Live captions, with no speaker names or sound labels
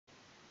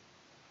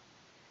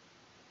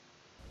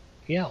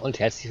Ja, und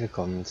herzlich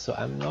willkommen zu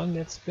einem neuen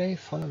Let's Play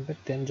von und mit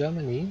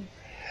Dangermany.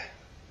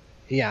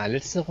 Ja,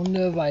 letzte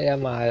Runde war ja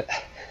mal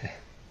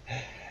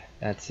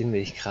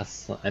ziemlich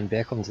krass. Ein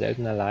Bär kommt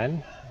selten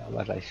allein,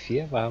 aber gleich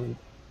 4 war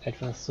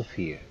etwas zu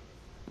viel.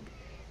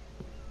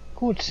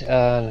 Gut,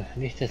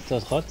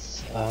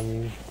 nichtsdestotrotz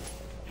haben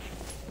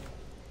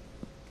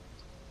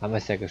wir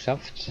es ja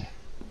geschafft.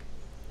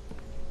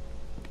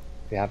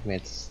 Wir haben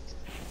jetzt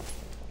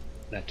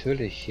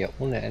natürlich hier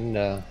ohne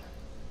Ende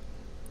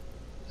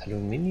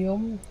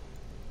Aluminium.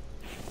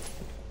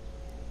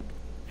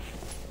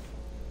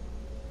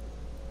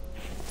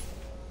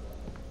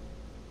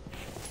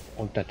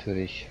 Und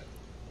natürlich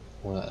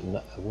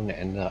ohne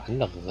Ende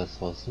andere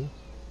Ressourcen.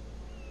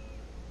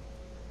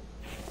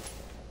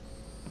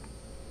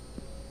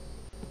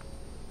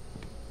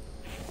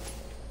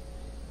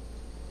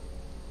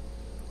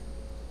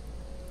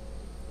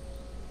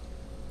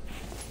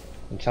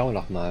 Und schauen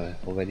wir noch mal,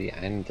 wo wir die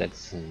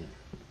einsetzen.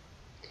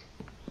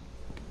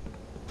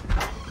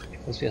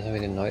 Ich muss mich erstmal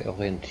wieder neu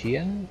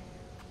orientieren.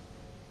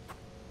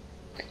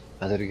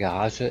 Also die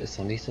Garage ist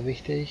noch nicht so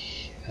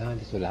wichtig. Ja,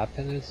 die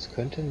Solarpanels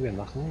könnten wir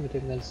machen mit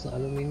dem ganzen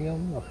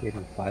Aluminium, auf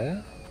jeden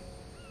Fall.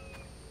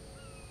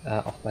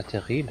 Auch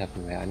Batterien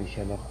hatten wir eigentlich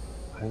ja noch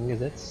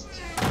angesetzt.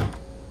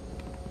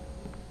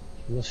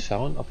 Ich muss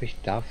schauen, ob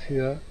ich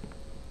dafür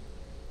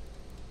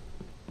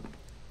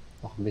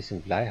noch ein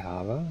bisschen Blei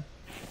habe.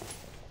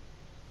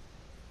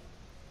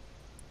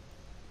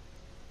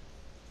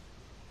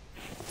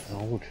 Na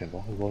gut, wir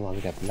brauchen wohl mal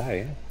wieder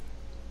Blei.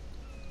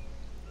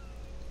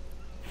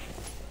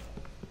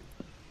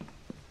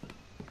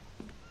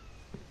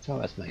 Schauen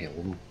wir erstmal hier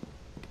oben.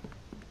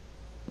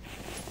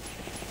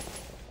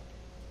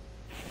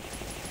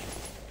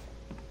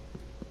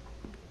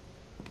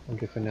 Und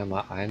wir können ja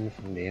mal einen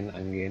von denen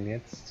angehen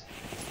jetzt.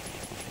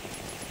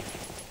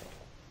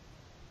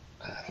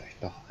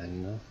 Vielleicht noch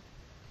einen, ne?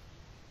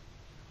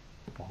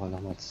 Brauchen wir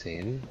nochmal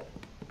 10.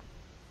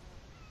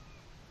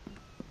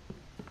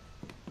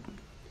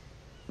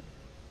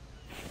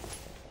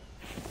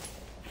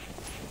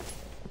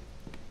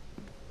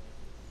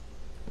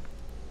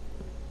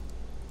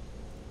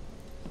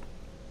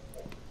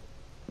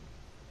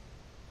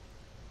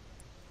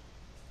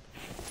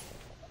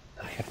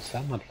 Ich habe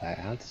zweimal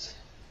Bleierz.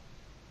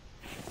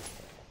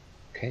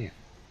 Okay.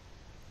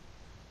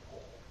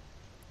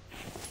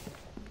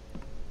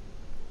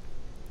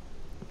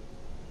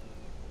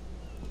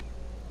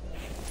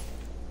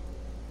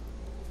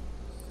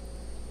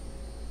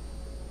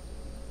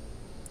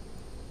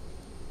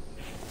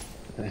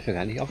 Das ist mir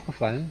gar nicht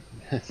aufgefallen.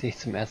 Das sehe ich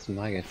zum ersten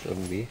Mal jetzt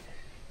irgendwie.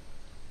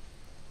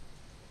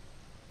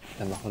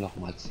 Dann machen wir noch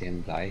mal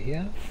 10 Blei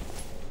hier.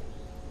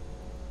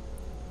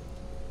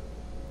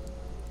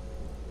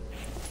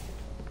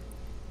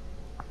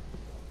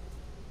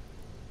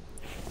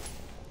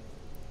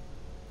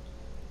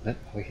 Ne,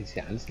 habe ich jetzt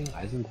hier einzelne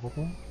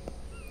Eisenbrocken?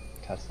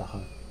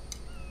 Tatsache.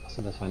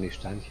 Achso, das waren die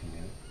Steinchen,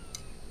 ja.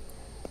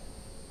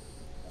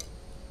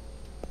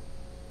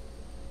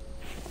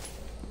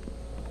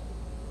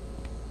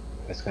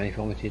 Ich weiß gar nicht,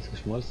 warum ich die jetzt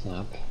geschmolzen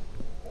habe.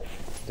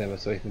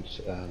 Was soll ich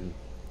mit,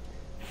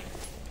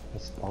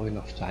 was brauche ich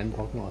noch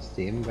Steinbrocken aus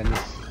dem, wenn ich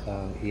es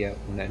hier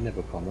ohne Ende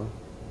bekomme?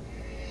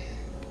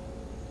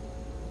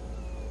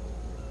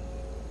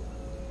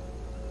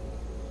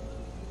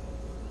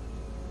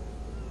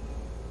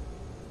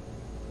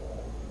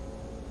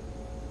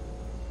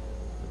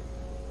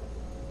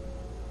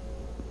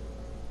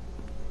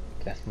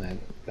 Erstmal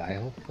Blei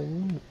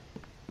hochbringen.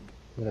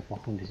 Oder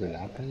brauchen die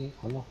Solarpanel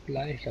auch noch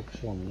Blei? Ich glaube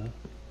schon, ne?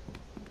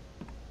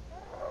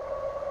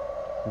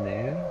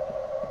 Nee.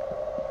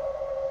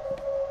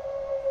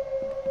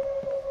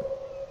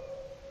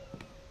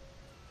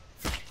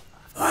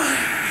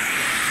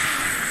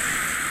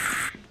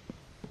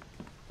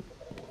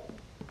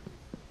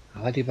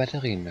 Aber die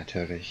Batterien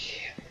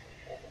natürlich.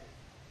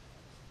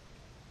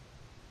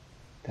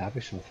 Da habe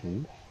ich schon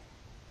 5.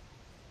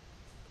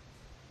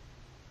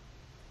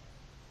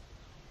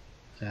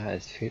 Ja,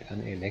 es fehlt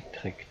an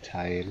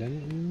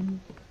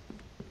Elektrikteilen.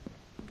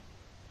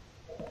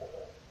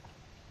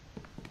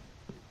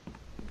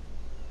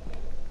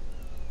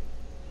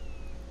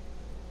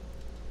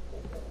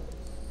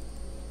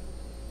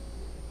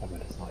 Aber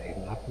das noch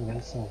eben ab in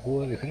ganz in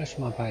Ruhe. Wir können ja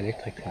schon mal ein paar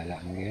Elektrikteile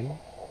angehen.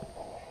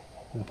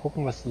 Mal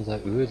gucken, was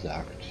unser Öl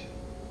sagt.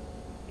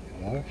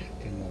 Der läuft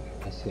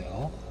das hier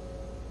auch.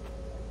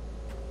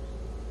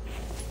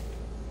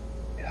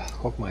 Ja,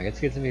 guck mal, jetzt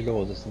geht es nämlich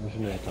los. Es sind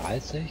schon wieder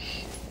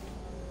 30.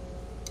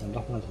 Dann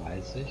doch mal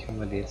 30. Wenn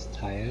wir die jetzt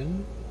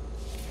teilen.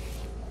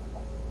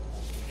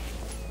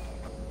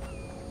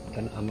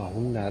 Dann einmal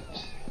 100.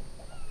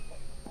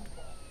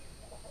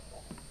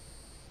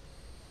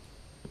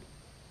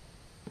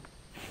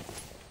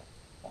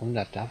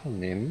 100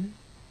 davon nehmen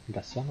und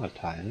das zweimal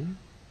teilen.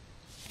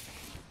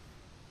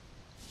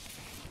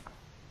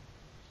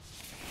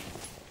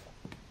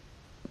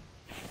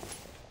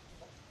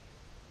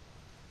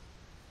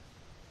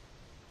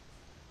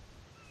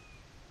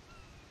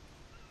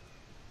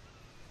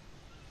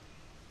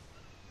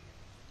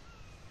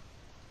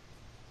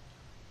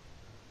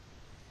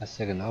 Was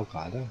ja genau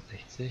gerade?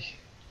 60.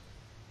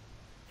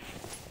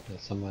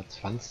 Jetzt haben wir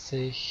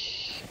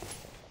 20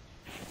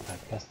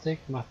 Plastik,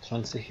 macht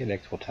 20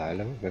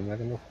 Elektroteile, wenn wir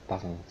genug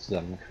Barren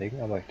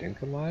zusammenkriegen. Aber ich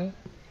denke mal,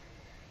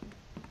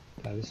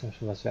 da wissen wir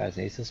schon, was wir als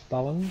nächstes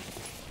bauen.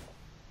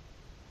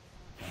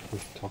 Ich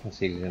habe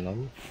Trockenziegel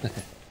genommen.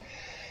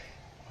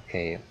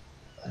 Okay,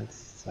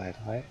 1, 2,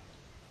 3.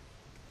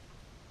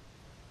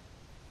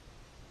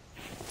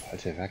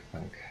 Falsche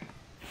Werkbank.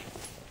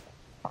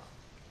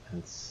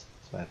 1,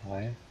 2,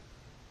 3.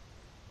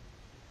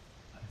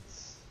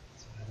 1,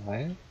 2,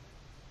 3.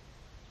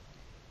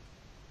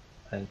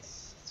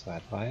 1,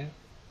 2, 3.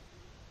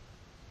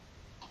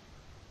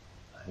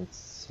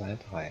 1, 2,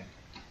 3.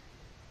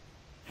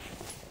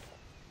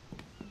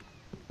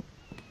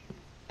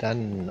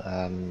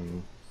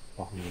 Dann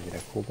brauchen wir wieder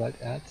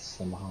Kobalterz.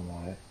 Dann machen wir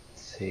mal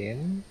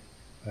 10.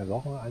 Wir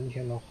brauchen eigentlich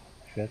ja noch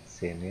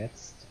 14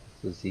 jetzt.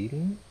 Also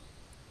 7.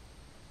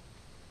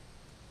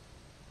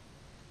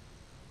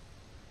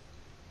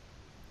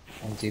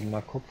 Und 7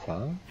 mal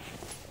Kupfer.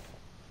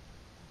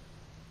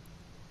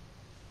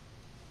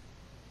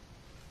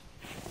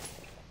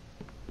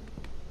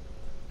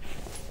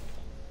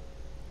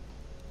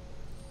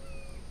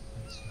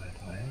 Zwei,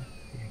 drei,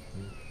 vier,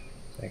 fünf,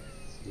 sechs,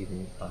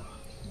 7, 8,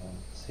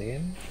 9,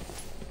 10.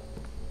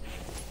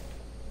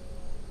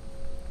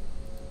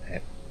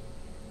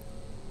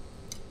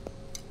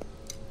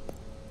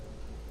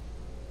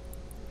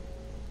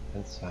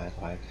 1, 2,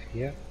 3,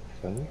 4,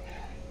 5,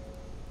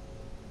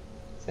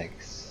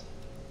 6.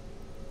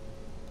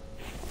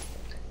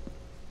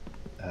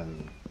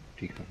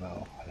 Die können wir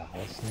auch alle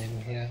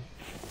rausnehmen hier.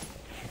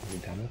 Die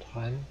damit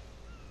rein.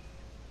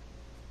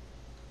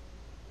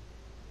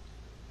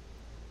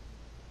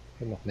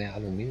 Hier noch mehr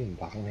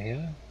Aluminiumbarren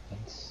hier.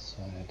 1,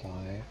 2,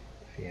 3,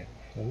 4,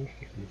 5.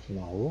 Die kommen jetzt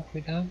mal hoch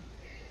wieder.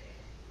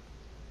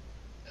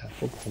 Da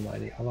haben wir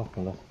eigentlich auch noch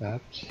genug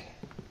gehabt.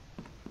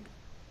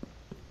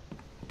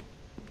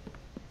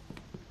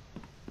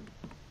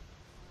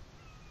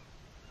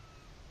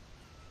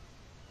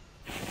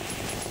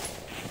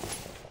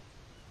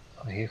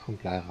 Hier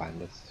kommt Blei rein,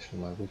 das ist schon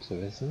mal gut zu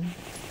wissen.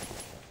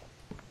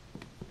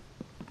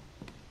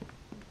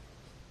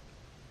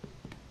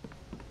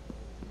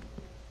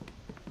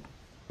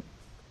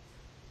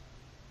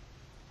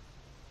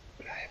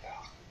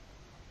 Bleibach.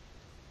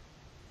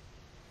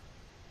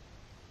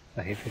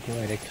 Ah, hier fehlt nur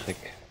Elektrik.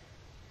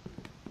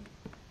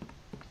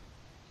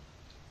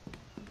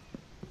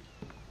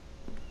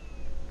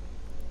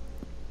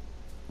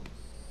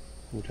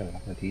 Gut, dann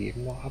machen wir die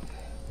eben noch ab.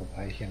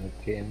 Wobei ich ja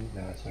mit dem,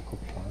 ja, ist ja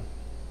Kupfer.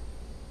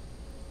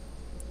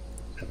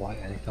 Da brauche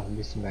ich eigentlich noch ein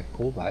bisschen mehr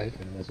Kobalt,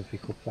 wenn wir so viel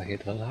Kupfer hier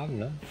drin haben,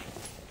 ne?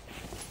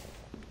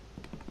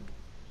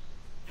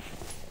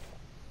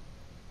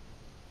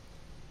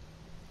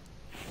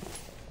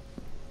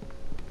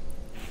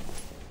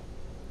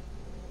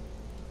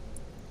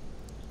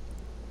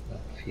 Ja,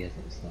 4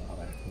 sind es noch,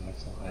 aber da können wir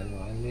jetzt noch einen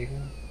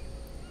reinlegen.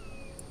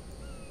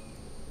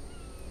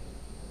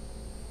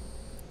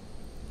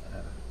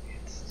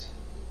 Jetzt.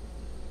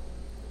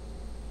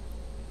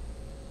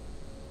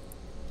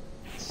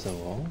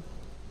 So.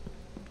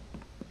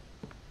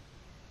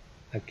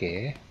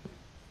 Okay.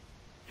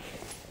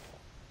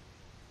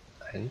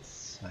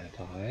 1, 2,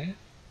 3.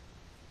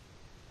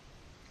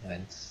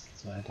 1,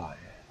 2, 3.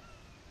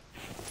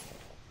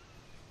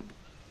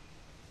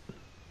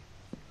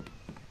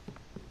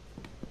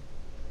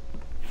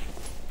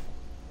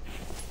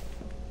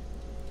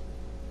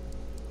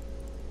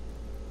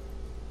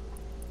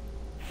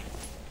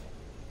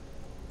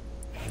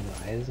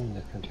 Eisen,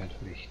 der könnte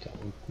natürlich da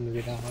unten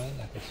wieder rein,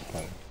 das ist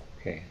voll.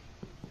 Okay.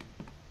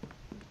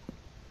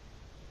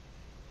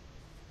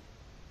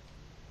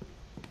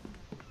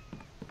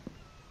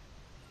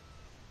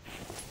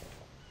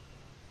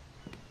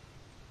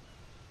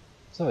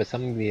 So, jetzt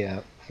haben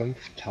wir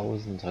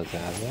 5000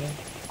 Reserve.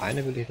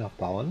 Eine will ich noch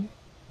bauen.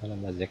 Dann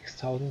haben wir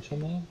 6000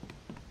 schon mal.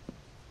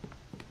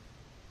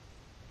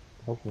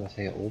 Gucken, was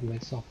wir hier oben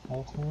jetzt noch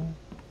brauchen.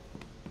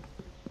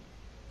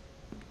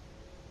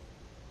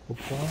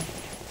 Kupfer.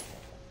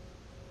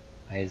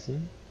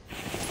 Eisen.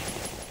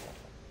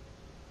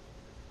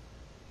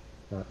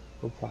 Ja,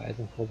 Kupfer,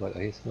 Eisen, Kobalt.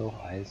 Hier ist nur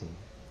noch Eisen.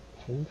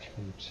 5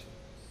 und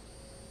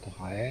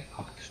 3,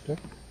 8 Stück.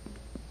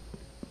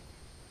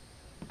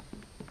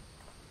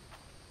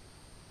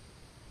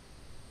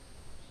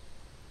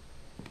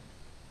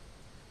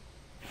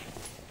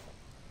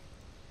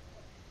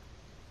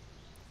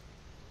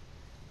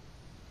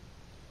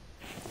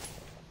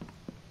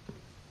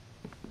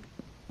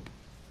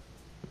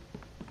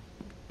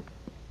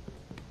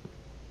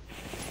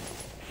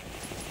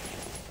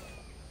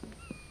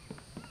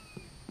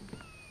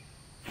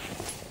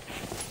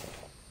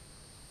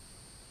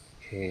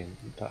 Okay,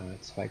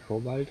 2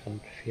 Kobalt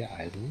und 4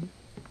 Eisen.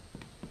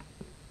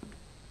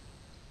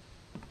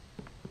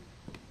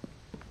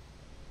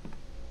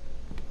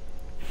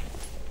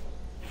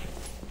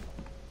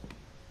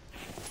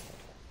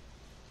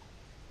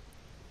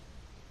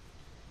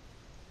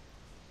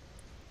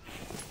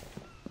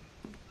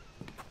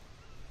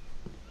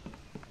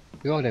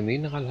 Ja, der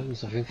Mineral hat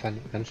uns auf jeden Fall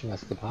ganz schön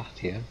was gebracht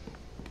hier.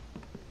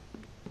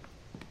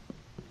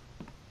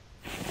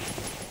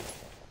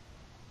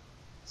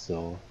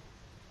 So.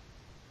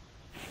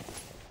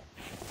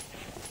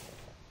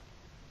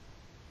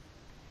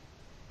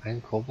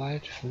 Ein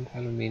Kobalt, 5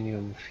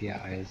 Aluminium,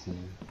 4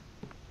 Eisen.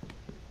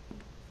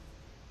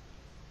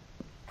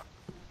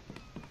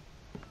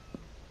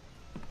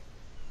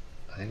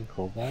 Ein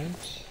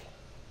Kobalt,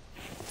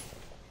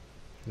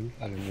 5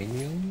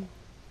 Aluminium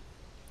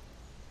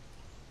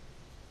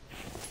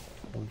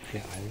und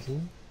 4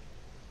 Eisen.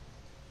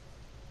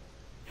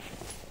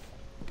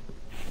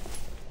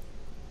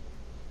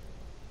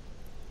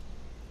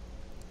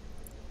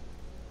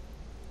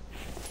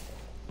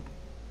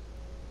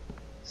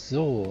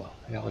 So,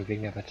 ja, und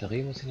wegen der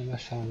Batterie muss ich noch mal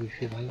schauen, wie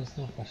viel waren das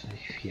noch?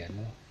 Wahrscheinlich 4,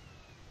 ne?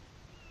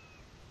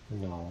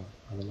 Genau,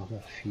 also noch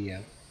mal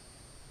 4.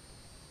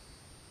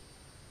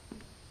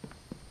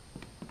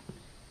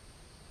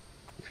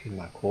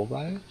 Viermal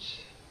Kobalt.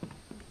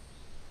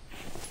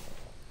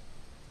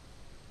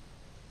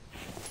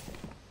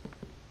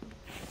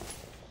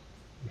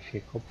 Und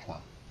 4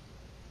 Kupfer.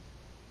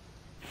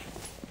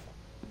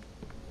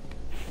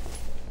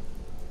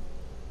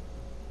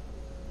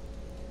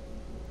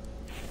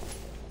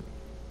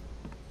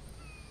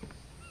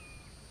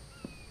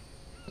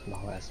 Jetzt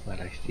machen wir erstmal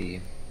gleich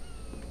die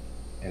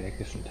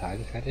elektrischen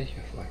Teile fertig,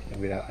 bevor ich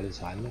dann wieder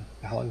alles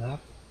reingehauen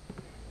habe.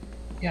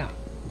 Ja,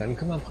 dann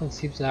können wir im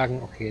Prinzip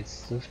sagen, okay,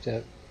 jetzt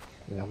dürfte,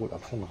 na gut,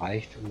 ob schon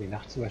reicht, um die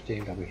Nacht zu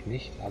überstehen, glaube ich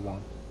nicht,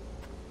 aber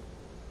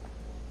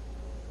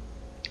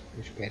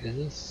wie spät ist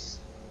es?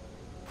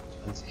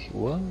 20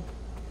 Uhr.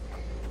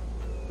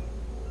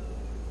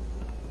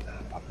 Da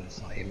warten wir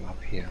das noch eben ab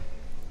hier.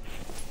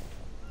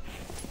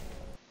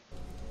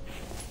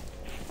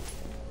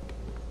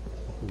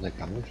 Unser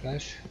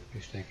Gammelfleisch,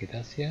 wie schnell geht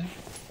das hier?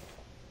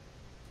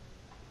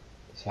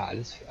 Das war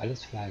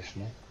alles Fleisch,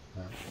 ne?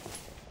 Ja.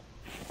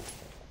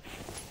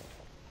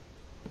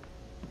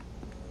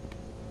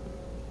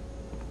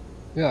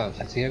 Ja, das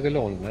hat sich ja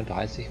gelohnt, ne?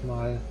 30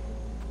 mal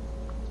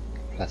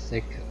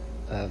Plastik,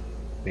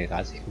 ne,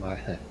 30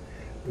 mal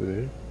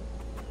Öl.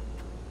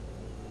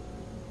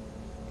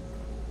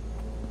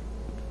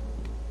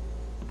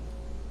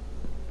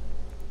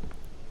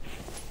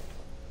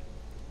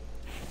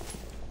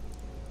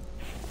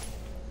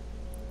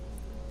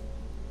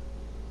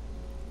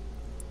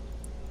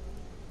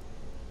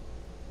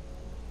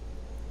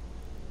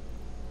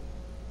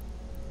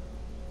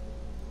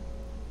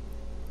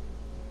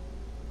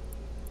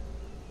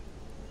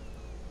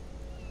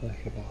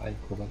 Ich habe auch einen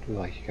Kobalt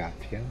übrig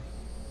gehabt hier.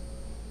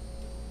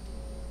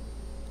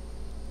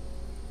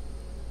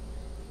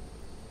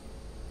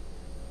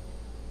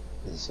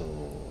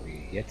 So,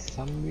 jetzt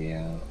haben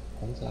wir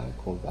unser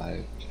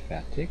Kobalt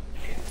fertig.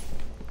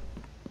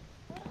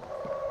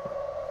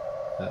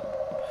 Ja.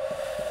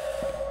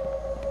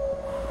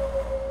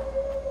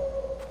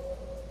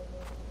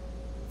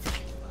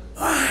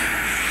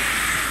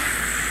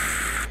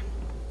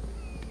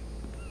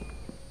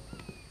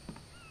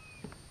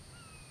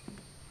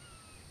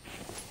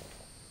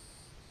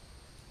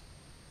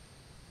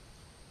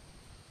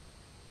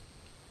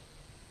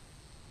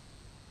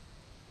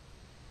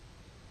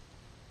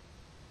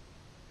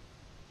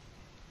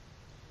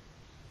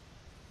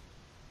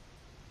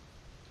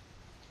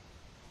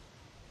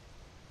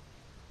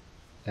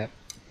 Ja.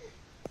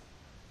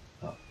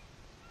 Ja.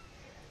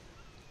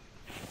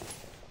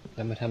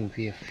 Damit haben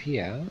wir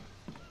 4.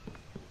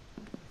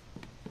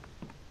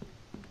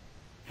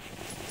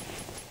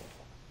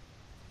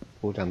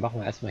 Gut, dann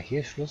machen wir erstmal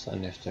hier Schluss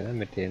an der Stelle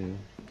mit den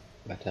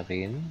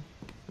Batterien.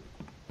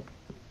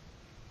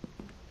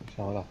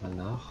 Schauen wir doch mal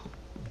nach,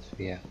 dass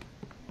wir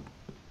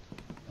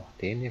noch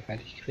den hier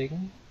fertig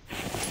kriegen.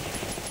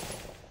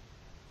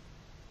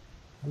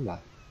 Haben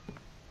wir.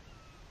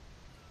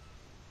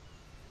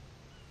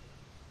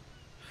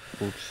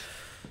 Gut.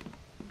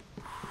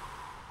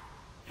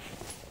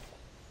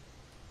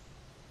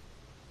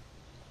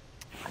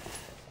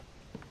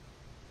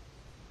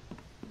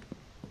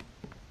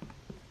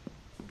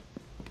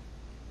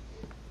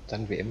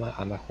 Dann wie immer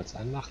einmal kurz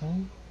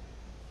anmachen.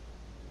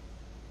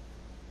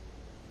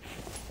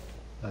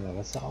 Einmal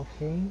Wasser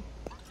auffüllen.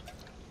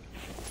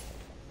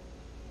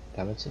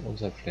 Damit sind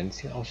unsere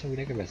Pflänzchen auch schon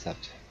wieder gewässert.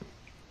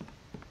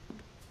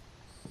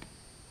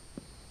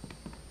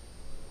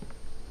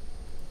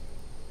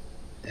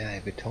 Ja,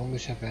 die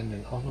Betonmischer werden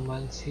dann auch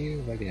nochmal ein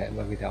Ziel, weil die ja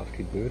immer wieder auf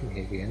die Böden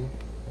hier gehen,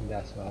 wenn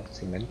da so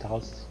Zement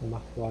daraus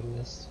gemacht worden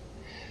ist.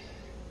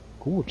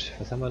 Gut,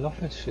 was haben wir noch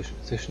für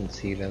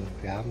Zwischenziele?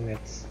 Wir haben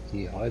jetzt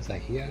die Häuser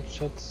hier als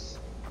Schutz.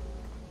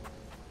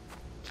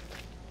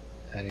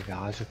 Ja, die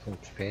Garage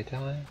kommt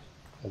später.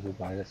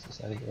 Wobei, das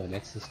ist eigentlich unser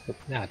letztes...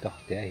 Ja,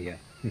 doch, der hier.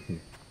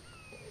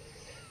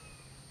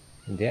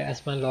 Wenn der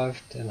erstmal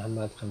läuft, dann haben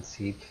wir im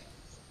Prinzip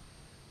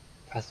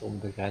fast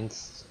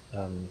unbegrenzt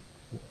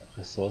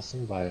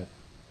Ressourcen, weil...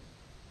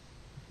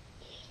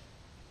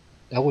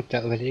 Ja gut,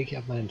 da überlege ich,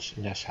 ob man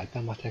in der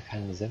Schaltbahn macht ja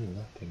keinen Sinn,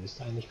 ne? Der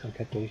müsste eigentlich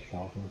komplett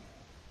durchlaufen.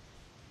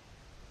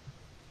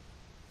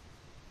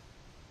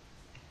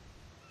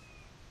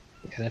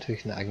 kann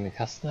natürlich einen eigenen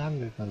Kasten haben,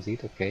 damit man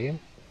sieht, okay,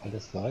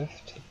 alles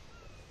läuft.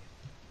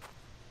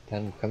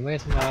 Dann können wir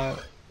jetzt mal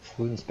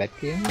früh ins Bett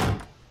gehen.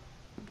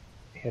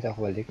 Ich hätte auch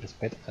überlegt, das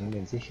Bett an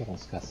den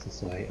Sicherungskasten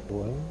zu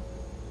holen.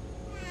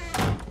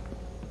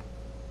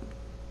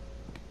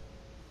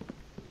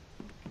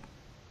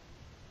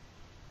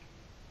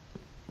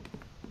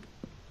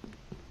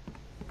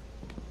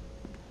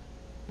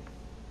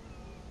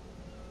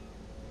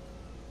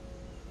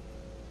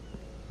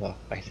 So,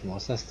 rechte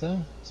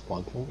Maustaste,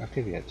 Spawnpunkt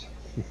aktiviert.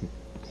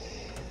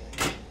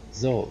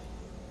 So.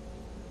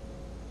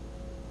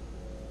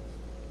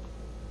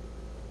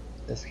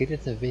 Das geht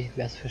jetzt der Weg,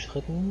 was für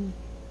Schritten?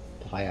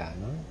 Dreier,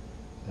 ne?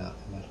 Ja,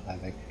 immer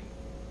 3 weg.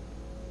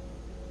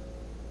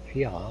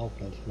 4er auch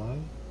manchmal.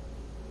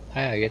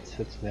 Ah ja, jetzt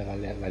wird es mehr,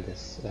 weil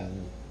das, der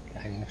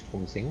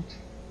Eingangsstrom sinkt.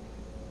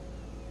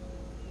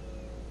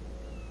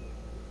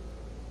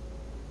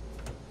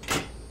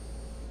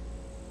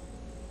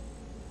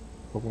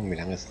 Gucken, wie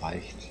lange es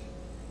reicht.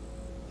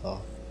 So,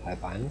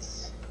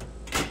 12:30.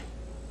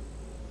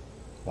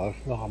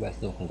 Läuft noch, aber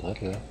ist noch ein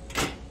Drittel.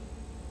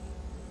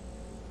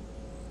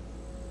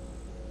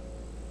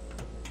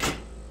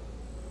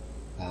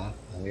 Ja,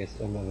 also jetzt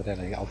irgendwann wird er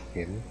gleich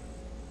aufgeben.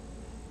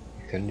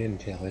 Wir können den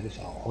theoretisch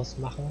auch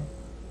ausmachen,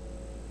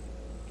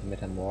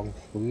 damit er morgen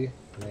früh,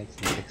 wenn wir jetzt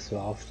um 6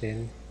 Uhr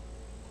aufstehen,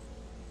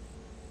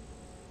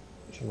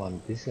 schon mal ein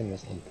bisschen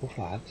was an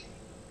Puffer hat.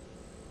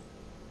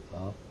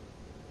 Ja.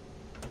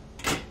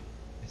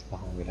 Jetzt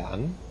machen wir wieder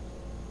an.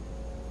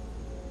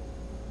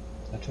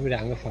 Hat schon wieder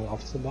angefangen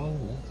aufzubauen,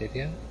 ne? Seht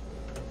ihr?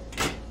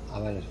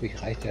 Aber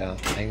natürlich reicht der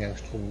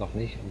Eingangsstrom noch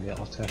nicht, um den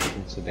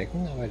Ausgangsstrom zu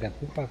decken, aber der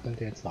Puffer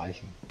könnte jetzt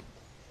reichen.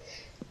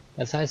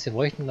 Das heißt, wir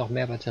bräuchten noch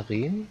mehr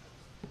Batterien.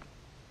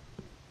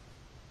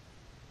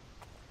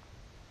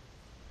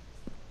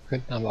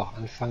 Könnten aber auch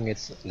anfangen,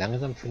 jetzt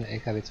langsam für den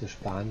LKW zu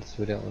sparen. Das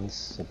würde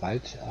uns,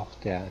 sobald auch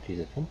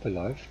diese Pumpe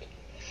läuft,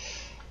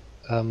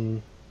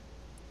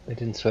 mit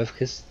den 12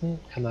 Kisten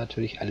kann man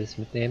natürlich alles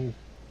mitnehmen,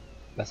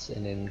 was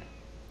in den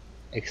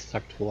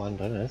Extraktoren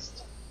drin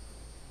ist.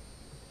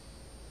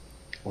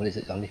 Und es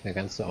ist auch nicht mehr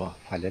ganz so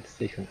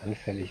verletzlich und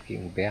anfällig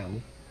gegen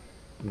Bären,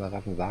 wenn man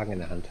gerade einen Wagen in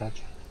der Hand hat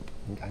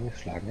und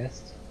angeschlagen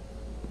ist.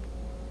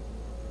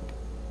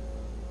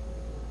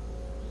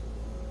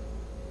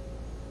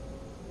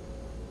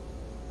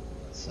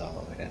 So,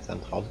 jetzt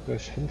am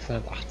Trautbusch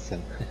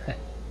 518.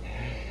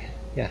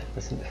 Ja,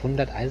 das sind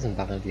 100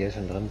 Eisenbarren, die hier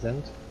schon drin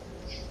sind.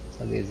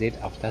 Also ihr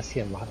seht, auch das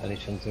hier macht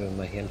eigentlich schon so, wenn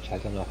man hier einen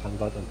Schalter noch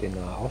anbaut und den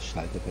nur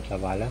ausschaltet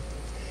mittlerweile.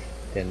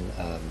 Denn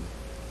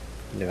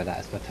wenn wir da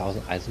erstmal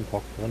 1000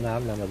 Eisenbrocken drin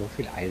haben, dann haben wir so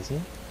viel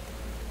Eisen.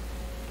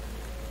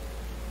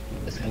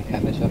 Das kann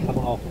kein Mensch mehr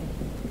verbrauchen.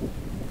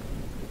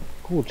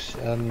 Gut,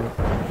 wir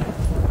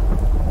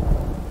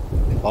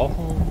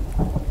brauchen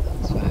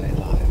 2, 3,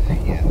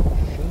 4, 5,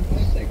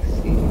 6,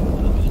 7,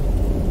 8,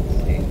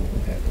 10, 11,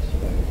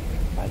 12,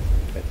 13,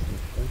 14,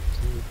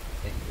 15,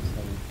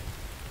 16,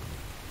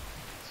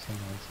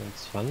 19,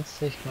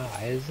 20 mal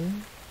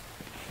Eisen.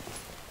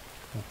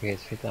 Okay,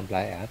 jetzt fehlt dann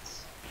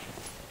Bleierz.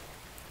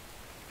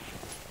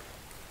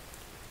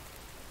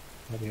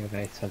 Habe ich ja gar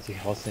nicht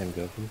 20 rausnehmen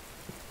dürfen.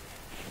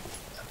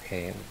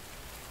 Okay.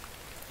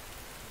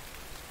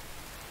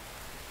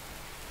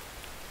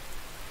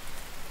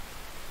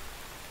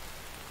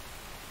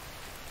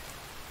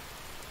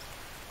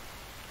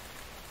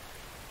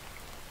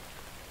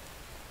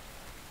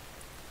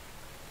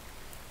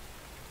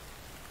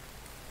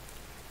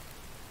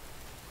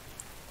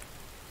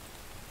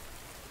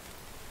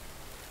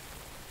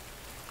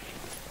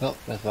 So,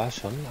 das war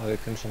schon, aber wir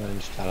können schon mal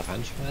den Stahl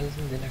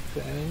reinschmeißen, den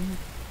aktuellen.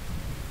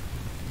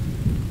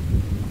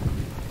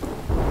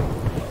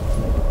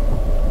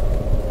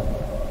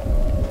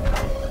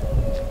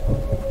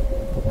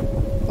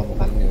 Komm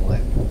ran,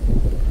 Junge.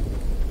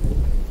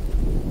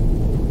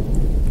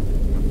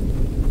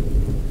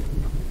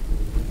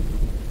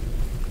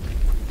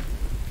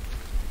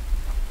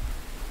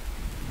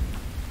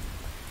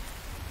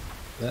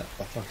 Ja,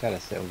 war doch klar,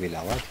 dass der irgendwie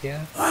lauert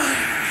hier.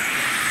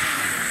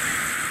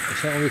 Ist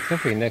schon irgendwie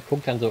knuffig, ne?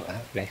 Guckt dann so,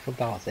 gleich kommt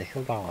raus, gleich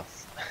kommt raus.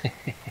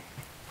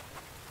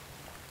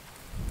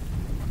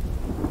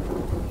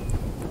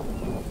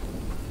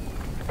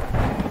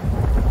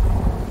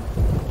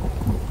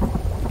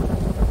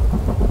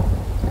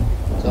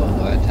 So,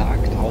 neuer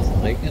Tag,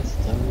 draußen regnet es,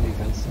 drin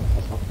die ganzen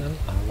vertrocknen,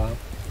 aber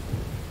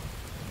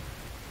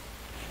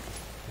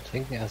wir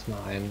trinken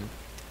erstmal einen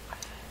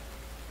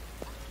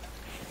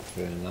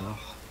für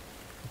nach.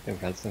 Mit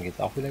dem Ganzen geht es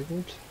auch wieder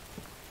gut.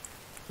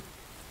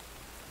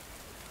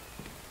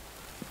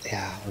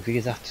 Ja, und wie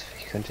gesagt,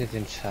 ich könnte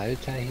den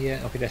Schalter hier,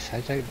 auch wieder der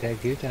Schalter, der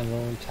gilt ja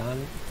momentan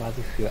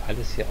quasi für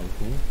alles hier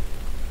unten.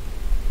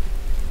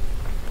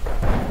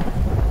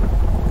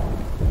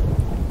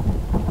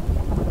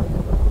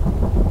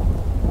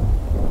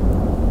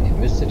 Ich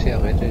müsste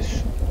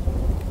theoretisch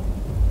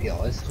die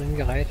äußeren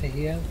Geräte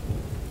hier,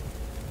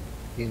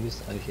 die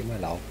müssten eigentlich immer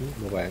laufen,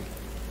 wobei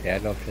der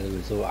läuft ja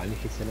sowieso,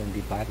 eigentlich ist ja nur um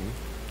die beiden.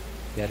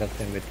 Der läuft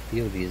ja mit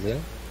Biodiesel.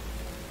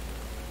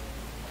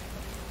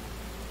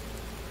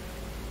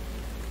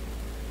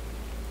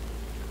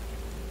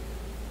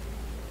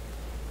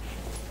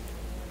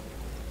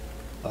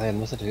 Aber er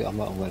muss natürlich auch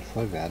mal irgendwann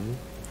voll werden.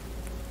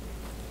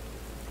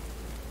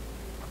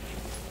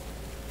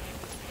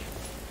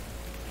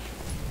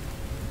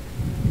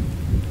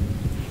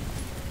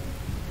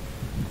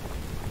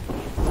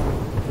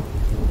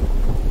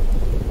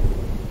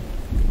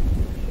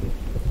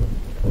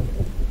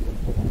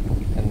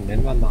 Dann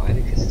nennen wir mal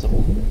eine Kiste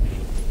um.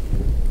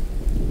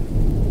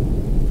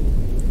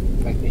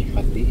 Vielleicht nicht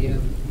gerade die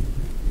hier.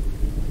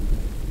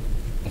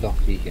 Ja, doch,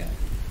 die hier.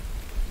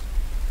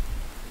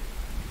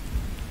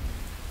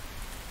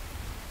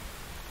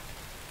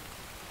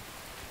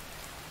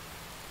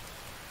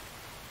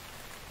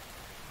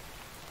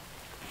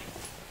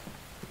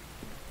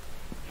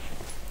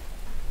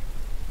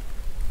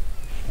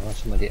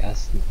 Schon mal die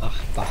ersten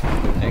 8 Bachen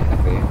für den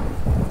LKW.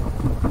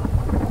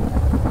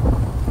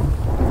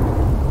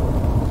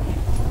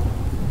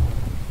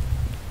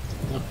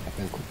 Ja, ich habe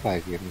mir einen Kupfer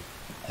gegeben.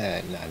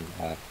 In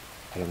ein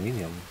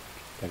Aluminium.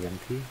 Der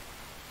Wempi.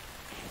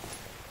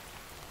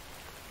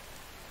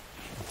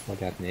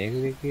 Der hat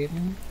Nägel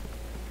gegeben.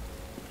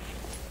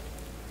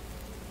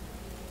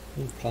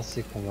 Und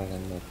Plastik haben wir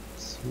dann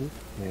dazu.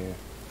 Nee.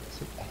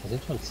 Ach, das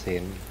sind schon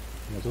 10. Haben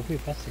wir so viel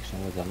Plastik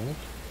schon gesammelt.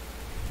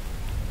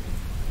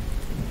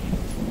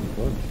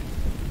 Gut.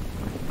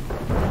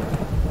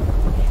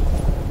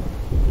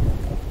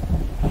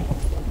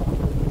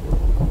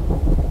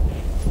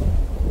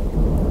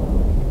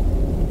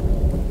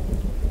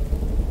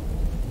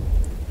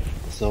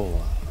 So,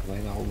 haben wir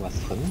hier noch irgendwas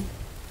drin?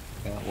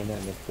 Ja, ohne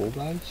eine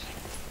Vorbereitung.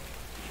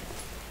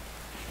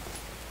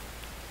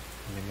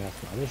 Wenn wir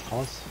das mal alles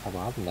raus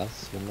verbraten das,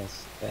 wenn das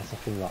erste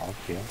finden wir auch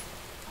hier.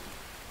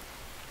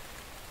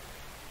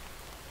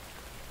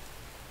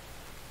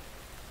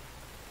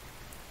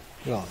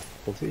 Ja,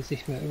 so viel ist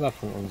nicht mehr über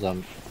von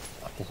unserem,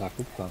 ach, das war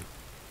Kupfer,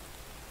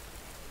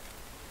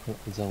 von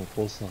unserem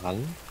großen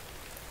Rand.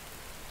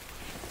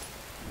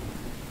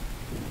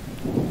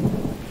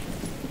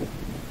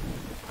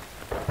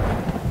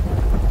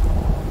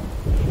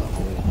 Da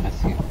haben wir das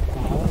restliche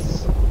Kupfer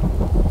raus.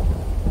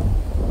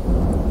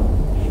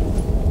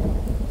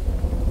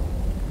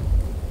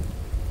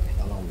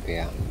 Jetzt auch noch ein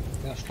Bär.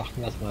 Ja, schlachten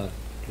wir erstmal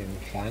den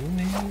kleinen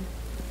hier.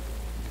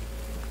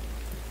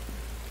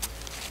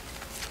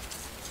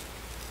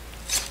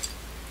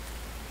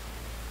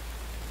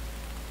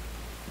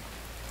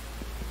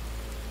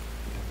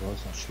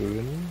 Ist noch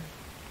schön.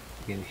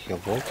 Hier nicht hier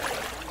ruck.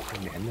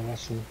 In die Hände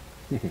waschen.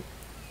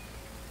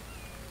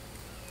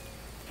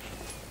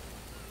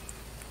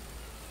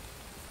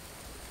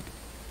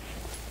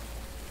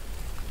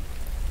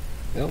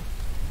 Jo.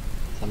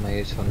 Jetzt haben wir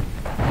hier schon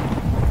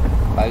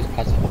bald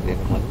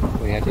Platzprobleme dran.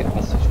 Woher hat die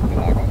Paste schon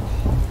gelagert?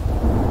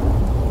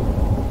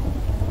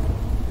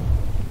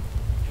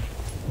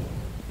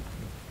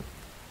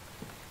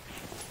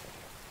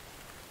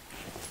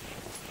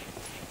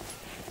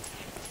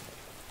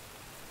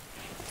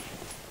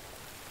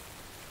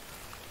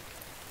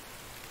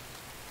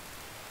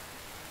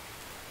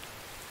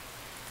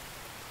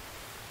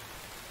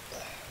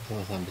 So,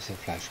 muss ein bisschen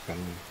Fleisch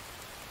gönnen.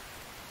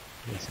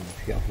 Hier ist noch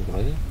 4 auf dem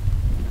Grill.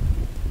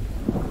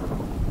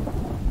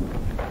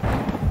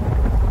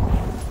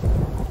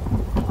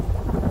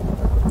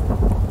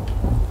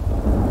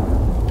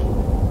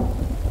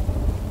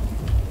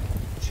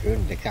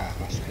 Schön lecker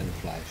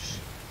Waschkennenfleisch.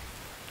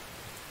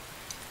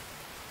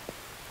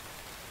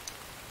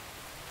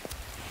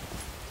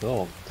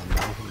 So, dann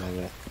mache ich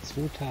meine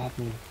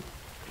Zutaten.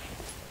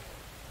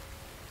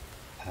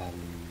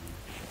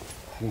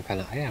 Haben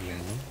keine Eier mehr,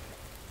 ne?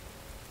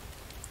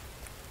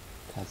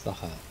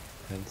 Tatsache.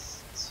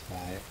 1, 2,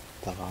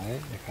 3.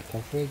 Eine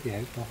Kartoffel, die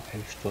hält noch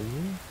 11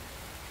 Stunden.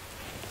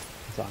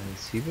 Also eine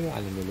Zwiebel,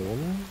 eine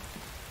Melone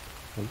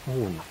und ein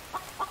Huhn.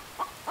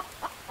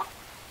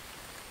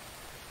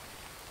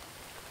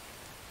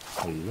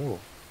 Hallo.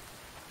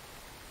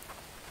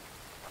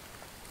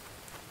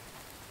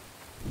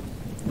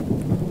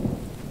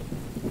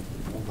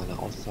 Oh, meine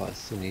Ausdauer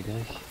ist zu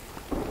niedrig.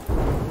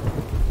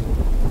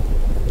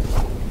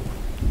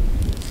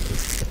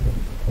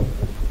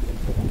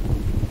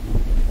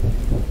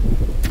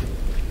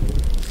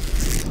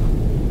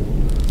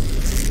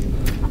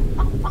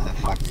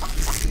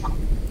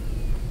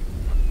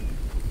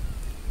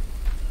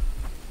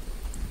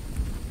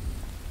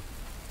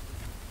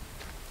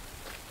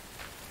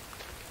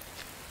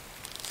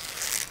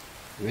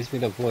 Du willst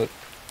mir doch wohl...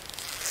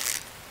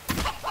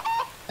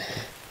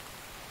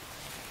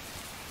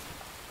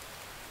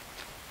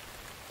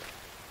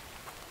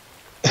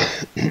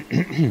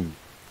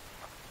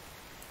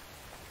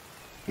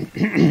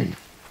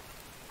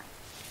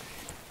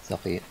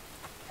 Sorry,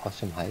 aus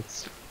dem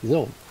Hals.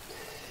 So.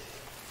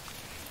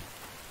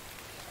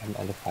 Haben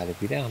alle Pfeile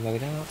wieder, haben wir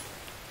wieder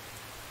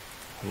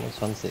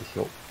 25,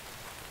 jo.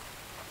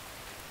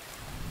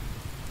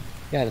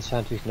 Ja, das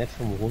war natürlich nett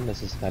vom Huhn,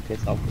 dass es gerade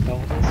jetzt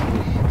aufgetaucht ist und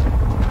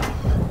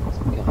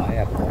ich ihre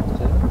Eier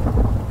brauchte.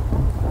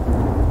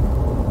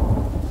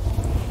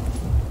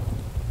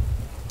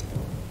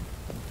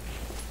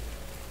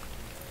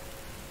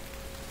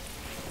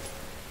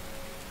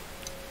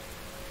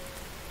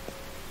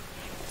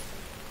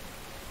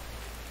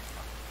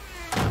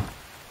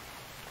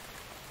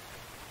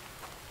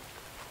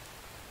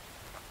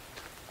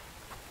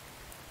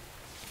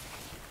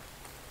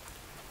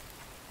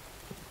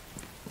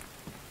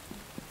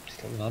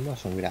 glaube, dann haben wir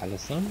schon wieder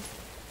alles, ne?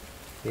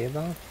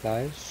 Leber,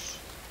 Fleisch,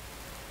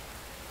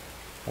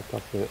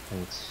 Kartoffel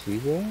und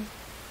Zwiebel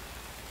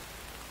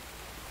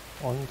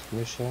und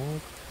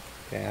Mischung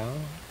der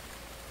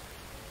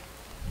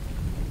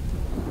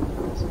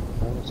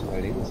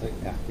überlegen,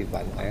 ja, die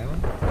beiden Eier.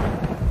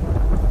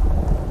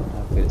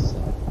 Pilze.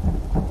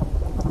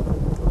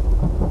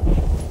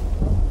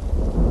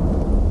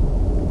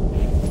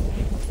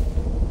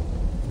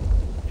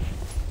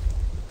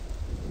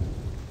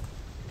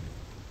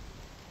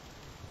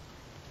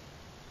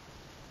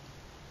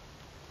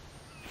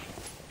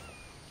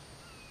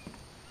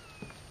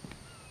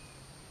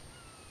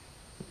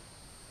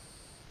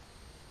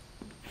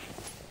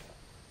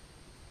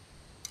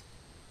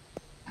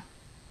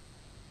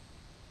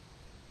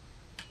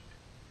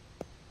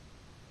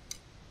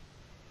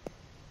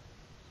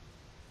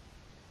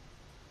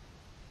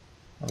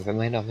 Und wenn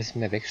wir hier noch ein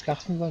bisschen mehr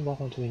wegschlachten wollen, brauchen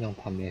wir natürlich noch ein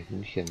paar mehr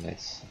Hühnchen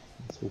jetzt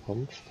in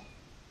Zukunft.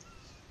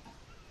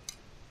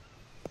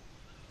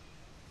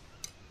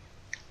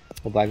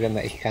 Wobei wir haben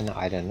ja echt keine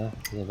Eile, ne?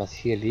 Also was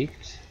hier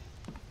liegt,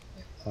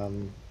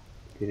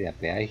 wie der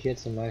Bär hier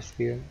zum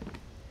Beispiel,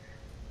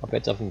 ob er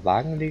jetzt auf dem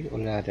Wagen liegt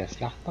oder der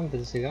Schlachtbank,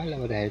 das ist egal,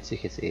 aber der hält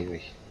sich jetzt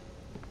ewig.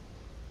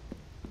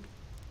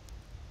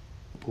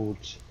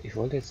 Gut, ich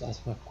wollte jetzt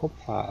erstmal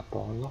Kupfer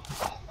abbauen noch,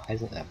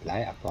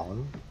 Blei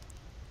abbauen.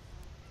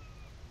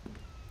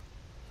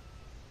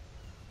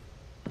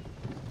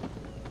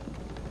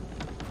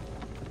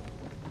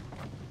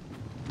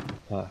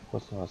 Ja,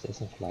 kurz noch was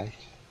essen vielleicht.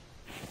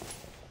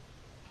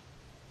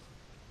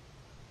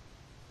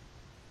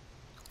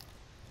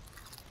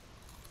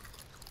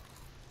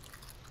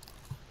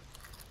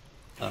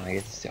 Ah,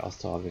 jetzt ist die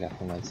Ausdauer wieder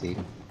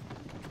 107.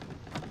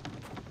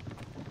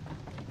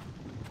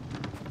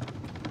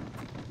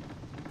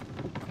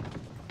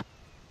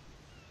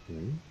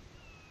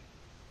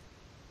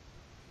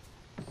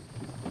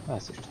 Da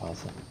ist die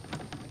Straße.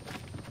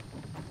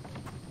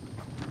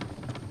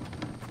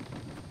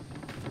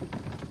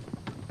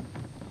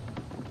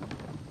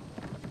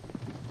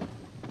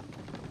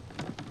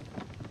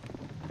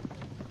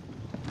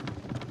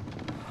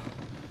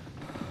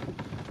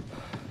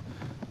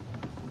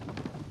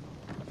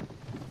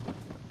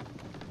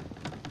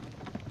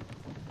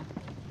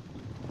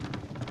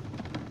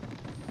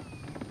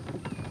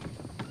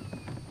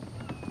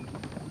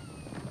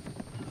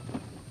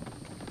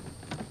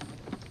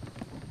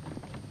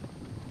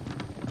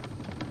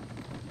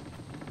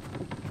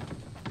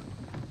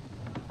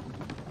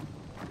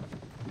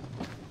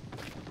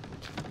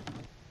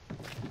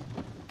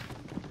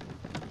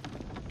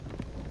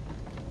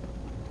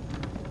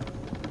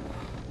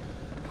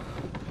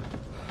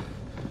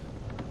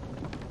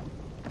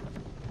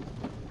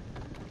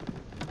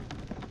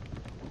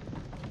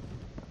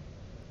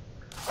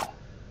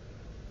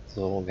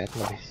 So, wir hatten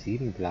glaube ich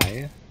 7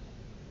 Blei.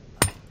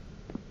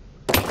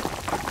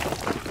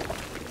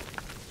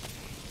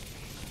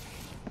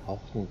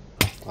 Brauchten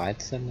noch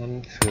 13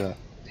 dann für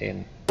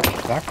den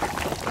Truck.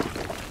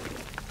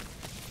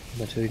 Und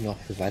natürlich noch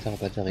für weitere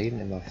Batterien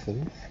immer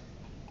 5.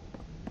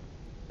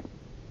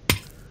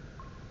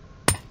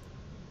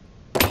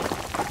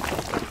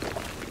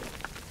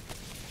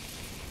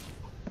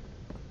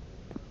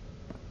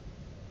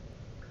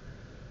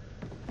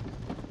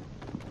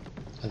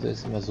 Also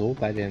ist immer so,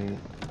 bei den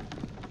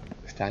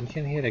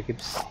Steinchen hier, da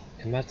gibt es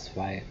immer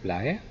 2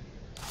 Blei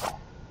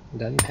und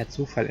dann per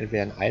Zufall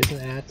entweder ein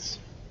Eisenerz,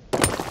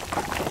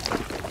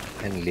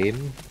 ein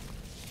Lehm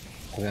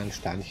oder ein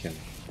Steinchen.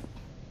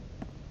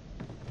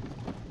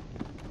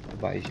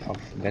 Wobei ich auf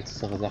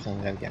letztere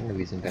Sachen gar nicht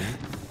angewiesen bin.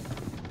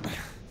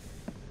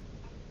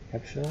 Ich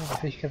habe schon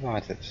auf mich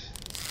gewartet.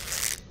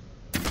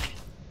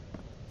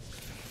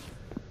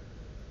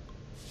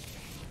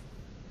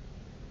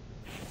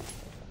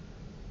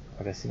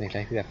 Aber das ist mich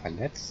gleich wieder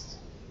verletzt.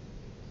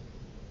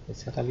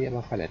 Jetzt hat er mich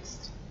aber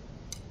verletzt.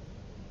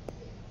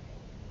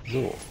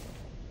 So.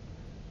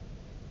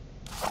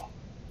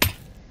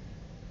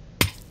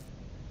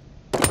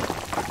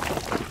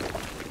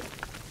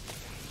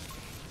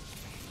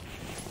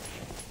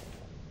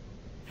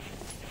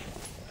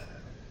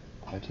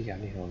 Wollte ich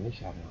eigentlich noch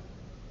nicht, aber...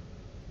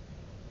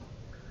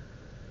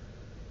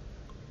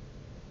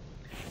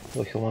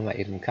 So, ich hole mir mal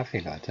eben einen Kaffee,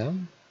 Leute.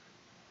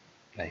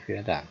 Gleich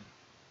wieder da.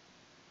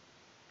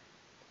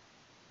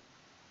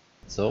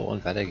 So,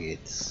 und weiter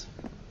geht's.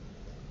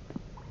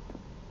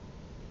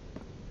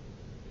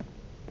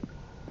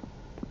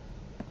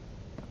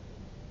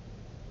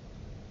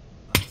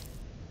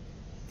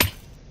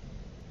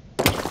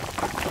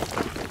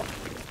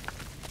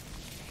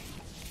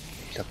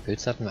 Ich glaube,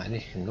 Pilze hatten wir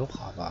eigentlich genug,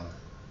 aber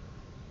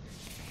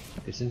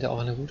wir sind ja auch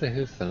eine gute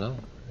Hilfe, ne?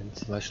 Wenn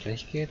es mal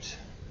schlecht geht,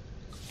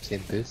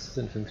 10 Pilze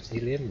sind 50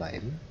 Leben bei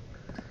ihm.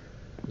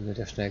 Dann wird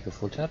er schnell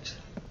gefuttert.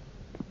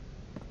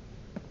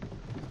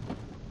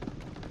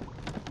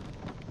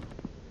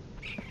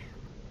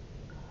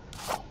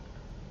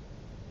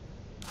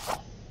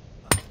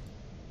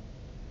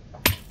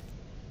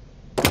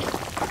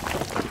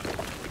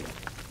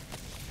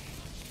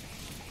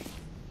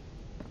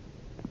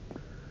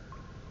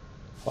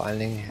 vor allen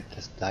Dingen,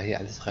 dass da hier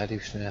alles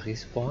relativ schnell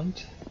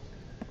respawnt.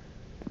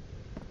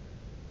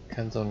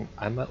 Kann so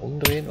einmal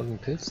umdrehen und einen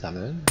Pilz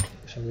sammeln.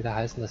 Schon wieder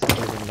heißen, dass hier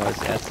ein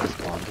neues Erz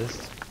gespawnt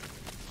ist.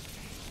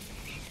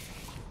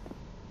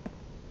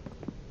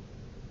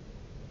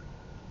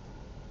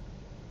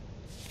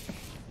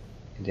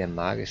 In der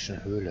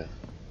magischen Höhle.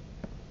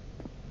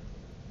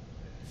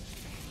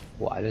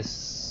 Wo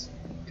alles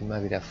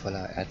immer wieder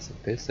voller Erz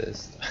und Pilze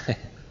ist.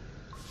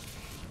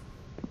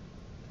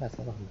 Da ist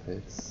auch noch ein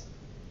Pilz.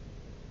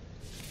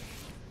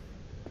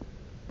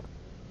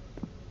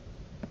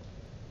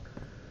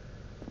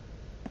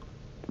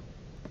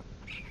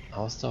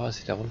 Ausdauer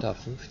ist wieder runter auf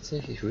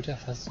 50. Ich würde ja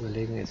fast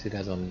überlegen, jetzt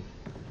wieder so einen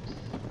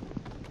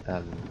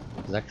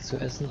Sack zu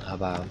essen,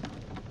 aber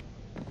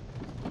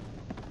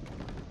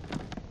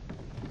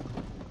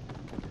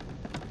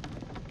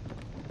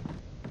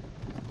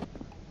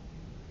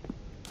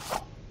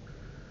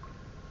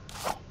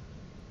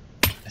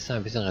erstmal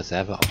ein bisschen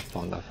Reserve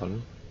aufbauen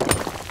davon.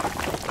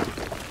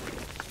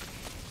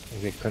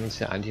 Und wir können uns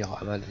ja eigentlich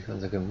auch einmal durch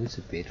unser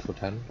Gemüsebeet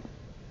futtern.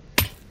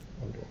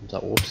 Und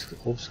unser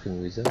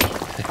Obstgemüse.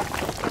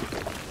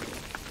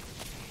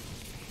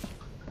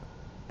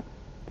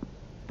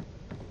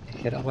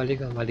 Ich hätte auch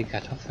überlegt, mal die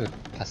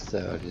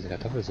Kartoffelpaste oder diese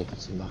Kartoffelsuppe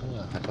zu machen.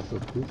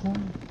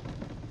 Kartoffelkuchen.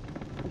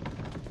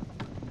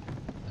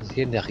 Also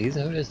hier in der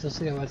Riesenhöhle ist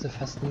lustigerweise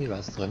fast nie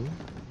was drin.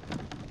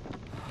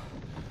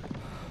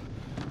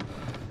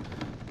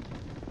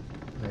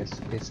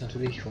 Jetzt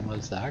natürlich, wo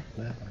man sagt,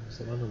 ne, man muss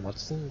immer nur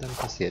motzen, dann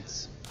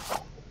passiert's.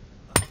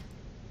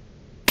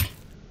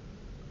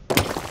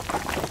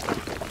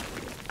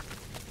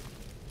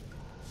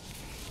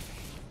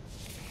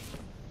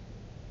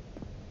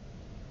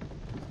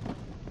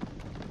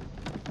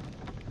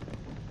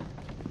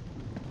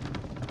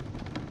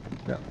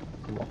 Ja,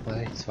 kommen auch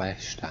mal 2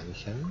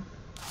 Steinchen.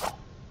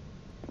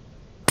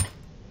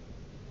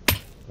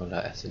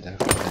 Oder erst sind da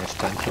keine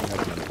Steinchen, weil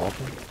wir dann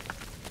brauchen.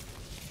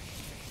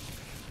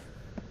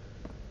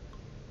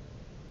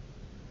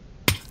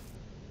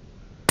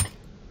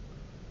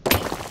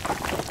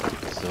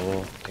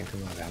 So, ich denke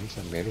mal, wir haben es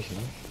allmählich, ne?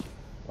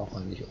 Braucht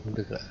man nicht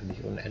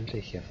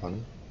unendlich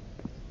hiervon.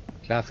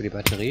 Klar, für die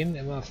Batterien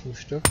immer 5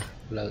 Stück.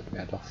 Oder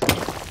ja doch 5.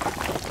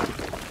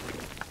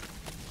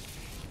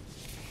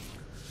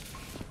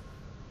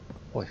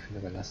 Oh, ich bin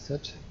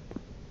überlastet.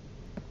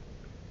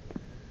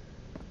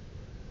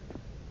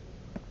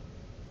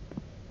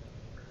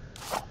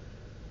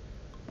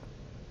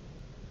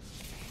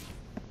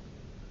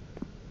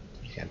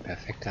 Ein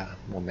perfekter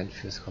Moment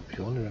für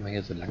Skorpione, wenn man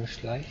hier so lang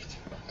schleicht.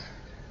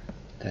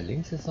 Da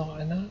links ist noch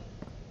einer.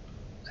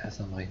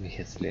 Erstmal mache ich mich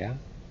jetzt leer.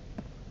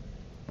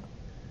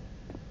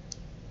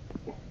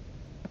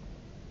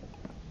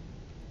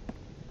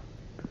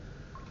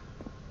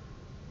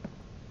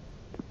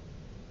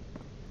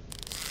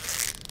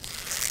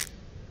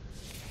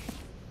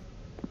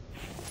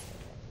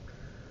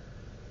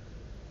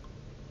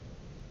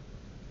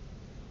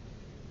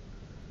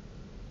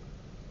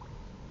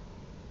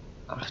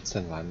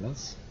 Waren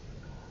das?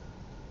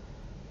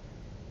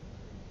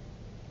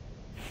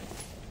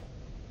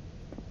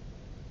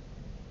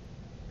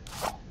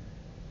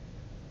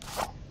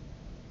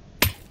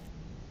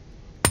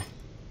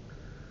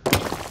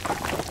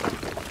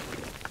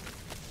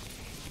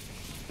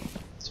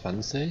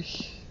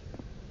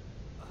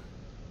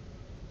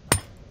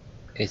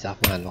 Ich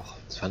sag mal noch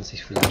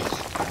 20 vielleicht,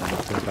 dann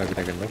auf jeden Fall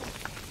wieder genug.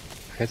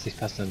 40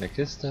 passt in der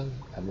Kiste,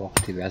 wir haben auch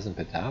diversen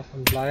Bedarf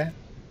an Blei.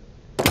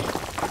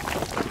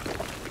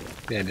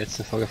 Ich habe die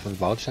letzte Folge von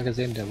Voucher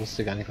gesehen, der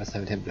wusste gar nicht, was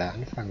er mit dem Blei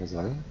anfangen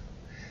soll.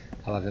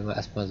 Aber wenn man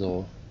erstmal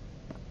so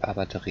ein paar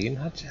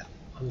Batterien hat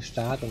am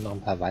Start und noch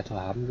ein paar weitere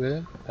haben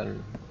will,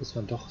 dann ist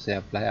man doch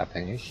sehr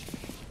bleiabhängig.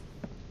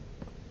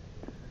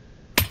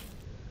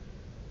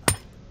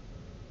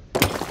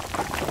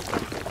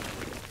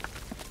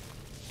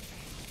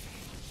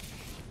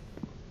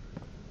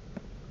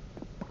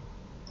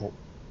 Oh.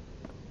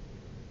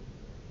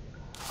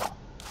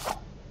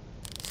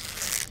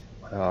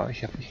 Ja,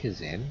 ich habe mich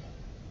gesehen.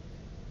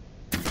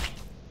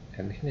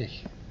 Er mich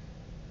nicht.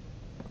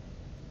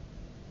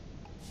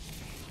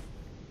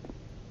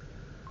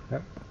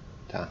 Ja,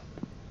 da.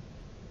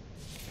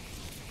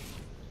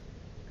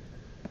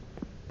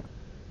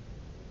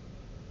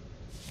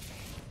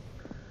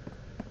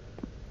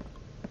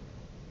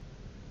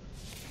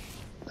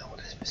 Oh,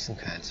 das müssen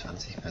keine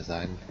 20 mehr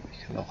sein.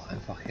 Ich kann auch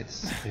einfach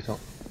jetzt Richtung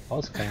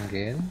Ausgang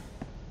gehen.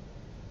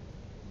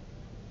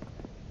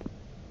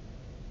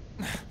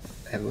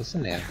 Wo ist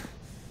denn der?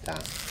 Da.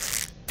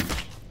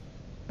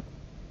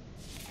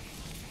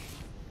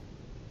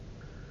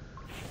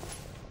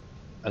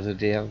 Also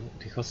die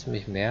kosten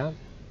mich mehr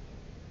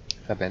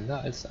Verbände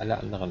als alle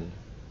anderen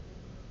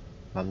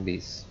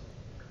Mambis.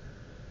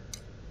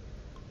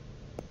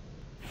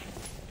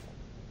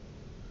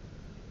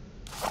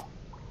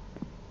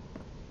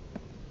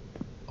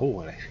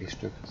 Oh, gleich 4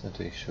 Stück, das ist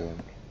natürlich schön.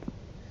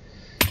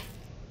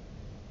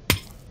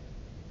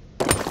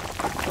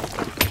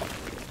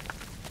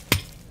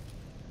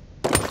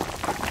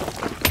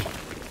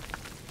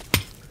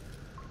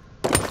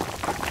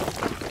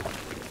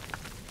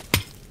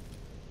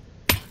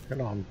 kann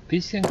noch ein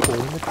bisschen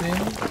Kohle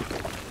mitnehmen.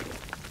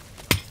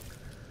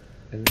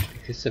 Denn die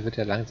Kiste wird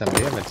ja langsam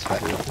leer mit 2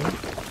 Öfen.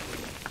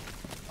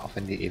 Auch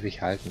wenn die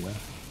ewig halten, ne?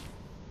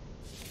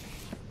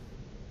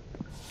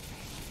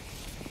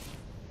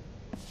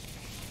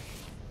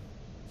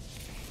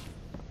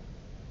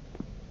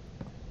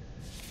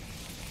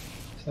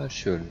 Das war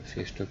schön,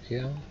 4 Stück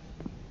hier.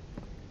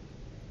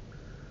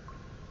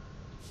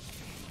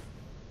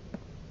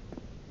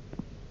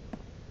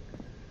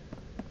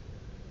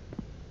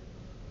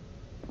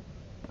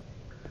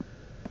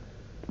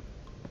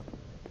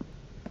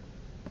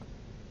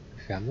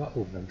 Wir haben wir,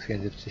 oh, wir haben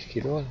 74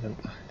 Kilo.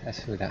 Ach, da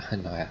ist wieder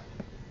ein neuer.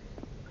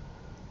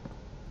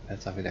 Da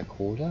ist auch wieder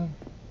Kohle.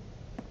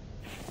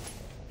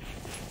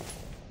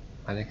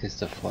 Eine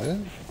Kiste voll.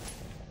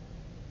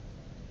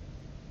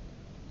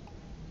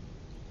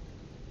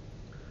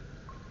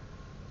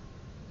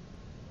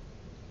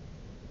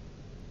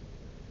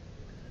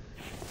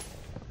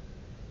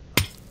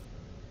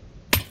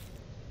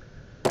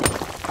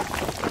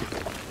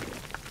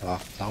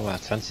 Aber sagen wir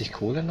mal 20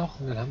 Kohle noch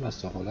und dann haben wir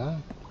es doch,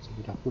 oder? So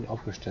wird auch gut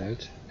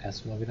aufgestellt.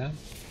 Erstmal wieder.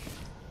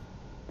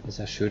 Das ist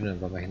ja schön,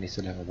 weil man hier nicht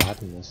so lange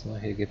warten muss. Ne?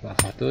 Hier geht man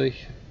einfach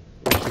durch.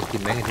 Nimmt sich die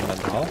Menge, die man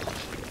braucht.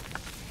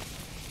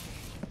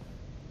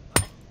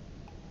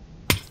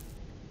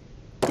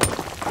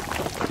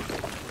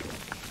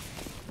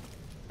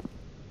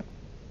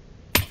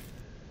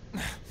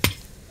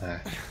 Ah,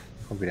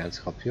 kommt wieder ein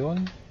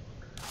Skorpion.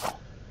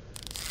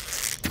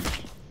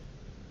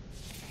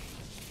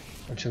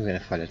 Und schon wieder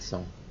eine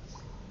Verletzung.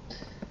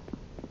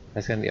 Ich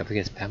weiß gar nicht, ob ich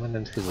jetzt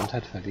permanent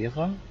Gesundheit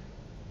verliere.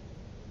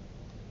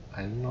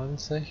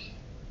 91.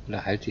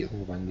 Oder halt die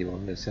irgendwann die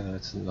Wunde. Ist ja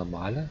jetzt eine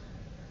normale.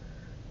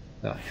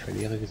 Ja, ich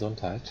verliere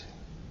Gesundheit.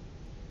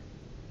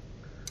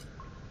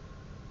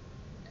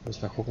 Ich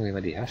muss mal gucken, wie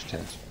man die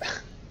herstellt.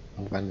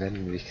 Irgendwann werden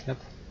die nämlich knapp.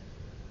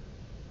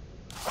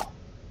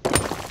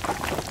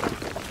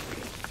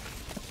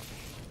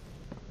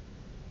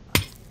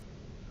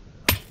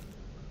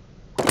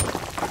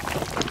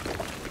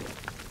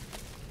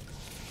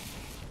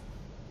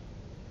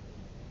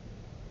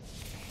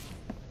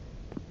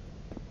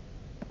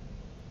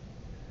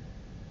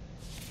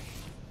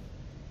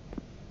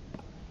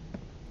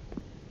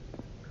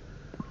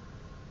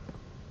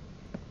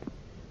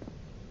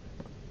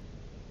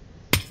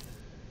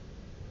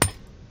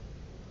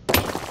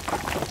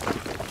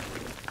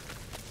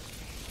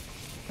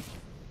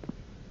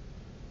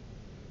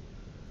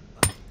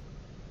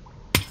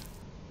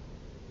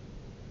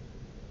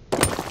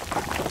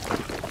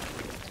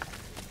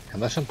 Kann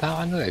man schon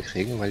Paranoia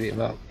kriegen, weil die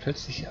immer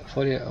plötzlich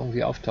vor dir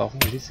irgendwie auftauchen,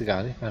 man sieht sie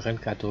gar nicht, man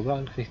rennt gerade drüber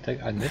und kriegt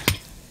direkt einen mit.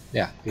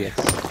 Ja, wie jetzt.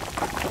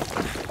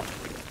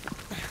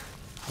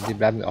 Und die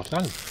bleiben auch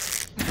dran.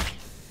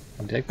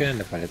 Und direkt wieder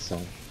eine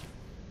Verletzung.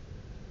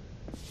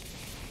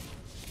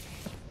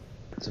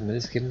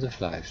 Zumindest geben sie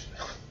Fleisch.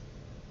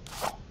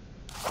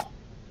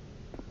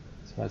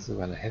 Das war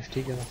sogar eine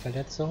heftigere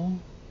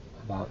Verletzung.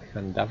 Aber ich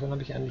meine, davon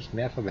habe ich eigentlich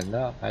mehr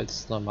Verwender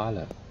als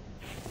normale.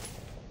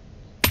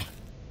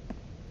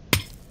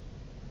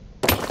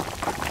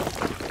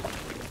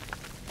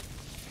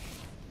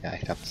 Ja,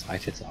 ich glaube, das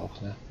reicht jetzt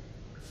auch, ne?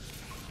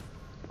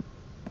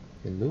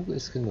 Genug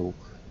ist genug.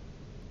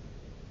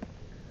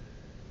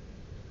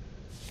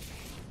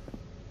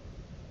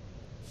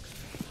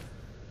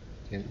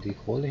 Die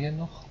Kohle hier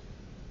noch.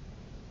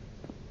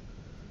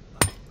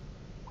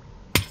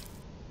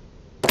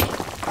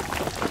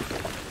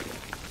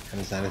 Kann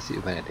es sein, dass sie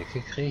über der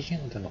Decke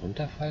kriechen und dann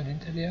runterfallen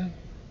hinter dir?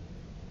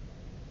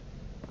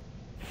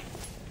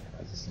 Ich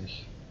weiß es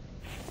nicht.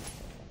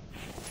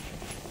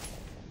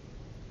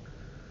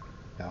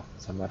 Ja,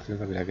 jetzt haben wir auf jeden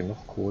Fall wieder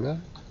genug Kohle.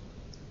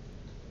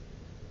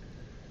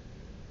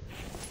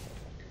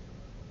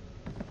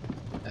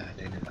 Ja,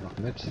 den nehmen wir noch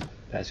mit.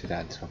 Da ist wieder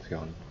ein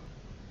Skorpion.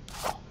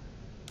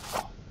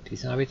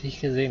 Diesen habe ich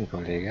nicht gesehen,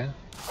 Kollege.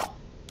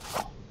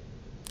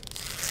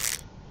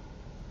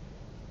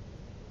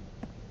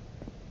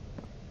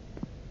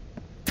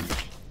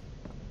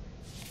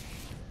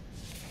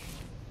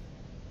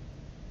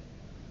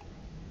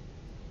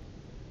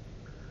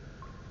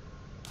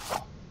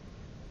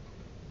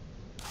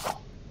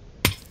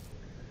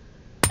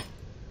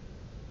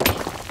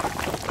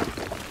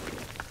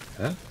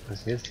 Ja, was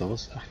ist jetzt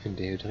los? Ach, ich bin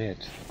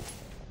dehydriert.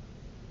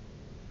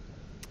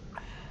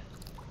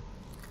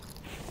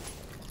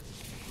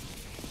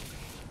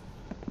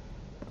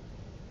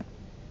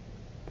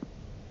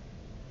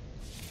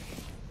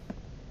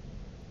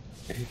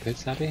 Wie viele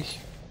Pilze habe ich?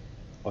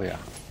 Oh ja.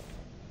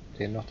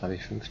 Den noch, da habe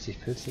ich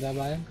 50 Pilze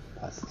dabei.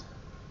 Passt.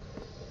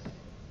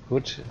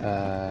 Gut. Wir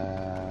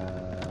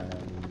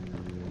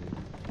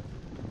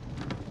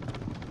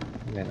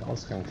einen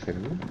Ausgang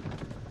finden.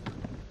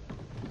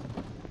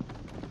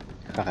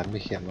 Ich verrate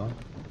mich hier mal.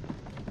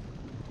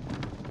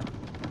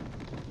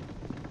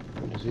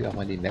 Und ich will auch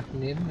mal die Map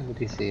nehmen,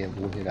 damit ich sehe,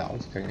 wo hier der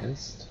Ausgang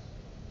ist.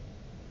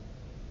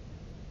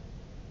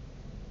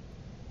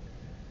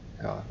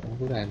 Ja,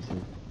 irgendwo da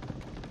hinten.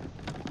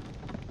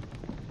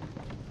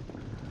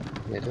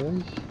 Hier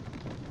durch.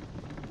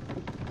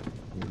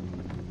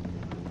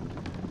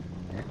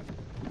 Ne.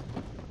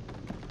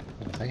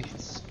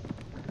 rechts.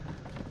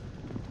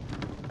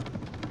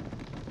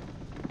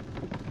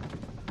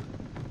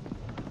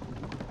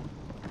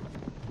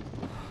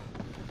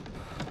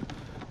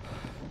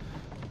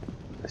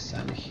 Müsste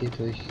eigentlich hier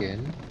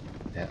durchgehen.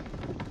 Ja.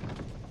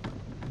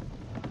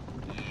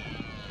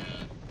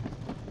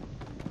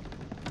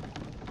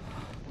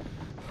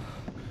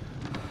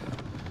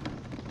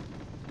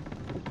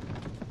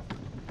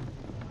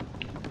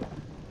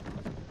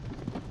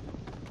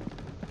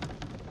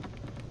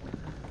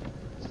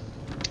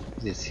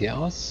 Wie sieht es hier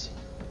aus?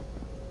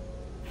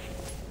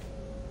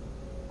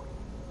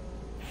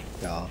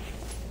 Ja.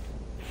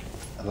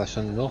 Aber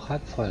schon nur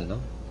halb voll, ne?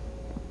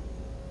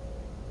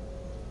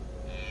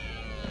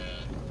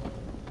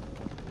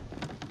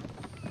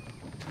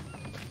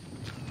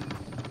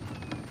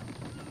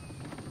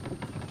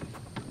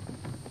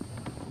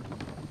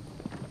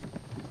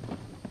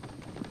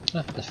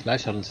 Ah, das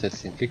Fleisch hat uns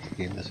jetzt den Kick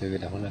gegeben, dass wir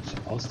wieder 100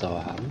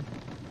 Ausdauer haben.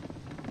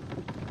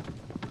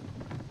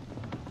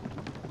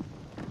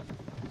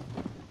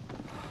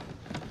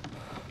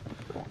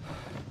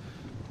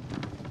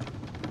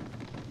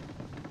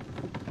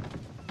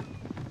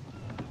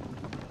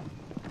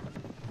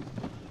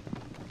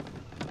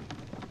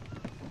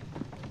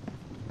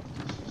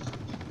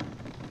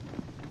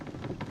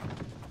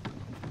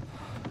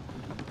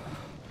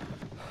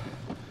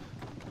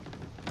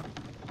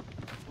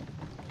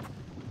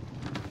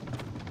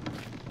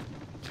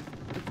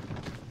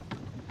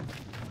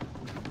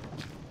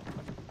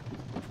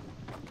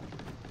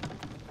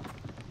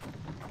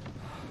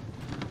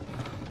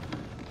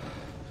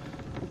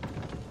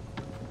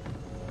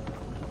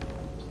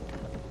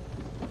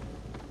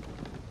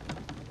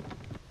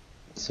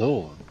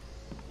 So.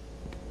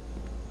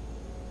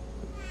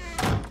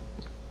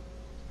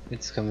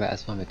 Jetzt können wir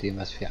erstmal mit dem,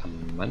 was wir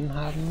am Mann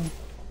haben.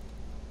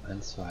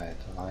 1, 2,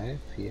 3,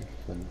 4,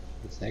 5,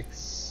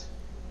 6.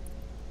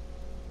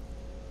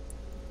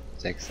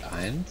 6,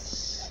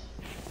 1.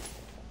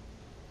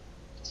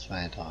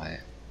 2, 3,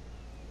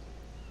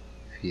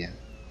 4,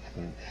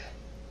 5,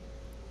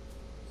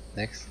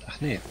 6.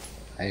 Ach nee.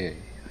 Ei,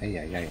 ei,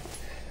 ei, ei.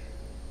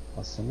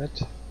 Was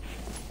damit?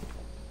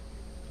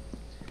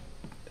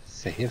 Das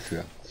ist ja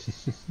hierfür.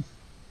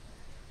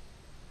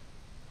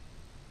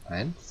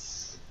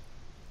 1,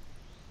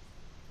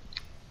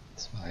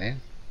 2,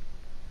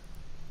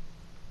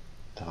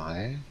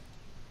 3,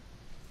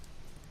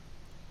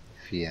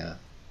 4,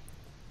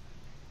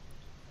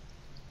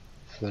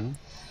 5,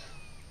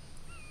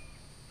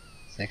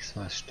 6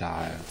 mal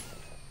Stahl.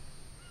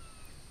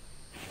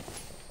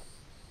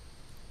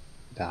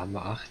 Da haben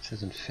wir 8, das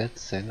sind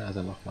 14,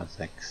 also nochmal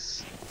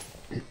 6.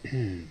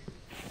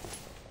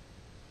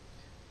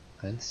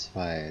 1,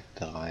 2,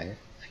 3,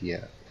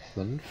 4,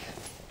 5,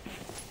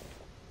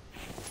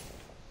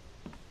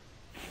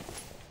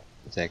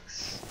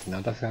 6.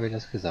 Genau dafür habe ich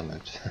das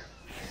gesammelt.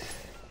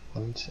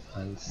 Und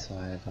 1,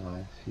 2,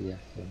 3, 4,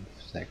 5,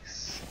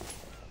 6.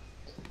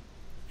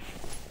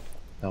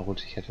 Na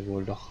gut, ich hätte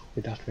wohl doch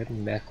gedacht, wir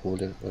hätten mehr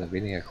Kohle oder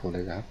weniger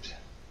Kohle gehabt.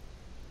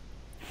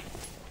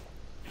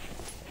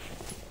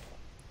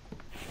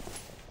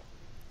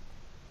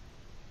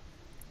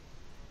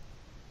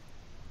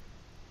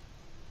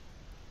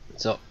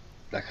 So,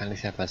 da kann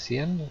es ja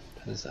passieren.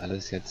 Das ist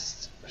alles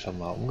jetzt schon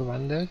mal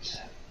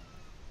umgewandelt.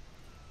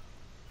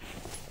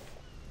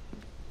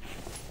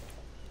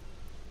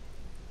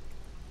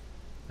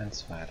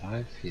 Eins, 2,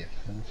 3, 4,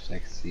 5,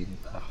 6, 7,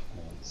 8, 9,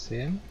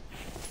 10.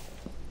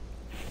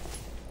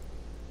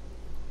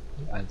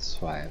 Und 1,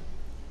 2.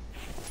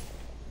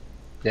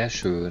 Sehr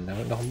schön. Da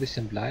wird noch ein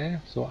bisschen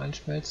Blei so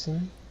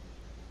anschmelzen.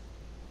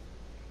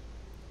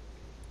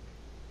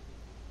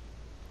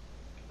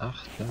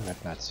 8, ne? Wir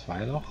hatten mal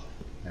 2 noch.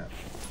 Ja.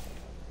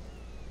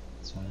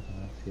 2, 3,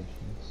 4,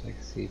 5,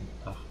 6, 7,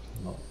 8,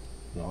 9.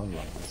 9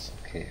 war das.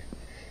 Okay.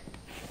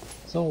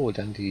 So,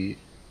 dann die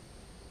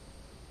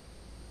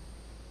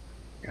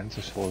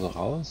ganze Chose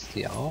raus.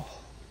 Die auch.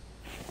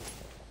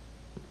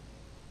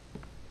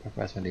 Packen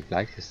wir erstmal die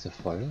Bleikiste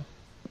voll.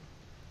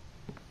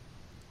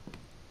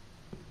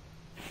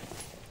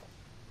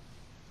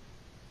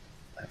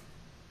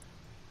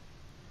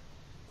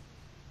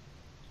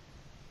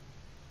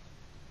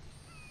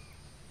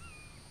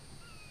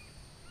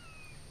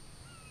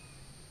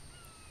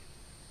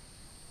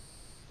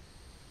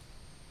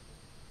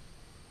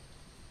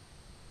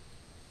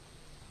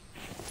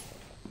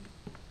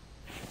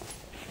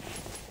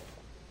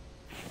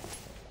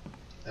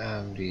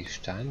 Die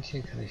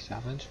Steinchen kann ich da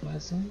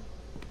reinschmeißen.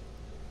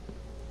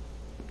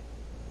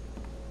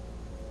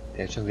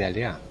 Der ist schon wieder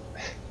leer.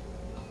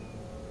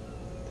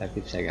 Da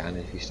gibt es ja gar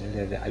nicht, wie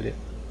schnell der alle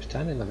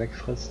Steine immer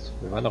wegfrisst.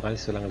 Wir waren doch gar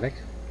nicht so lange weg.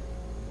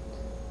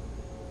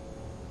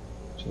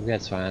 Schon wieder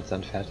 200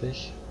 Sand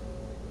fertig.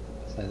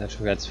 Das heißt, er hat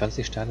schon wieder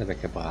 20 Steine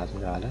weggebraten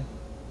gerade.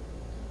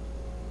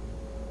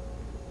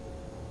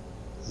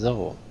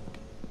 So.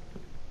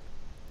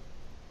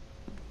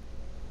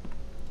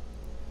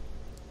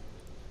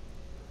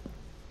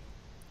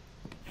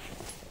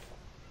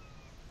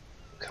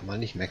 Kann man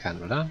nicht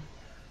meckern, oder?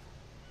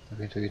 Da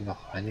wird natürlich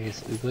noch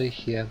einiges übrig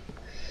hier.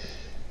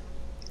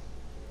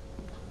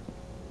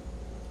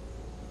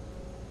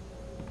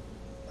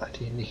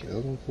 ich nicht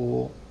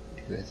irgendwo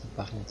diverse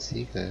Sachen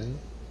ziegeln?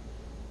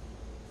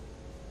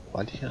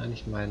 Wollte ich ja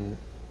eigentlich meinen...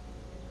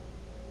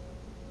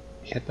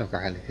 Ich hätte noch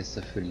gar keine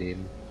Kiste für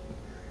Leben.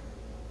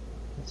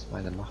 Jetzt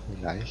meine machen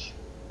gleich.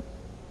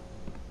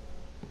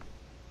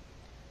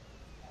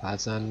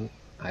 Fasern,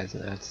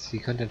 Eisenerz. Die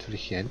könnte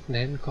natürlich hier hinten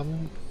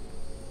hinkommen.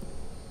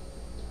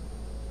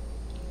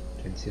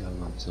 Den ziehen wir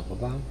mal ein bisschen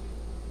rüber.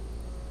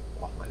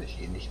 Braucht man nicht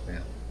nicht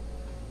mehr.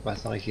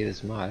 Was sage ich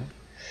jedes Mal?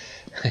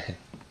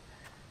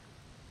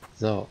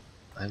 So,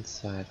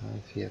 1, 2, 3,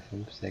 4,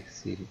 5,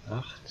 6, 7,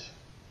 8.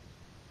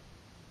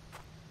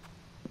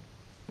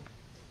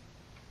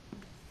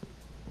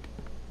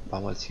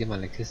 Bauen wir jetzt hier mal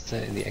eine Kiste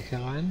in die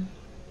Ecke rein.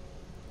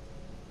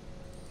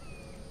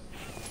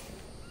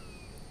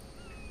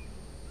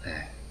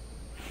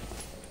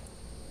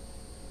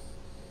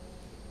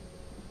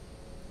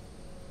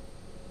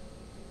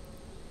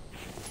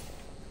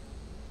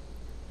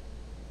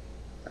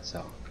 So.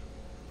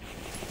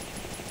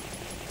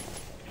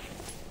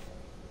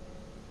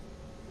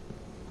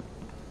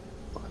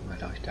 Wollen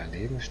wir euch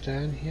daneben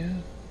stellen hier?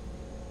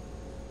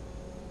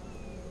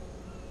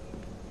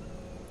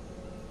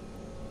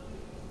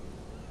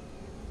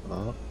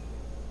 Oh.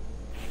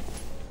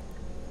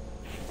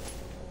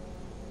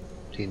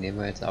 Die nehmen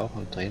wir jetzt auch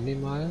und drehen die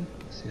mal,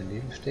 was hier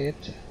daneben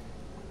steht.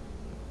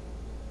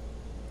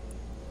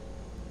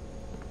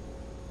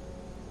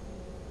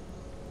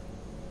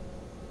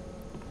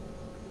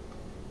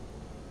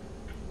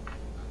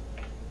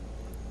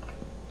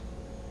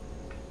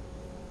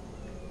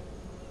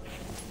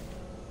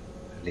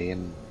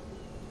 Lehm.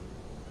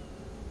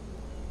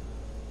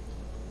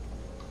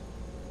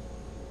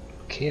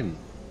 Kim.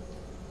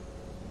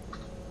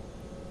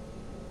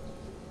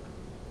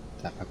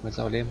 Da packen wir jetzt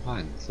auch Lehm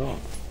rein. So.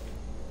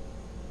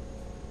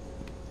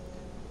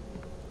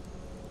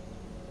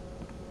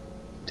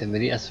 Denn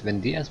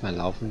wenn die erstmal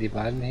laufen, die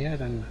beiden hier,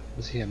 dann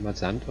muss ich hier mal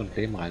Sand und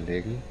Lehm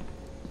reinlegen.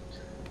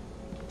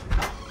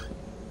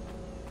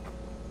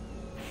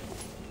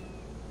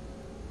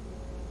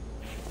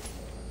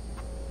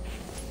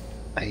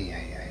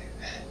 Eieiei.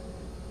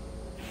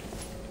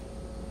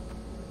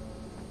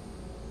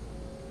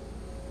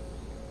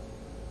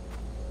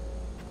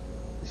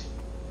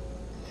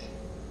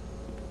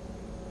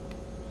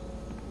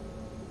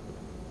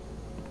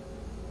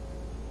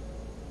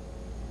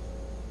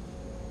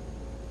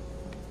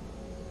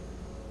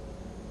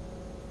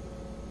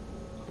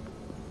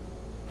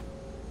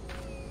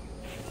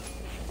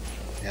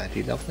 Ja,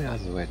 die laufen ja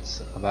so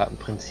jetzt. Aber im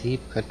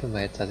Prinzip könnten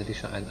wir jetzt tatsächlich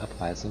schon einen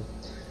abreißen.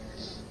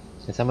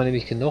 Jetzt haben wir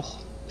nämlich genug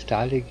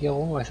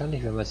Stahllegierung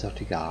wahrscheinlich, wenn wir jetzt noch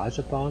die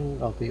Garage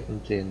bauen und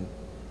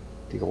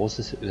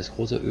das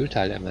große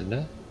Ölteil am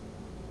Ende.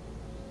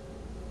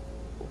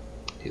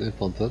 Die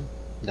Ölpumpe.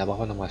 Da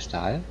brauchen wir nochmal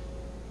Stahl.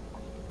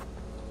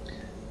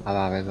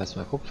 Aber wenn man jetzt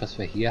mal guckt, was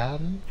wir hier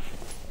haben.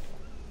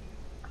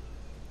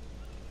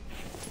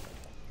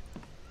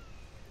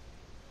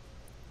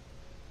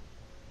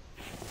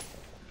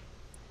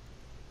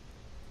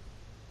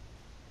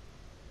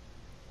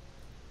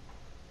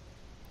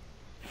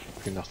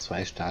 Hier noch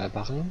 2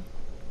 Stahlbarren.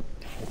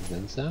 Da oben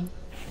sind sie.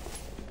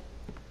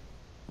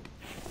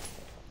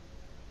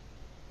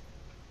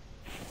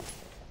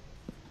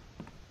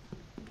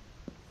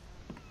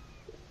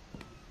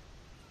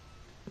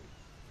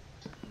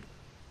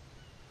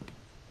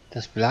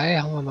 Das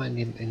Blei hauen wir mal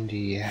in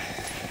die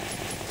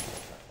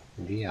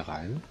hier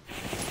rein.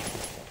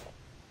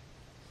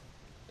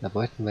 Da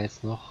bräuchten wir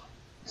jetzt noch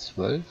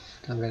 12,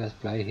 dann wäre das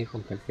Blei hier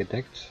komplett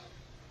gedeckt.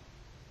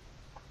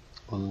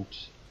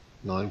 Und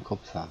 9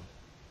 Kupfer.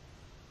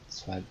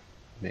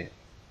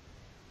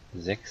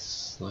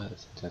 6, ne,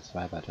 das sind ja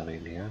 2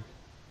 Batterien hier.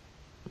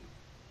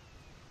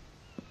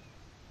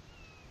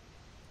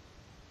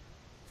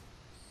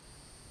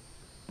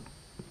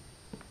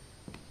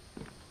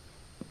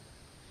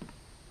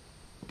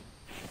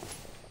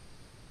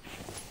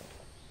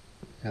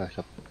 Ja, ich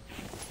glaube,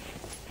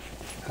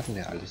 hatten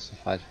ja alles so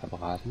weit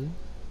verbraten.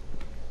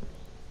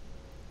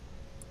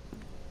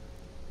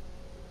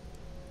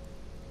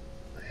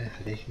 Ja,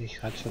 hatte ich nicht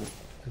gerade schon...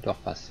 Doch,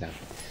 was ja.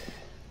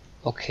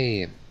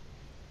 Okay.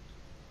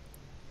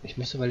 Ich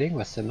muss überlegen,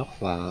 was denn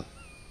noch war.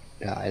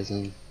 Der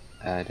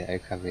der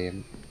LKW.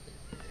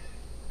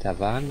 Da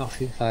waren noch auf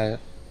jeden Fall...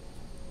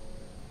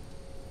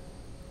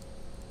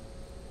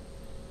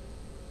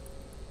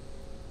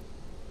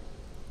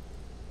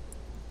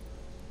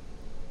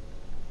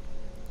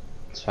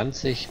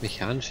 ...20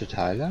 mechanische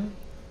Teile.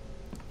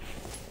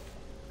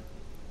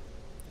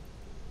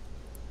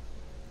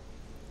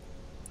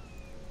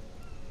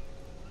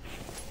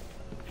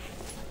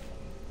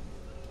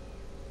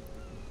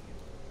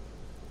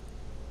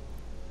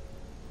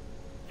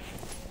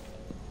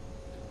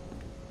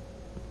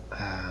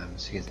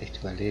 Muss ich jetzt echt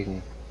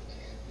überlegen.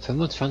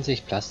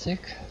 25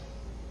 Plastik.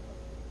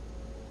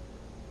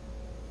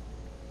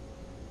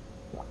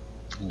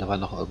 Und da war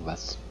noch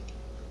irgendwas.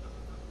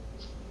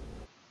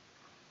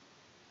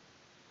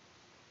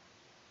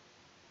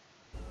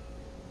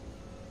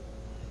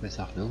 Ich habe mir das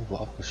auch nirgendwo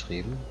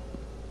aufgeschrieben.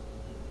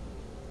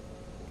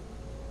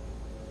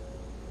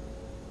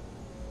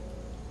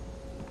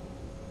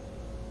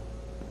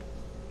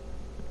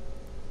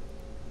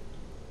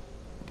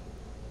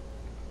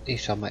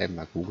 Ich schau mal eben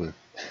mal Google.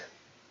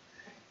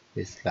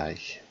 Bis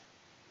gleich.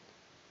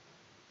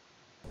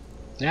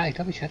 Ja, ich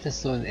glaube, ich hatte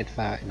es so in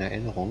etwa in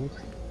Erinnerung.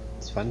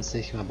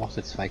 20, man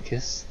brauchte 2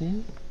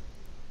 Kisten.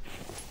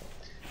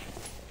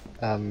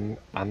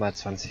 Einmal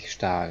 20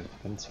 Stahl,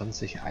 dann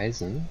 20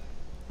 Eisen,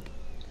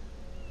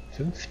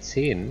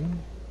 15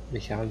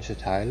 mechanische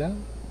Teile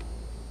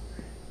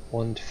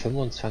und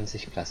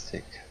 25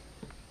 Plastik.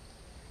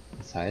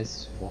 Das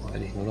heißt, wir brauchen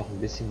eigentlich nur noch ein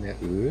bisschen mehr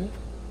Öl.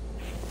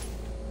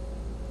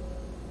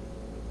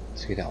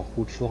 Das geht ja auch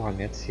gut voran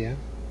jetzt hier,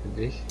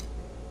 finde ich.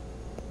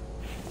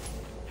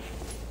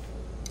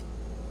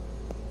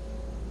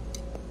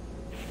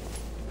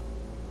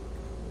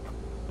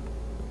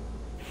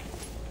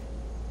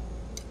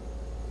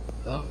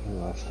 Ja,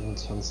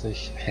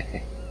 25.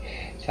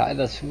 Schade,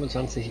 dass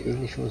 25 Öl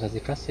nicht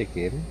 25 Plastik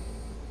geben.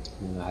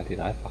 Halt die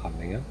dreifache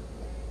Menge.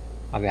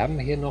 Aber wir haben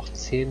hier noch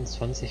 10,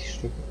 20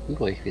 Stück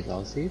übrig, wie es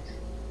aussieht.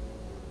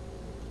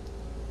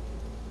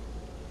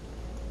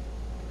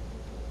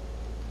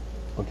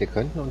 Und wir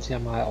könnten uns ja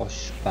mal aus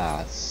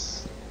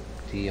Spaß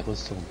die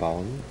Rüstung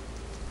bauen.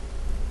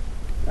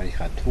 Weil ich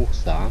gerade Tuch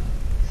sah.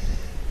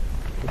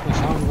 Und mal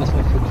schauen, was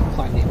man für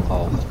Tuch eigentlich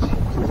braucht.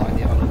 Tuch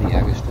eigentlich auch noch nie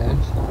hergestellt.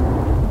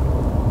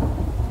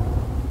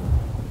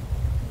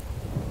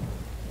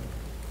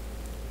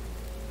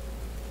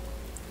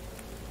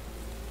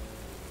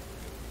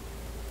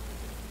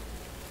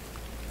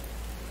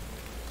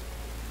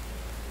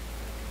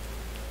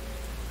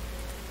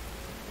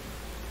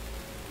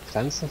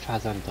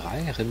 Pflanzenfasern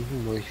 3,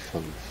 Rinden durch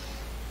 5.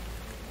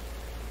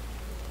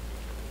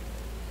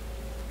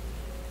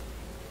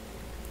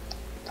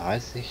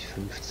 $30,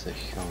 50,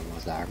 kann man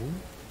mal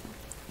sagen.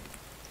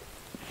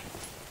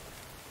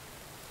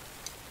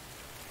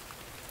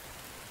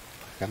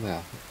 Können wir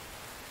ja.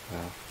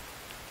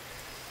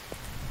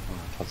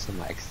 Trotzdem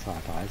mal extra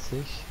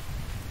 30.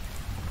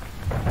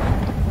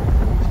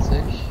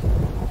 50.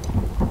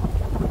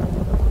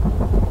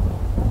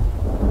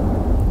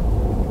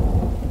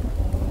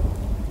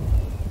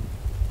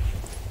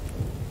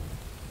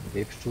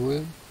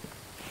 Webstuhl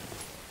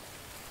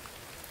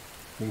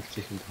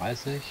 50 und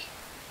 30.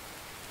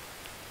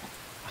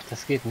 Ach,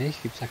 das geht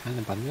nicht. Gibt es da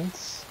keine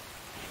Bundles?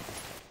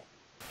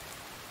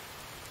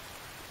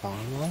 Schauen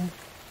wir mal.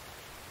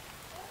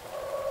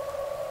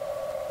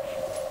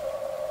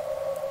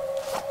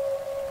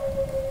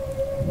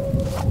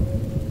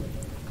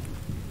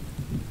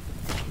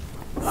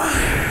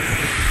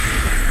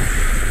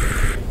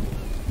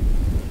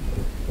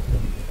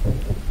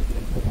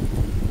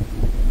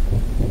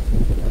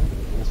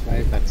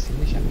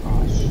 Ziemlich am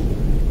Arsch.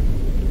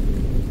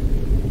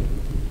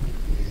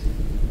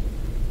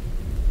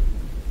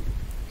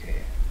 Okay,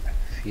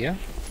 4.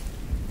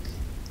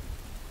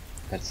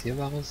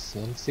 Platzierbares,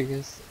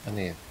 sonstiges. Ah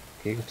ne,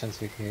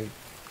 Gegenstandswickel.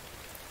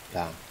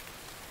 Da.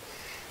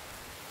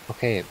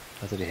 Okay,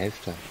 also die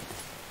Hälfte.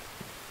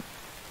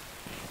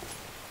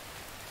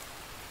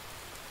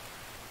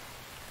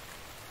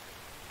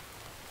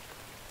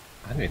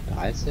 Ah ne,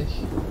 30,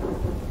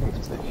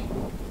 50.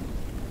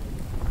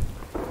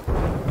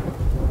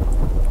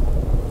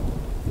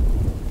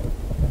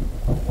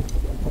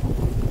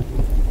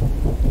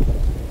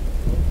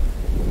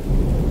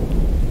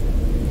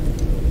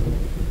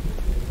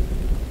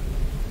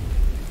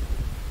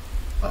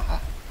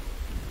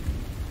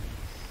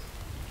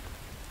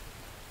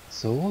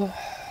 So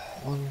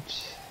und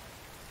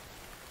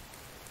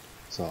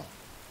so.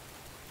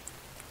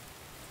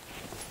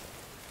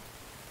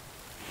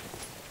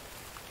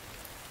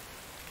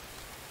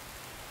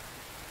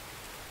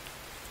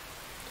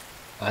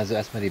 Also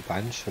erstmal die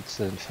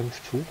Beinschütze in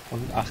 5 Tuch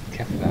und 8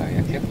 Kevlar.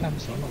 Ja, Kevlar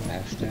müssen wir auch noch mal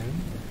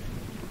herstellen.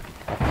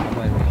 Da kann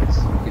man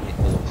nicht, geht nicht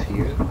mehr so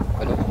viel.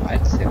 Weil doch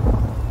 13.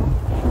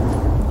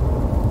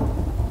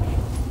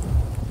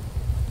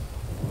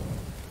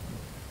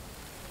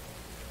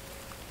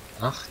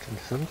 Acht und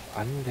 5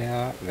 an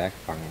der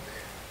Werkbank.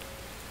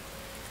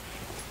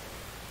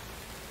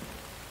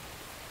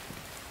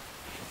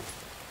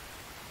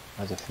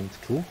 Also 5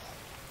 Tuch.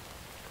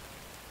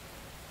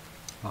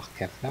 8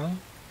 Kevlar.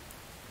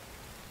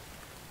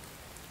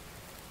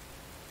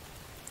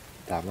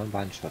 Da haben wir einen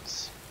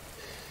Beinschutz.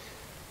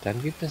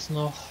 Dann gibt es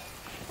noch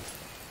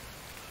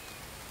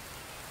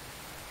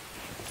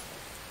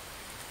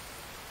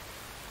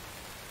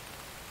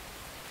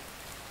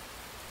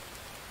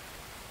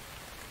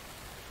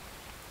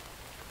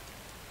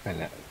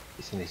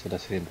ist ja nicht so,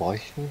 dass wir den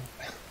bräuchten.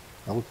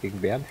 Na gut, gegen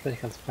Bären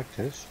vielleicht ganz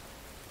praktisch.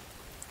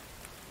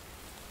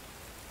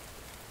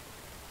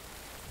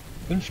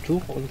 5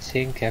 Tuch und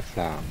 10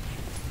 Kevlar.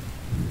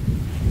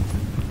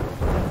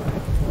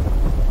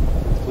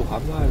 Das Tuch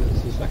haben wir,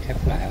 das müssen wir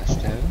Kevlar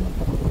herstellen.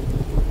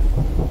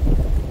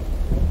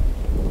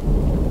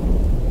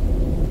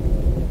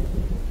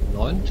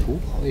 Neun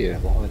Tuch, oh je, da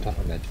brauchen wir doch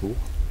noch mehr Tuch.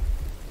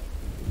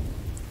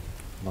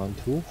 9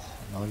 Tuch,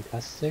 9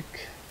 Plastik.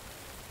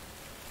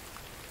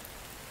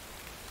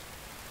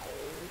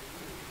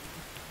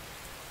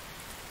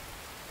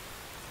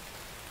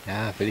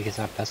 Ja, will ich jetzt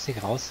mal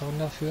Plastik raushauen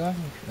dafür?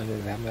 Ich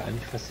meine, wir haben ja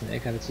eigentlich fast den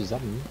LKW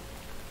zusammen.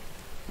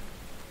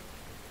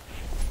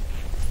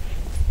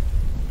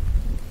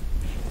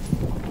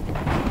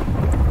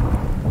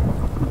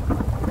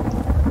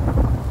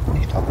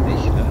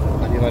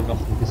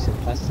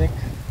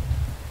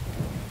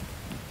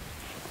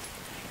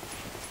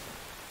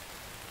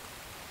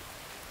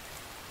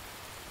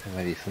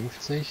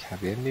 50,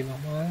 halbieren die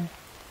nochmal.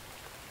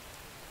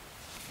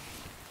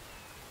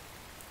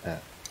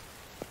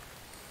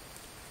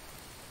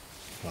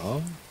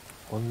 So.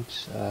 Und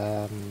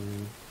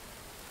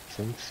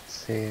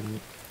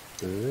 15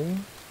 Öl.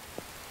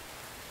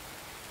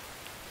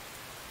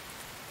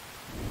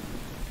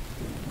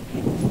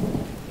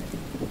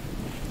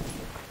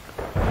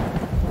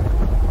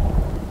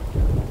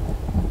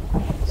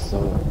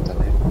 So,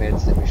 dann hätten wir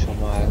jetzt nämlich schon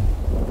mal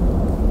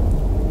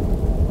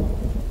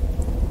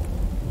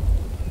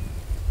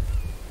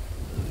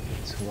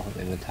noch ein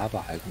Inventar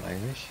behalten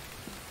eigentlich.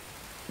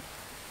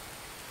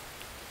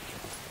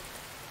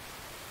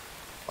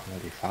 Kommen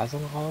wir die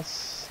Fasung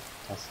raus,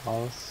 das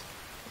raus.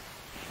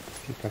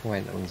 Die packen wir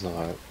in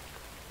unsere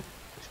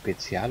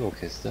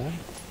Spezialo-Kiste.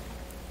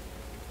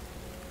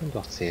 Und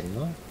doch 10,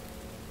 ne?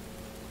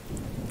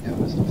 Ja,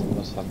 wir sind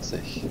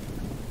 25.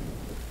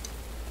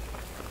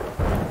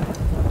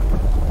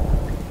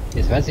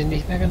 Jetzt weiß ich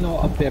nicht mehr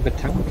genau, ob der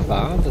betankt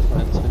war, dass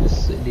man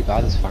zumindest in die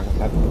Basis fahren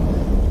kann.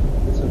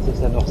 Müssen wir uns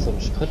jetzt ja noch so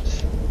ein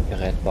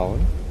Spritgerät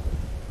bauen.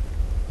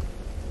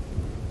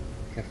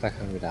 Kevlar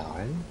kann wieder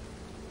rein.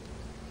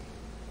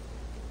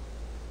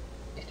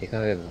 Ich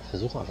denke, wir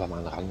versuchen einfach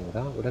mal ran,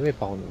 oder? Oder wir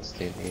bauen uns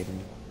den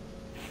eben.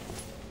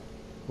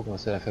 Gucken,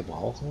 was wir dafür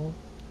brauchen.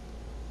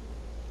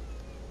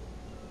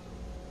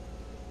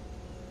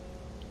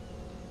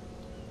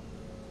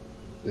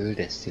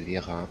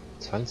 Öldestillierer.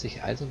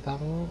 20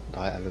 Eisenbarren,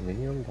 3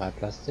 Aluminium, 3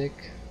 Plastik,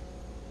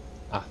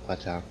 8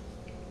 Bretter.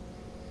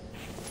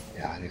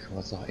 Ja, die können wir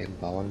uns noch eben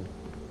bauen.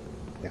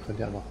 Der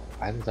könnte ja auch noch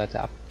eine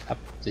Seite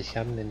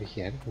absichern, nämlich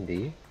hier hinten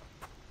die.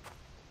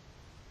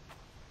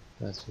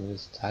 Das ist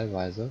zumindest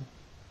teilweise.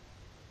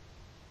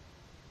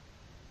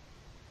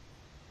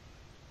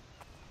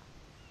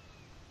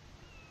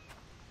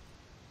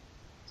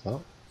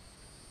 So.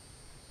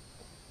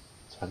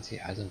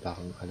 20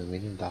 Eisenbarren,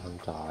 Aluminiumbarren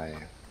 3.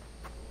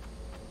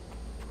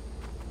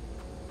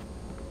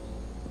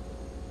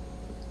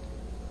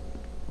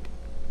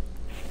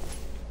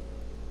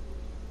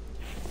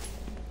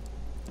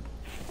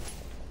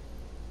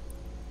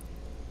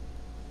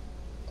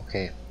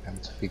 Okay, wir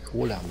haben zu viel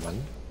Kohle am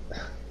Mann.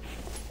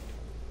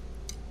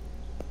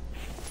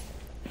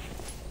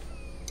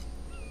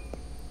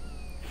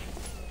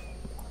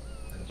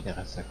 Kann ich den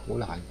Rest der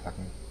Kohle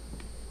reinpacken?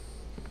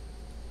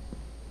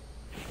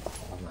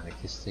 Auch mal eine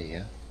Kiste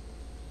hier.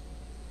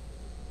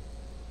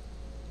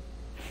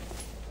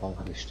 Warum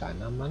habe ich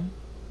Steine am Mann?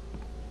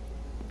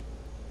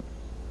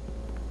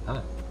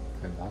 Ah,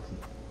 kein Waffen.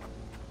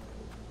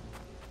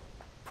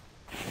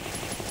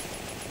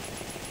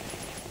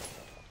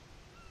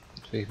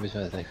 Natürlich müssen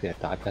wir das gleich wieder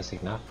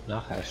Stahlplastik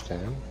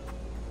nachherstellen.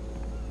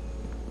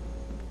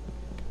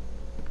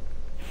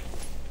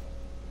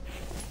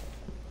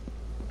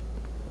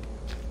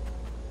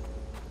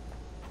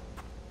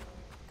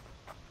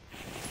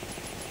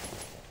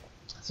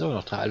 So,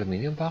 noch 3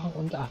 Aluminiumbarren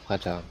und 8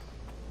 Bretter.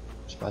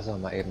 Schmeißen wir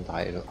mal eben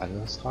 3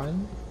 Alus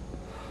rein.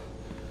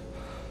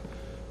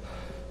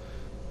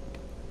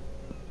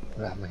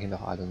 Oder haben wir hier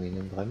noch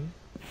Aluminium drin?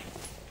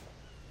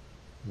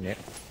 Ne.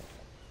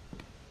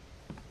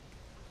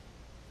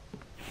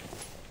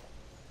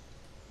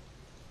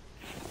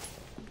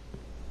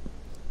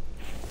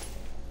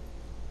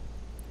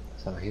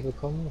 Was haben wir hier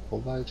bekommen?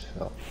 Kobalt,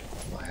 ja,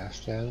 mal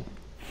herstellen.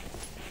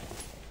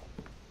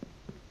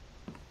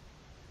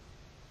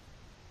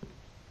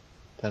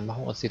 Dann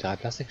machen wir uns die 3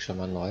 Plastik schon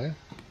mal neu.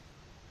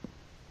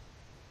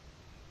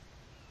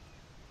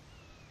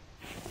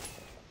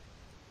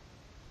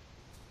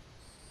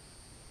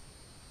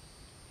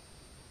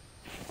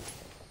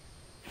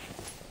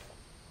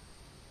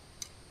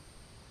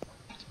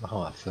 Machen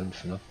wir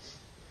 5, ne?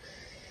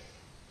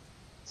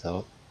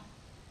 So.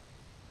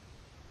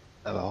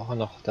 Da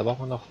brauchen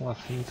wir noch mal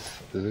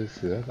 5 Öl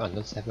für.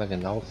 Ansonsten hätten wir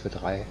genau für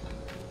 3.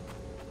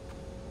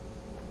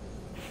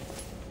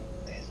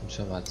 Jetzt sind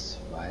schon mal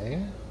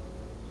 2.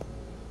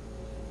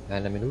 In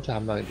einer Minute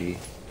haben wir die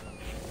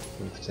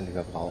 15, die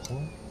wir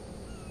brauchen.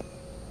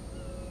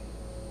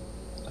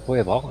 Obwohl,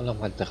 wir brauchen auch noch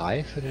mal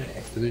 3 für den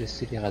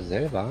Öldestillierer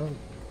selber.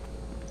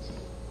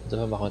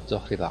 Insofern machen wir uns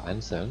doch lieber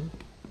einzeln.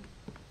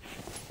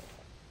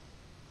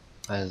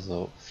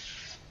 Also,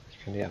 ich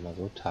kann die ja mal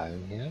so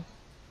teilen hier.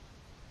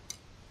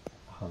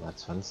 Machen wir mal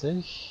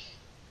 20.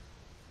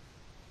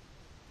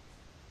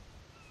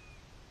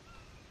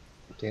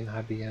 Den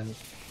halbieren,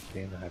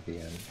 den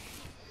halbieren.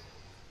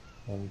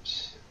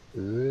 Und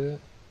Öl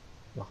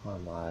machen wir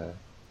mal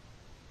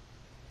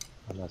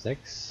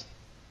 6.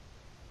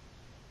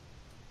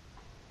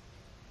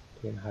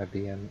 Den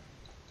halbieren.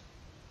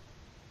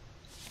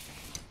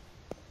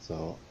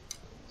 So,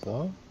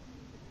 so,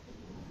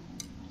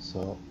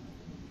 so,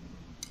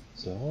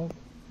 so.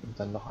 Und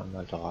dann noch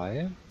einmal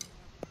 3.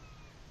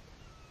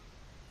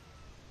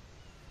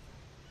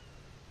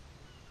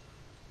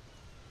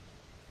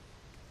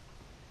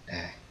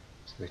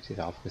 Jetzt wird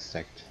wieder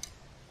aufgesteckt.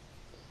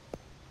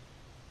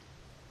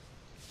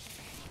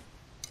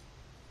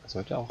 Ich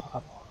sollte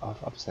auch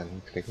auf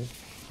Absenden klicken.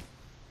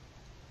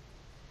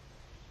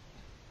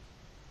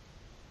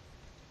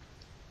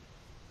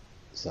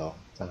 So,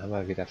 dann haben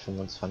wir wieder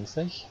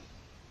 25.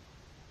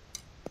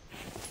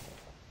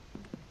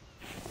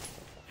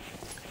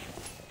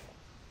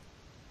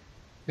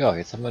 Ja,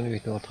 jetzt haben wir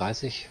nämlich nur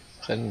 30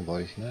 brennen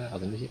wollte ich, ne?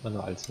 Also nicht immer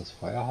nur alles ins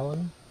Feuer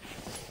hauen.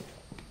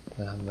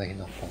 Dann haben wir hier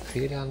noch ein paar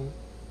Federn.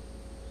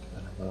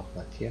 Dann haben wir noch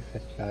mal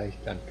Tierfett gleich,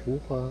 dann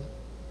Tuche.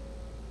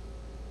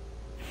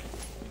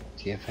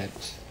 Tierfett.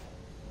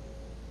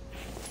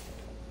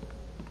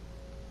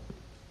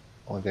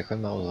 Und wir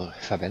können mal unsere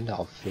Verbände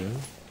auffüllen.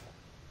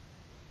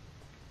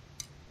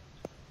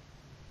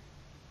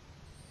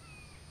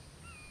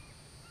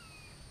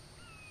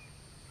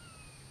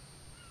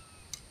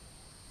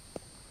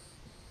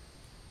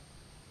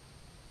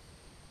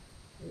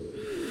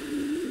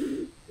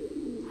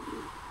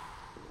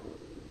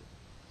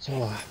 So,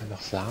 haben wir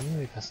noch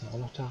Samen, die passen auch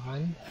noch da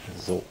rein.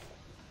 So,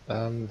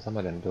 was haben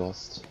wir denn?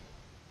 Durst.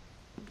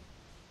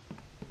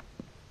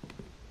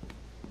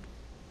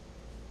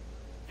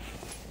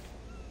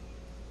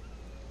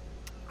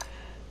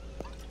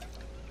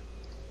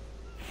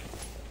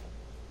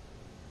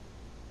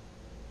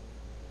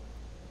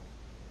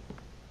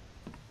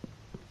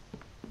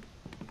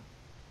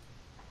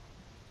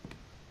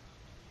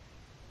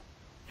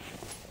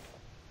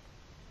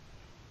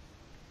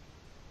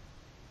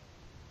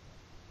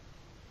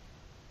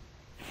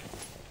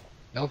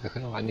 Ja, wir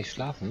können auch eigentlich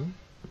schlafen.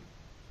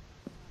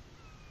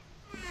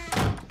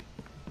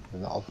 Wenn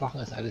wir aufwachen,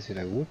 ist alles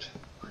wieder gut.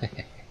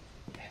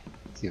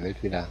 Ist die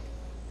Welt wieder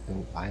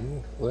im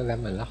Reinen. Oder wir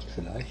haben eine Nacht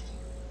vielleicht.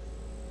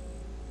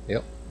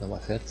 Jo, Nummer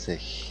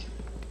 40.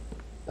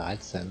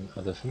 13,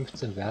 also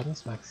 15 werden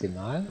es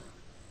maximal.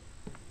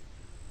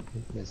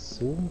 Hinten ist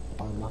zu.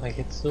 Warum mache ich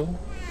jetzt so?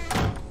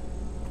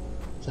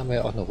 Jetzt haben wir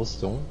ja auch eine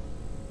Rüstung.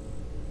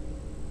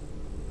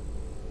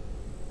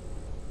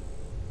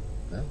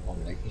 Ja,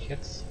 warum lenke ich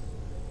jetzt?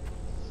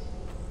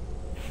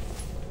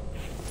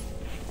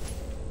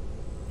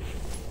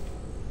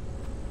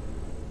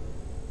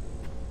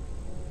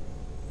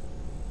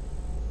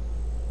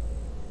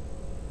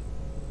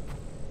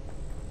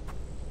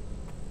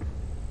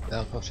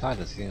 Ja, auch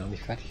schade, dass ich ihn noch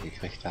nicht fertig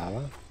gekriegt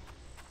habe.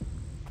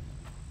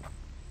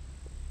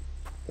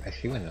 Vielleicht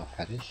kriegen wir ihn auch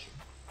fertig.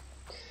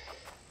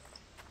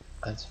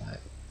 1, 2,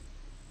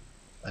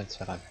 1,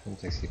 2, 3, 4,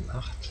 5, 6, 7,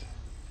 8.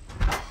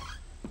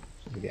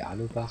 Die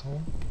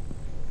Alubarren.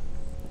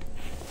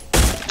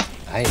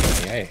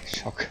 Ei,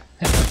 Schock.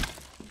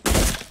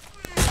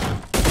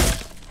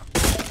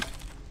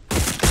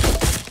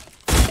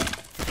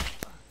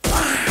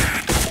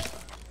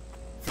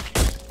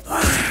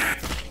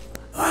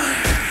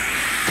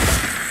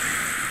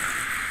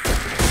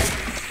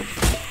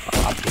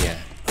 Ab hier.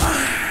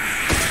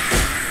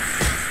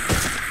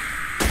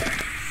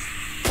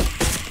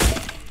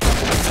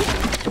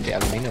 Ich hab die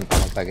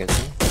Aluminiumbarren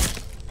vergessen.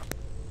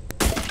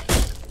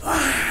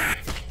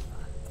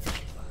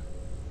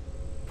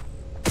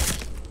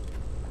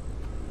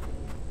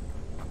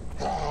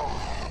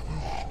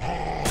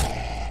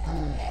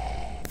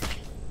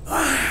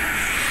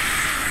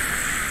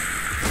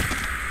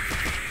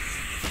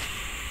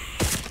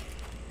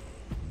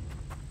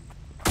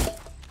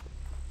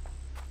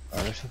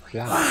 Alles schon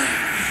klar.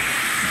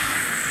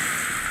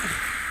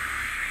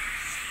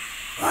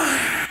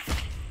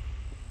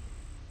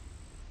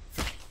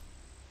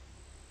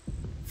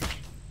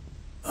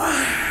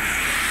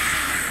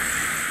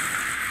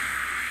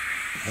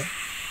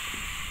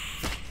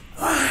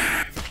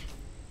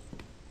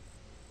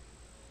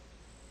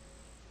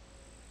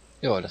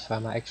 Jo, das war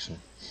mal Action.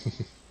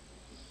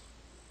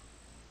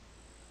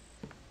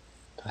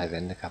 3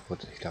 Wände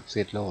kaputt. Ich glaube, es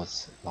geht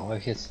los. Brauche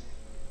ich jetzt?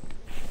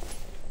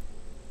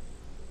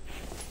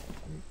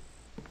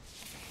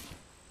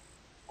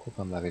 Gucken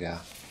wir mal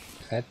wieder.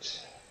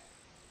 Fett,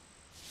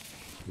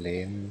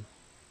 Lehm,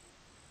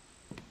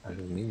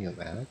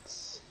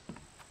 Aluminiumerz,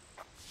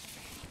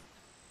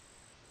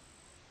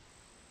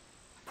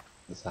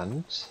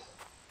 Sand,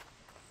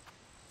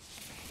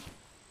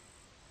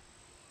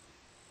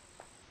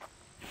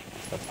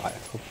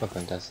 Kupfer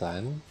könnte das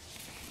sein,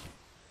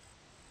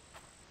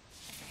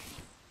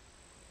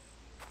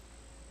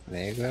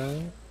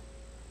 Nägel,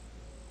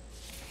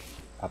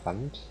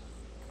 Verband,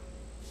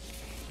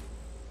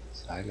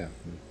 Seile.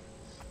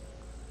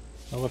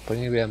 Na gut,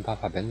 bringen wir wieder ein paar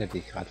Verbände, die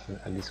ich gerade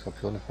an die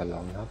Skorpione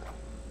verloren habe.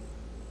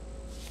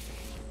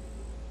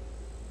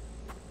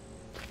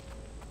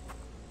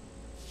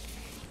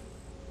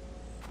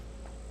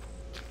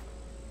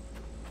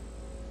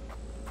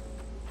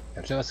 Ich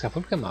habe schon was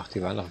kaputt gemacht,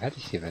 die waren noch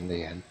fertig, die Wände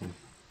hier hinten.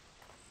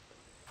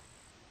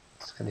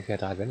 Jetzt kann ich wieder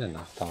 3 Wände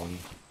nachbauen.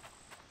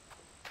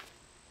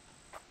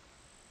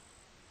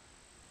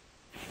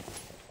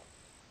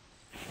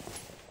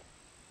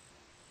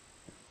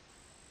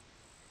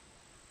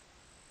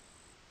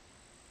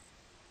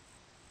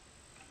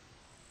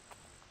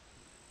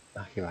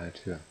 Ach, hier war eine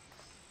Tür.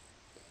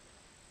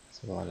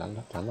 So, dann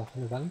noch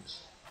eine Wand.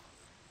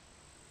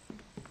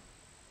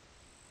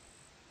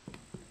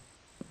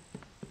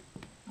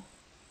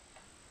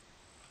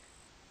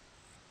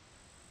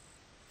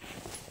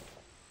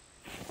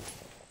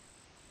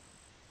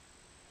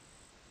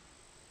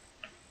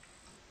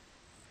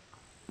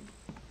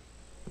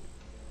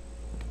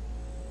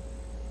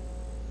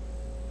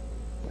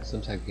 Das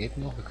untergeht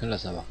noch. Wir können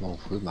das einfach morgen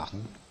früh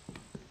machen.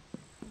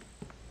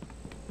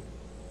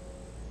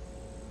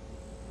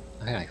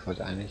 Ach ja, ich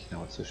wollte eigentlich,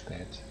 genau, zu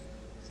spät.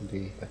 Jetzt sind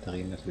die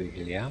Batterien natürlich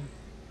leer.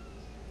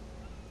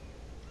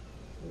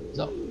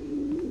 So.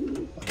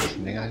 Ein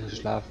bisschen länger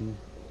geschlafen.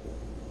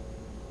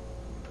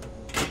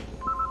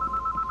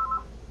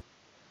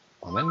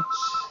 Moment.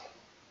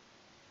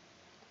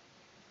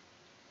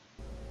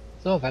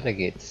 So, weiter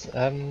geht's.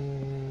 Ja,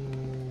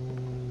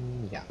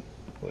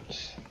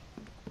 gut.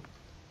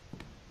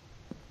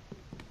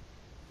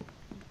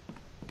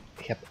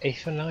 Ich habe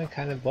echt schon lange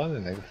keine Bäume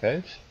mehr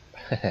gefällt.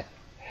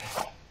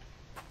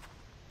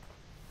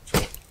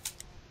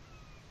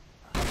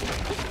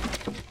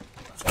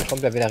 Da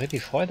kommt ja wieder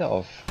richtig Freude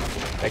auf.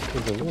 Back to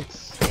the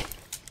Roots.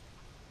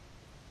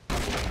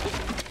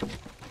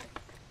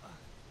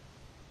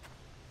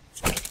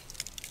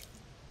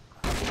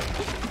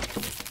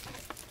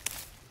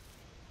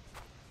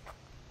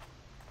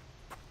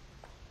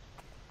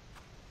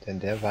 Denn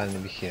der war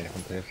nämlich hier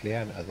komplett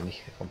leer, also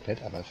nicht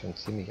komplett, aber schon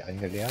ziemlich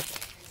eingeleert.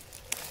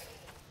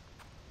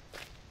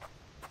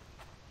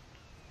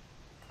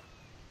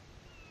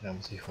 Da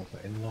muss ich von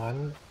innen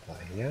ran. Da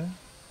hier.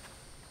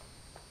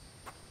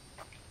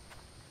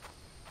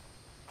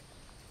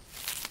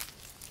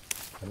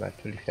 Haben wir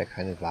natürlich wieder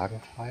keine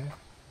Wagen frei.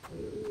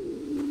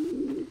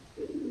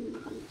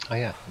 Ah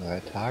ja,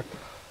 neuer Tag.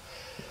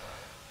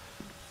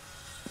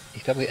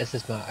 Ich glaube, ich esse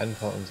jetzt mal einen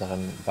von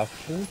unseren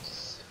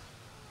Buff-Foods.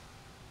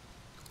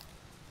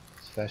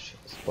 Das Fleisch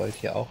spoilt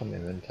hier auch im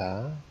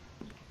Inventar.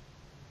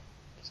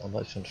 Das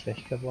andere ist schon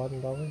schlecht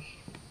geworden, glaube ich.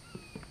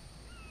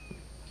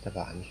 Da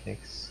war eigentlich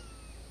nichts.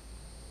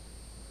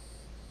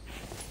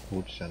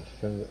 Gut, dann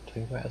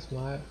trinken wir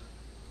erstmal.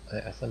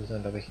 Erstmal müssen wir,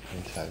 glaube ich,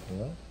 anschalten,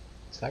 ne?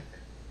 Zack.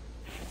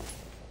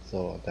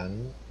 So,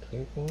 dann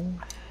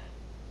trinken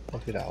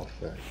und wieder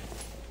auffüllen.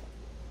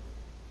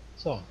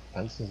 So,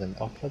 Pflanzen sind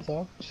auch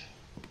versorgt.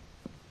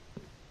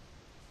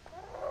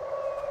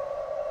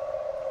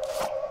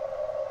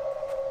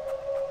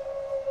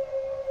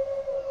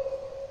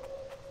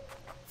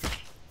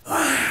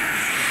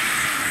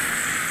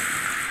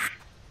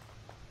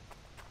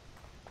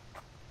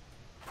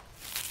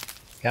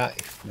 Ja,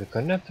 wir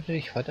können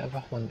natürlich heute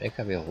einfach mal einen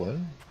LKW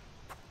holen.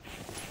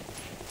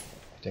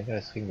 Ich denke,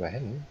 das kriegen wir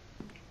hin.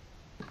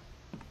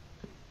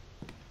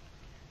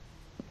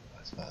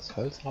 Erstmal das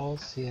Holz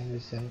raus, hier ein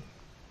bisschen.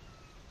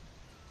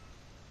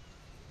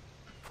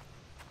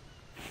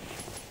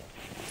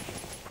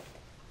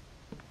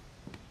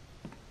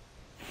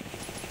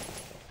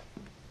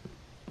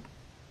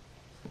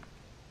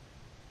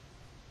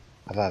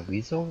 Aber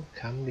wieso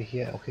kamen die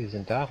hier? Okay, die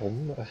sind da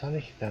rum,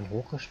 wahrscheinlich dann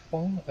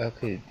hochgesprungen.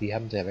 Okay, die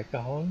haben sie ja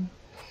weggehauen.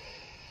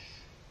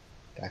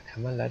 Da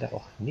kann man leider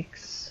auch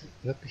nichts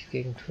wirklich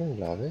gegen tun,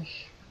 glaube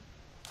ich.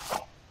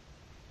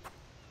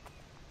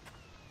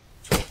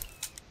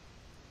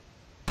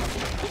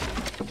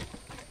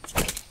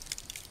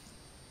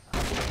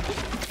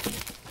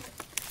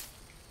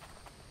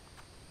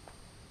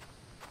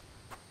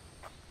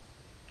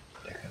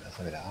 Der kann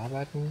erstmal wieder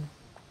arbeiten.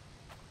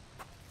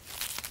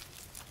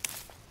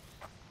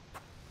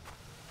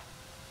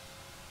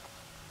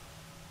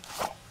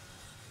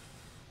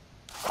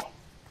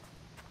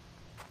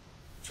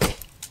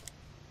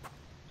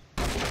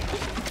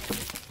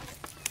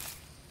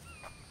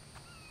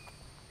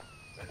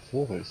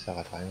 Vogel ist da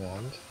gerade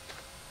reingerannt.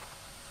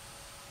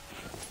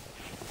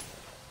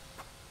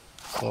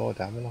 So,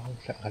 da haben wir noch einen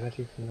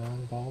relativ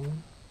nahen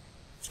Baum.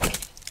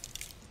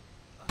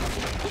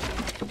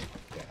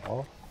 Der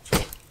auch.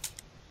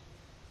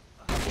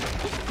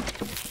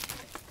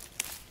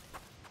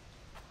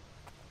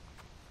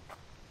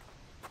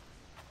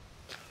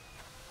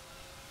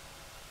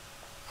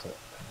 So,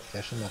 dann ist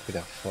der schon mal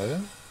wieder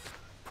voll.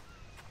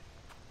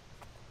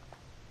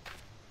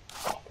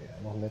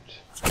 Der noch mit.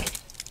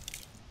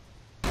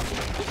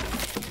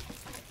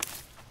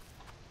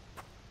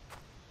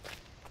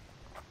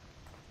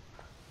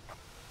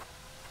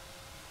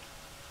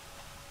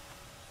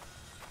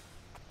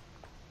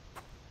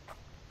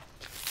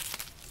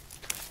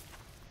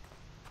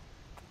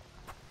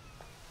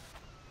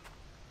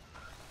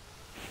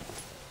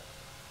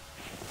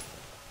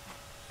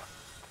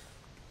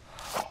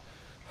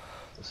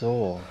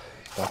 So,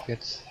 ich glaube,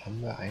 jetzt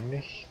haben wir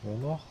eigentlich nur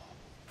noch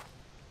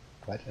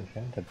weit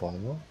entfernte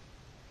Bäume.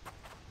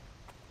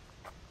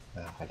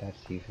 Ja,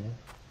 relativ, ne?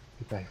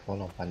 Ich gleich vor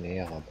noch ein paar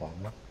nähere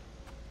Bäume.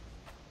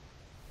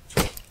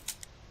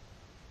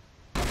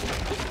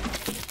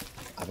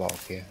 Aber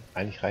okay,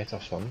 eigentlich reicht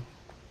auch schon.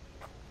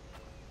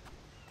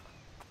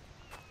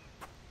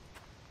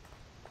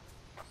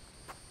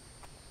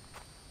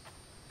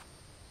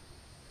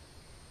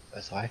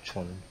 Es reicht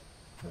schon.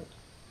 Gut.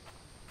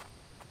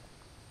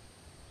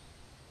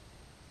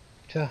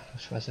 Tja,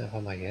 das schmeißen wir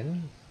einfach mal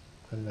hin.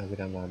 Können wir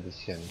wieder mal ein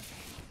bisschen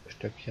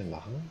Stöckchen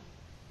machen.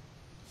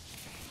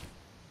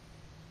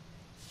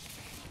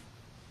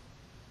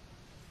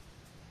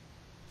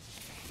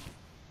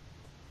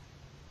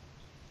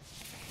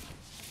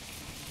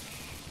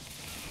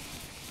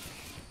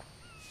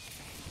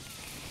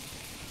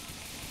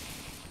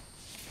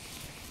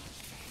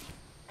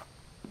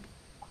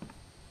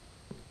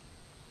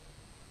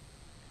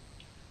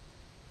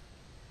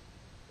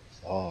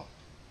 So,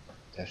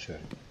 sehr schön.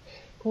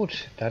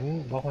 Gut,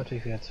 dann brauchen wir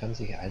natürlich wieder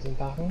 20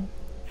 Eisenbarren.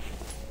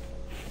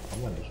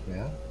 Haben wir nicht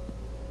mehr.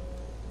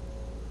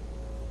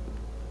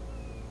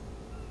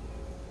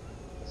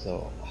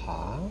 So,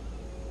 H.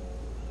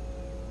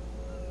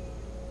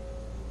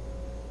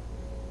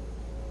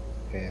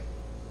 Okay.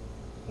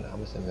 Ein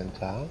armes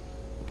Inventar.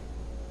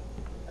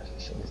 Das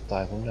ist schon bis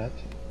 300.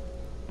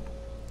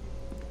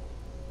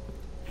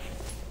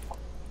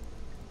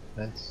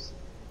 Eins.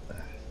 Das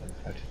ist eine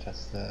falsche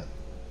Taste.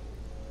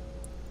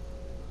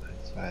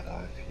 1, 2,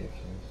 3, 4,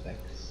 5, 6,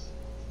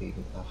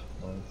 7,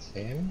 8, 9,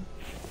 10.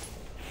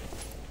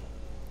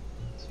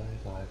 1, 2,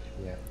 3,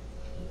 4,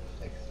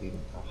 5, 6, 7,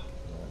 8, 9,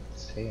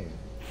 10.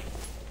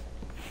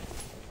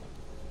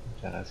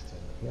 Und der Rest dann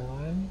hier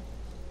rein.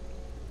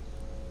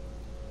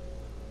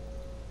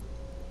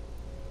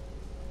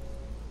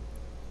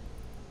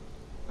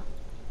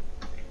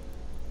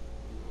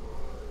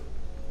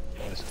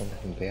 Oh, jetzt kommt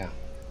noch ein Bär.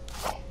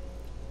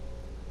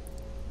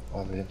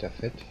 Aber wir sind ja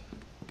fit.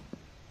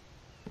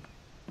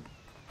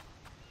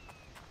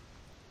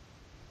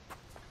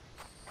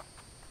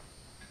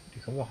 Die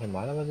kommen doch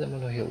normalerweise immer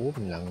nur hier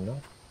oben lang,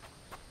 ne?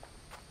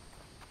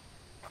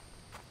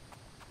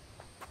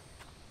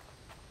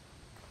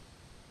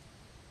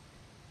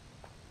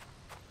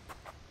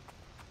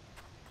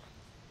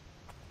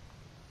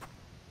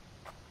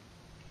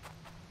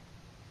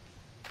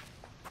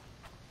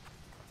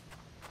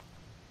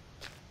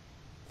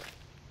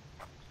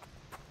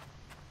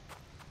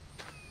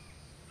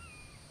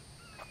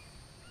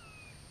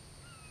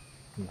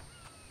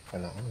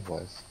 Keine Ahnung, wo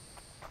ist.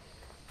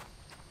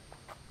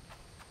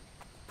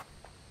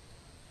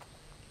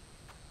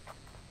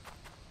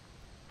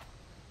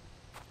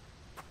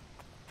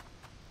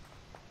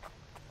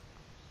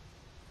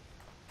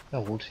 Na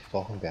gut, ich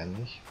brauche einen Bären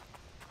nicht.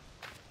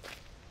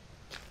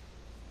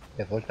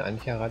 Wir wollten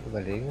eigentlich ja gerade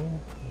überlegen,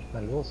 nicht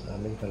mal los,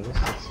 haben wir nicht mal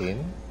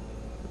loszuziehen.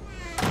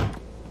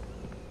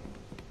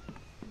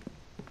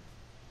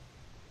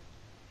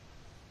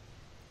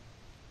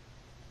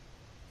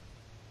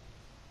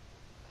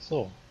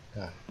 So,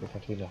 ja, hier ist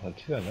natürlich noch eine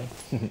Tür, ne?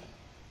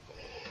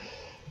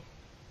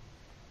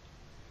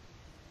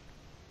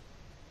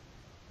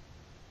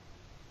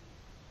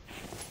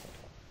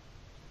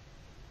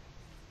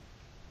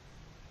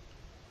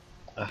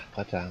 Ach,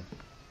 Bretter.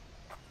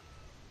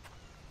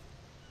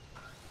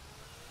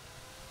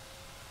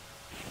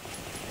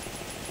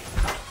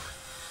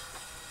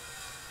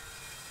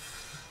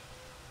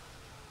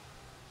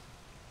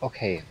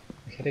 Okay,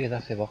 ich hätte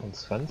gesagt, wir brauchen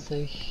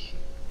 20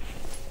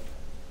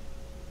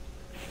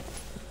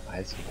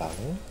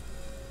 Eisenbarren.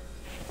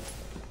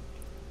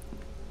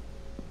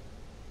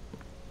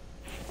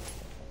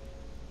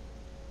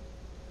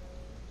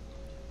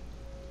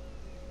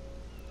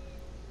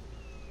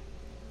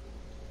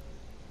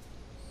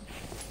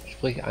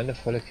 Sprich eine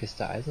volle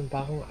Kiste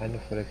Eisenbarren, eine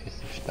volle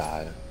Kiste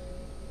Stahl.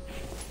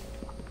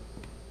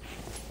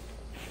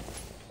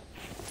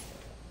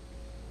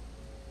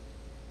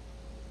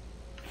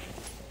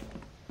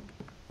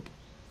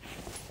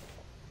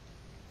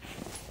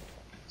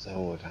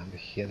 So, da habe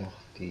ich hier noch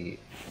die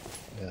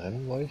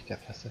Rennmolch, der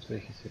passt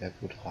natürlich jetzt wieder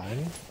gut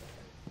rein.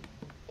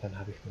 Dann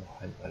habe ich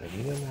noch ein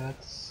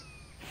Aluminiumherz.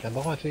 Dann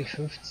brauchen wir natürlich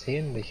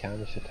 15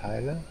 mechanische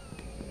Teile.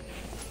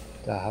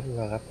 Da haben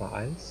wir gerade mal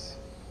 1.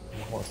 Dann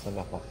machen wir uns dann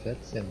noch mal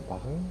 14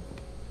 Barren.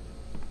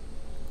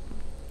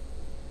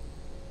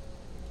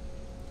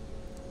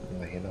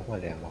 Können wir hier noch mal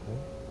leer machen.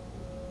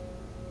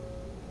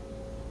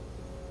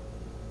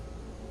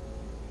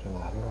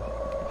 Dann haben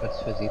wir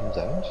Platz für 7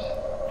 Sand.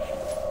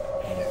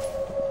 Ja.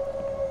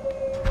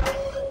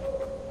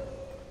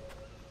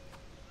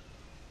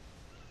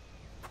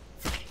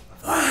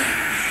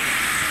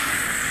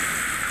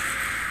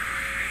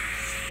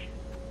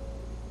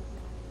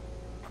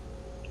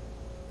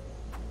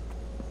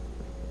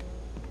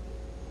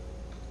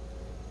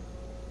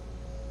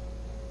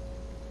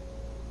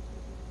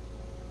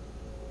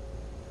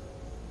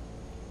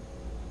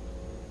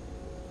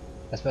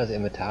 Erstmal das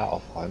Inventar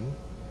aufräumen.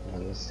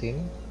 Mal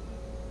losziehen.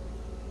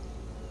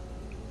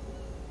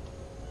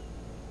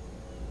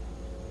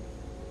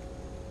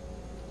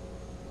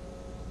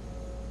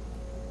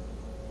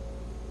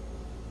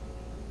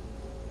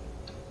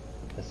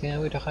 Das Ding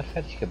haben wir doch gerade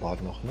fertig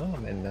gebaut noch, ne?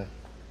 Am Ende.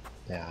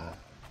 Ja.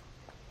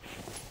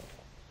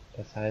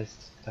 Das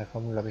heißt, da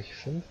kommen glaube ich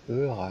 5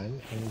 Öl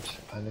rein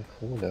und eine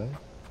Kohle.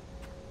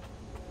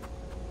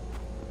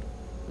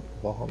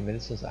 Wir brauchen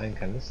mindestens einen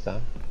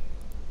Kanister.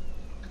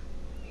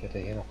 Ich hätte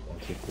hier noch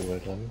Anti-Kohle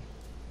drin.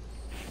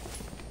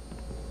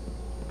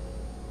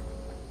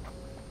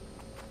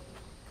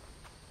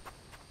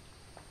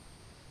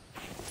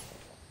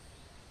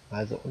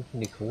 Also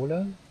unten die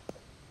Kohle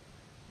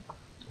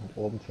und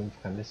oben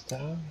 5 Kanister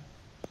und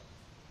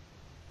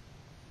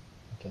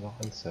dann noch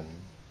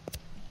anzünden.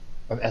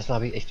 Beim ersten Mal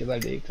habe ich echt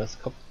überlegt, was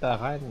kommt da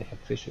rein. Ich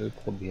habe Fischöl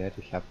probiert,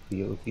 ich habe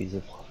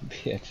Biodiesel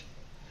probiert.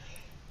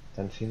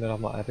 Dann fiel mir noch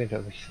mal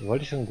ein, ich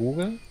wollte schon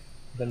googeln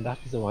und dann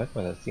dachte ich so, Moment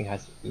mal, das Ding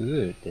heißt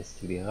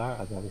Öldestillierer,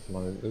 also habe ich es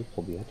mal mit Öl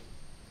probiert.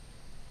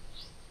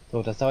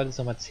 So, das dauert jetzt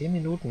noch mal 10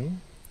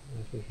 Minuten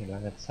Natürlich eine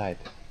lange Zeit.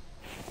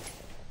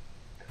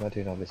 Können wir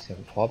natürlich noch ein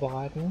bisschen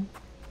vorbereiten.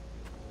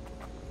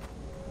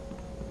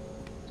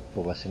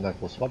 Wo was immer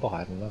groß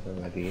vorbereiten, ne?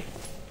 Wenn wir die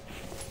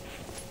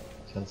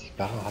 20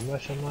 Barren haben wir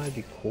schon mal,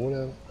 die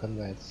Kohle können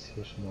wir jetzt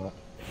hier schon mal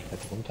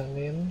komplett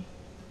runternehmen.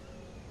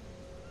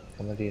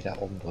 Kann man die da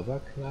oben drüber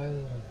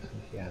knallen? Das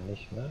finde ich eher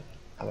nicht, ne?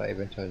 Aber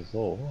eventuell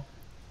so.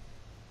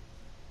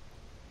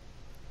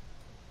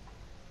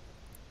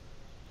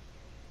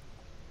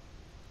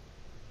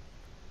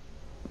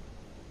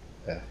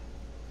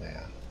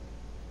 Naja.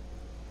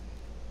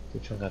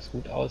 Sieht schon ganz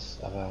gut aus,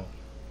 aber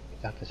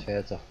ich dachte, das wäre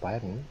jetzt auf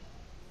beiden.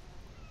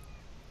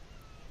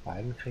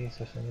 Beiden kriege ich es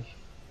wahrscheinlich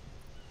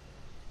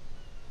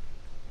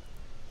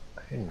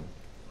hin.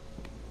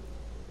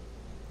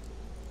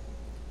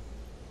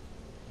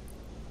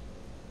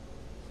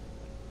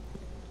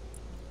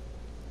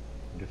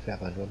 Dürfte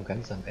aber nur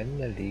ganz am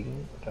Ende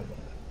liegen. Oder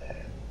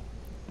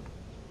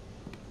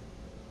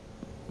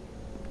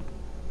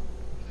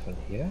von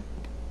hier.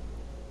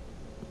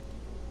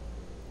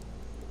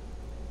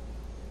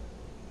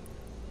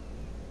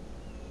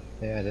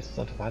 Ja, setzt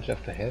automatisch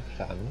auf der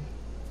Hälfte an.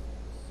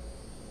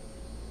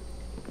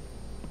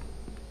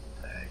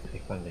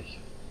 Kriegt man nicht.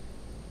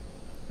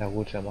 Na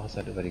gut, dann mach es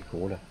halt über die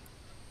Kohle.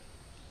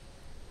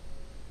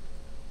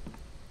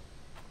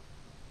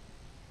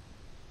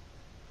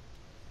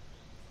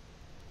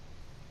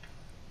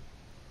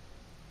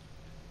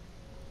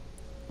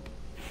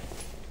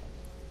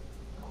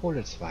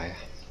 Kohle 2.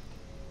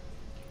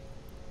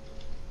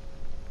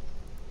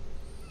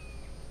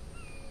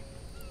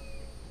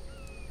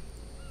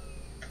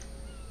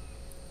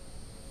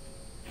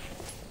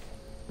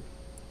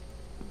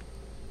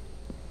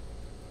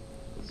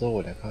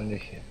 So, dann kann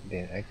ich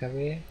den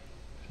LKW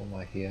schon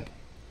mal hier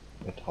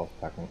mit drauf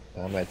packen.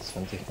 Da haben wir jetzt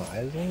 20 mal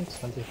Eisen,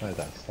 20 mal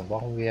das. Dann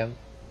brauchen wir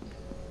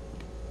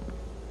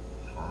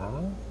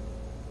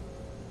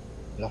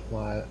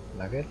nochmal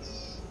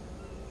Nuggets.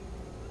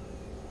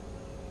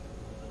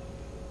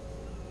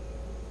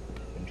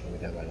 Bin schon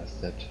wieder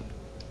überlastet.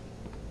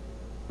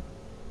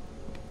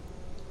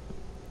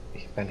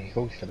 Ich habe gar nicht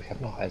geguckt, ich glaube, ich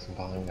habe noch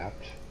Eisenbarren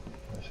gehabt.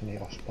 Wahrscheinlich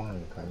auch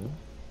sparen können.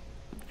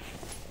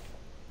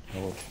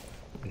 Na gut,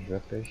 nicht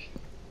wirklich.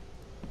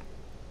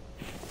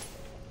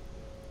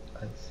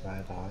 1, 2,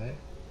 3, 4,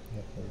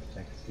 5,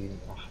 6, 7,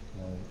 8,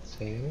 9,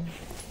 10.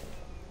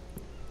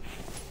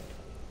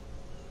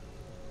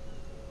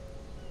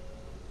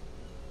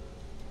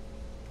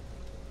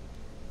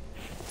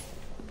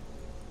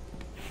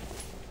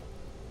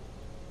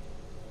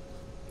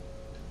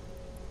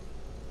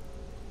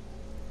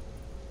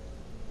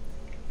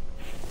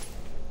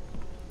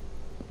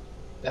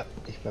 Ja,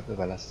 ich bleibe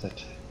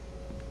überlastet.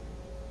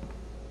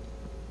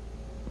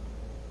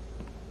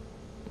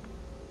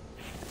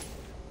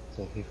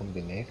 So, hier kommen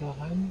die Nägel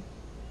rein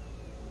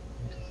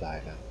und die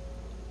Seile.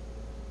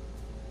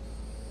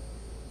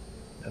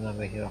 Dann haben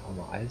wir hier noch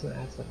einmal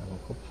Eisenerz und einmal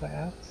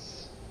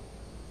Kupfererz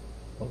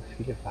und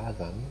viele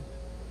Fasern.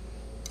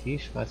 Die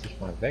schmeiße ich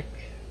mal weg.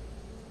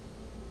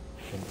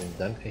 Und den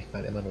Sand kriegt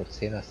man immer nur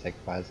 10er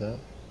Stackweise.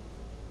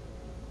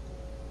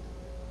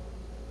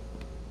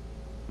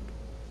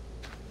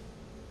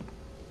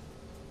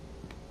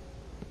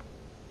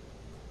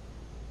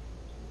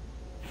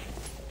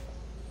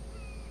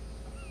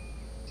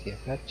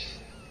 Tierfett,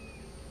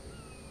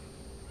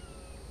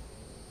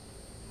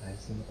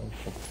 Eisen und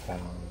Kupfer.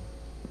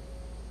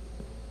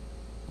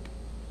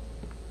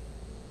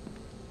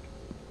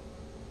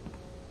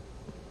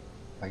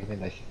 Packe ich mir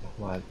gleich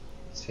nochmal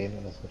 10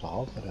 oder so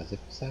drauf oder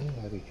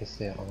 17, weil die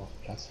Kiste ja auch noch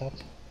Platz hat.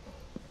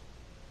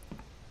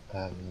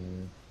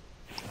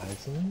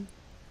 Eisen,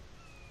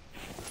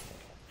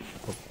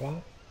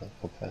 Kupfer,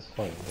 Kupfer ist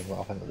voll, legen wir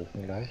auch in den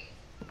Ofen gleich.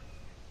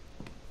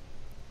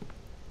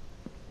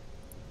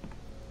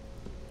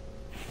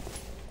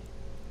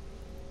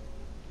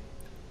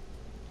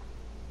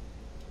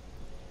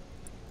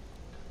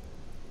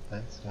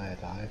 Eins, 2,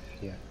 3,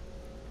 4,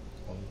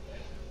 5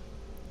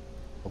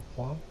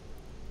 Kupfer,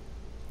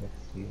 6,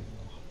 7,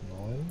 8,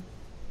 9.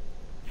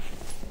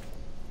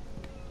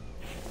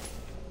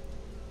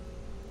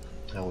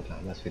 Na gut, dann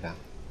haben wir es wieder. Haben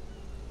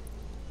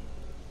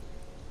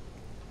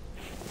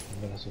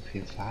wir noch so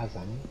viel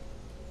Fasern.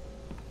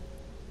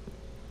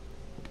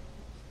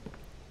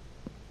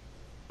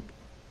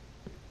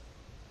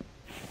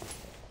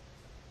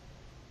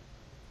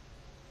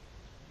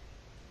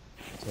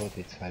 So,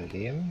 die 2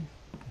 Lehm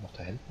noch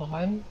da hinten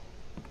rein.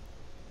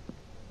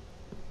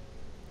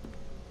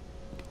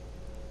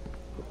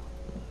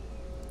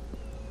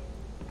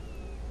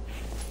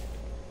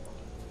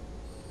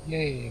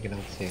 Yay, genau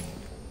 10.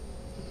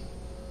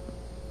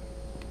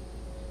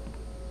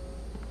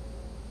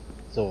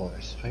 So,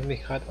 ich frage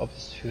mich gerade, ob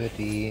es für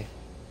die...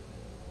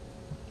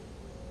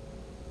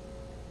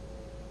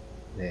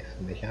 Ne,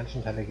 für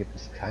mechanischen Teile gibt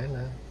es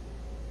keine.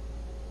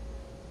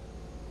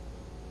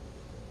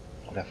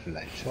 Oder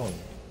vielleicht schon.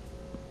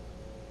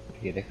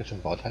 Die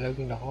elektrischen Bauteile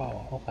ging doch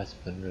auch als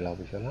Bündel,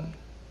 glaube ich, oder?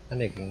 Ah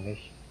ne, ging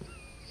nicht.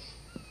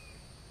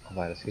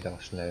 Aber das geht auch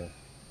schnell.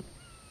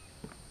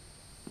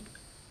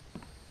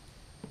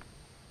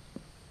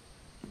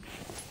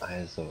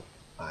 Also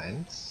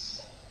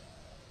 1,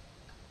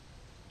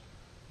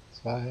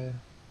 2,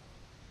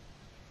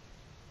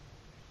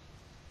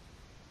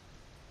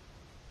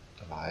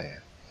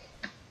 3,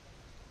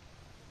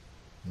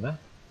 na,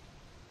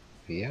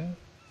 4,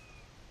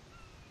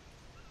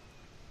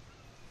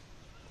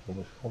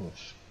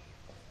 komisch,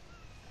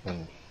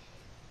 5.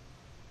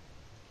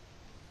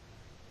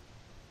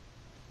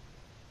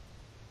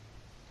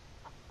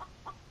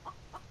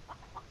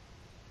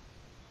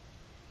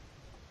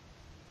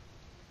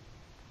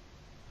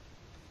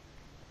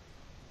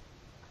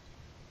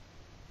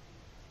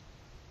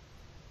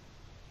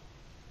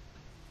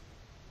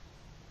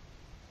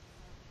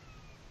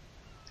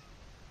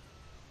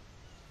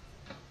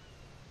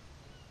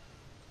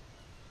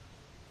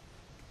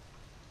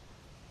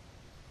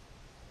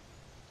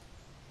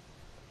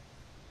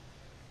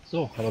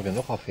 So, haben wir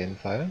genug auf jeden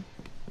Fall.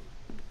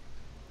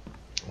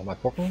 Mal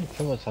gucken,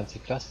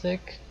 25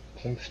 Plastik,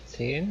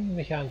 15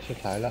 mechanische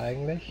Teile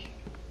eigentlich.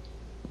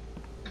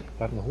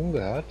 Ich habe einen Huhn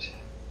gehört,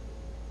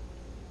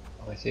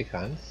 aber ich sehe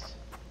keins.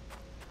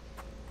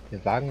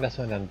 Den Wagen lassen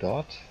wir dann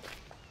dort,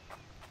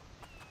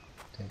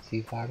 den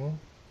Ziehwagen.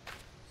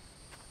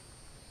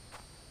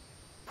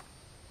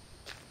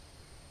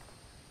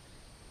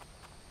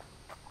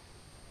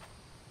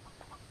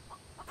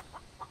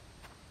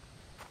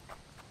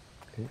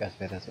 Klingt, als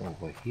wäre das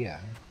irgendwo hier.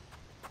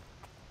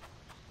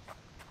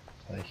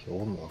 War hier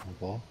oben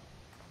irgendwo.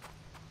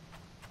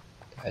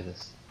 Da ist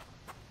es.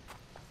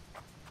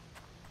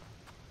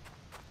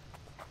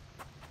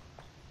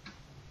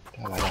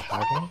 Da war der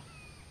Haken.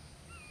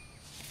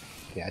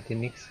 Der hat dir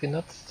nichts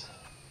genutzt.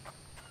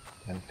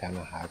 Dann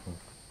kleiner Haken.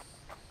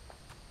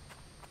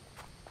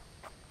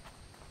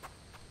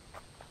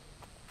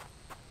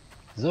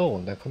 So,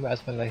 und dann kommen wir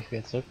erstmal gleich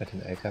wieder zurück mit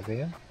dem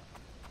LKW.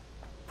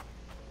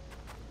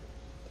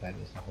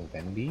 Dann ist noch ein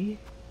Bambi.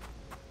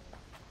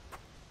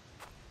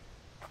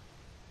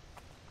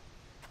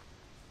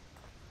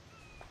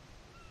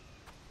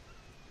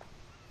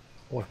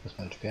 Oh, ich muss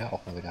meinen Speer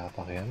auch mal wieder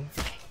reparieren.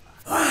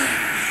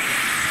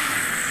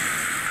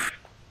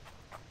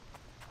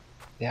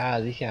 Ja,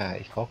 sicher,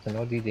 ich brauche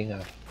genau die Dinger.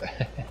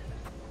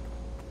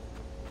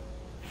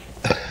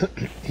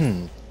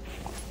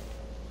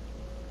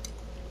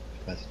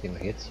 Schmeiße ich den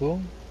mal hier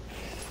zu.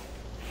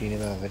 Die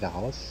nehmen wir wieder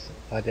raus.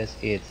 Aber der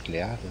ist eh jetzt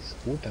leer, das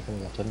ist gut, da können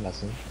wir noch drin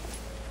lassen.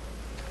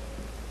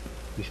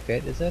 Wie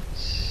spät ist es?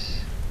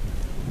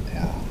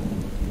 Ja,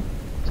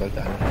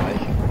 sollte eigentlich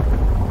reichen.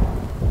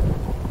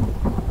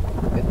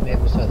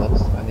 Mitnehmen ist ja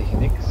sonst eigentlich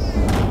nichts.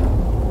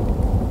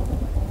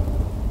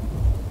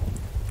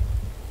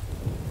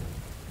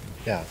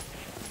 Ja,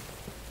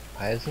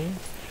 Eisen,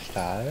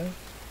 Stahl.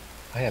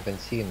 Ah ja,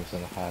 Benzin müssen wir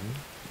noch haben.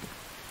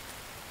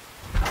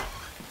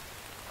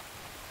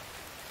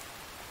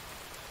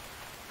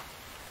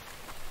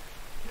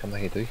 Kann man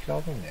hier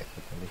durchlaufen? Ne,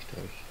 geht man nicht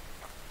durch.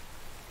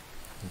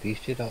 Und die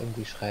steht auch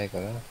irgendwie schräg,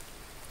 oder?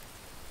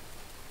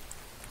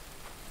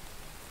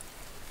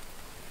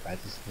 Ich weiß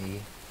es nie.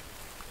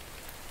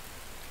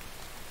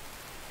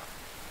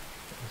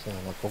 Müssen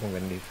wir mal gucken,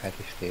 wenn die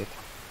fertig steht.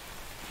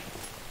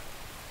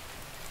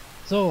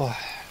 So,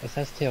 das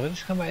heißt,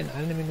 theoretisch kann man in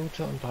 1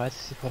 Minute und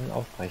 30 Sekunden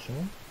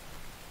aufbrechen.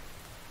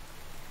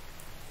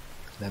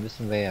 Dann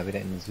müssen wir ja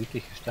wieder in die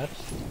südliche Stadt.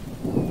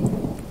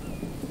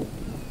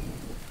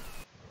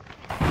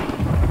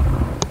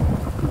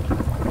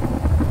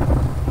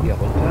 Hier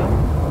runter.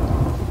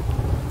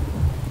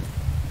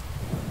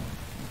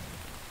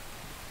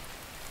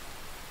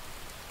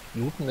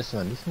 Looten müssen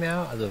wir nicht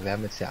mehr, also wir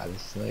haben jetzt ja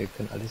alles, ne? Wir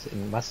können alles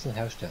in Massen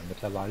herstellen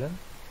mittlerweile.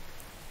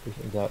 Durch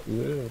unser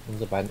Öl und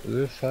unsere beiden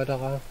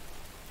Ölförderer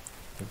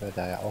sind wir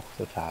da ja auch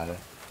total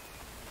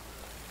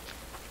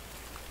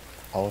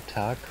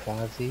autark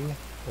quasi,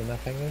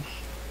 unabhängig.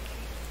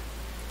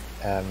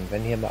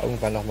 Wenn hier mal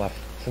irgendwann noch mal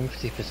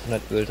 50 bis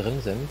 100 Öl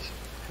drin sind,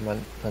 kann man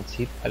im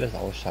Prinzip alles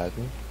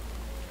ausschalten.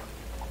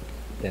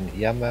 Denn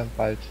hier haben wir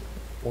bald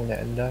ohne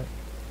Ende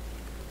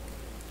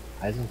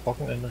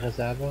Eisenbrocken in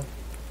Reserve.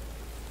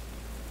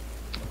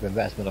 Wenn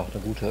wir erstmal noch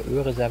eine gute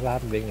Ölreserve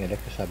haben wegen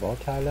elektrischer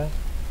Bauteile,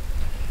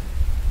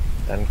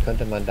 dann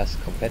könnte man das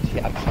komplett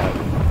hier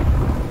abschalten.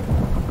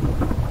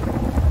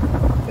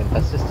 Denn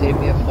das System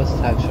hier frisst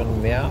halt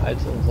schon mehr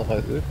als unsere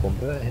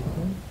Ölpumpe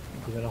hinten,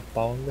 die wir noch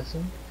bauen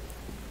müssen.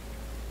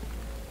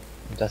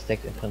 Und das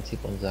deckt im Prinzip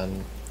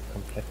unseren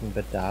kompletten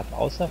Bedarf,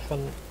 außer von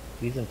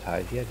diesem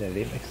Teil hier, der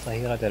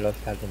Lehmextrahierer, der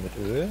läuft halt nur mit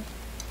Öl.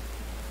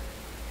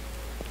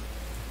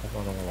 Da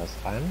kommt noch mal was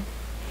rein.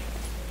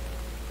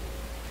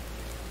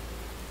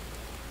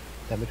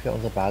 Damit wir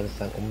unsere Basis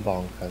dann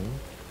umbauen können.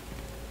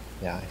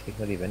 Ja, ich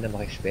denke mal, die Wände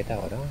mache ich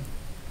später, oder?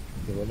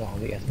 Wir wollen doch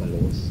nicht erstmal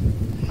los.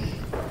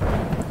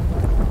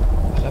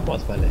 Schnappen wir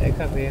uns mal einen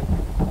LKW.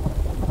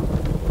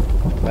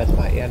 Das war jetzt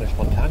mal eher eine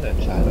spontane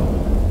Entscheidung.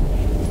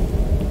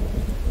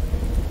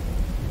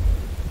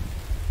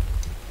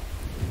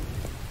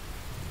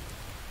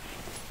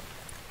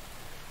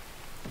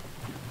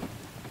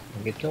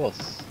 Dann geht's los.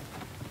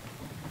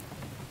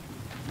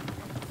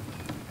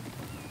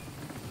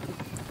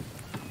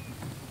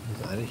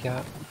 Eigentlich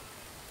ja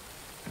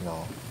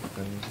Genau.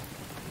 Dann bin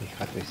ich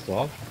gerade durchs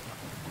Dorf.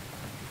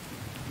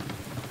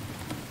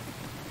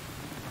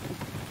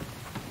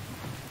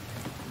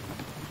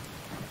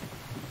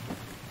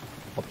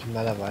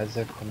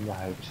 Optimalerweise kommen wir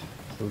halt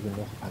früh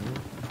genug an.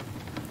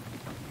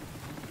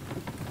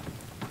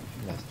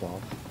 In das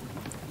Dorf.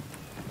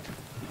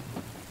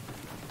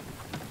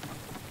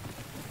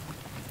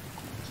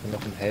 Dass wir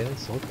noch im Hellen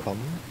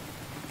zurückkommen.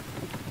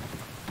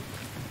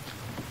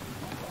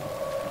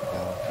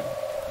 Ja,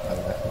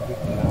 also da kommt die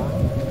klar.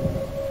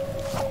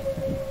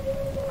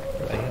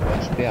 Oder hier noch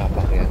ein Speer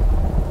reparieren.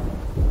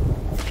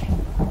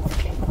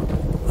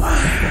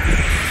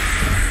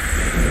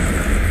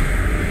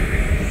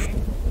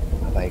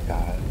 Aber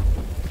egal.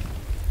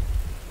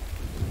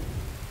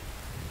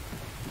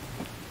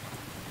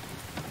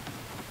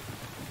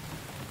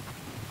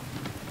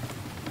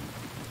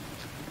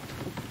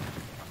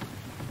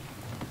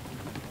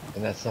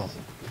 Wenn jetzt noch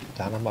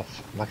da nochmal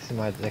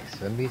maximal 6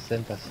 Zombies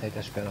sind, das hält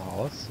das Spiel noch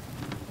aus.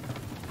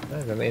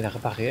 Ja, wenn wir ihn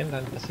reparieren,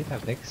 dann passiert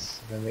halt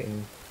nichts. Wenn wir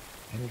ihn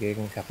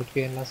hingegen kaputt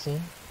gehen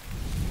lassen,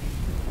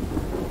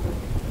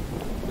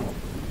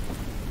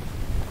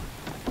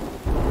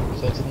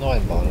 müssen wir uns einen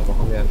neuen bauen. Dann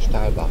brauchen wir einen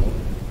Stahlbarren.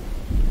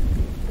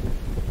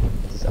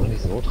 Das ist auch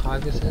nicht so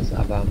tragisch ist,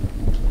 aber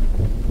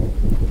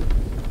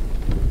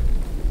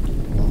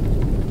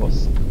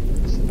muss.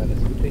 Wissen wir das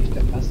wirklich?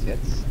 Der passt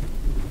jetzt.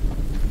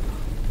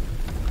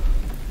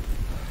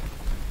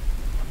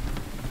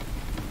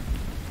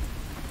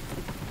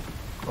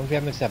 Und wir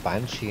haben jetzt ja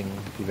Beinschienen.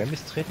 Die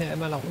Wambis treten ja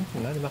immer nach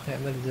unten, ne? Die machen ja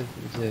immer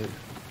diese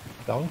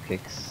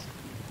Downkicks.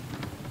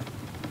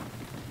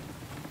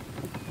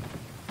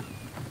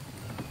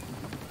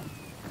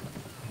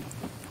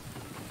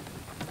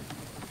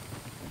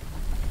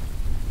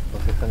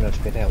 Und wir können dann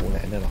später ja ohne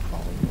Ende noch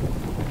bauen.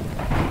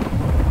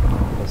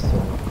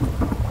 Rüstung.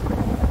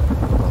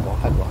 Man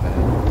braucht halt nur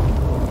einen.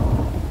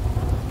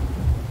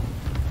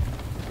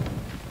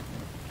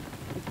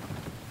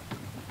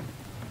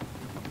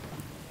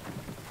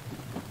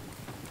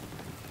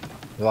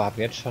 So,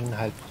 haben jetzt schon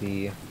halt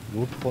die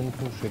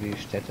Lootrunden für die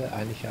Städte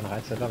eigentlich an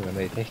Reiz erlangt. Wenn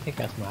man die Technik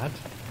erstmal hat,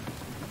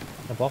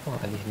 dann braucht man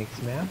eigentlich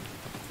nichts mehr.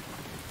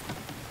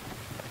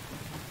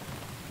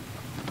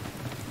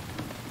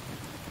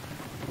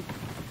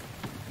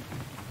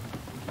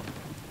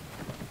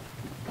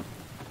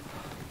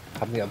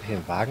 Haben wir, ob ich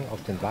den Wagen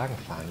auf den Wagen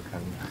fahren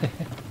kann.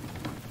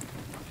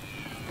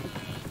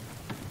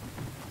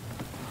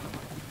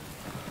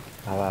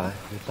 Aber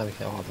jetzt habe ich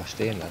den auch einfach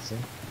stehen lassen.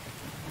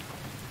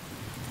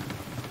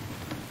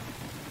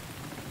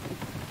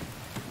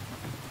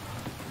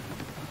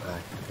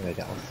 Können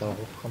wir die Ausdauer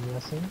hochkommen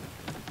lassen.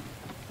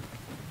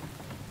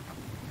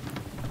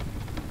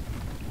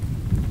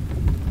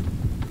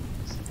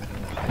 Sind wir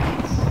dann nach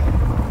rechts?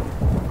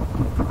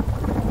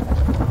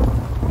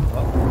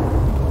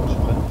 Oh,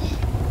 Sprint.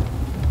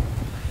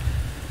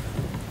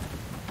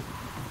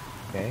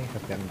 Okay, ich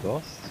glaube, wir haben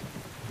Durst.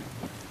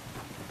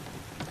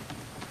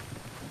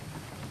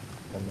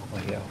 Dann machen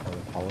wir hier auch mal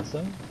eine Pause.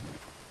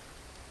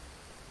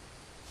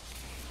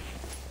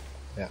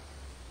 Ja.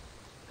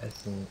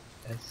 Essen,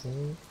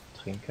 essen.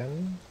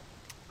 Trinken.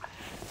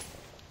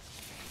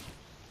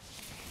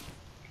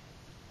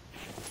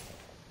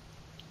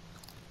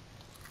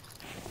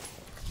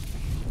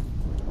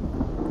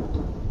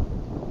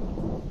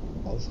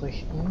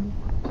 Ausrichten.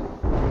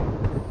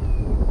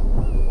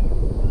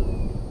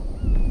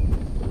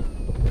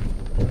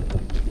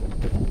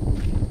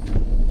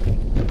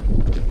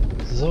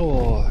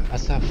 So,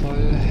 Wasser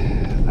voll,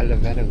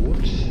 alle Werte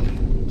gut.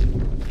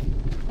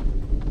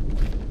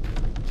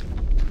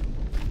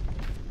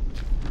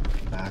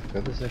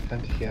 Kürbisse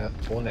könnte ich hier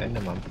ohne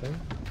Ende mampfen.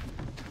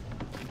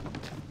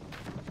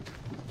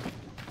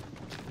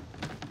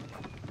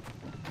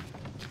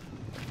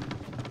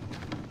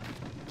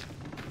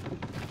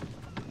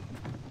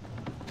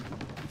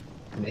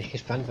 Bin echt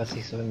gespannt, was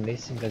sich so in den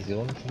nächsten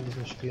Versionen von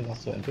diesem Spiel noch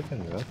so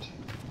entwickeln wird.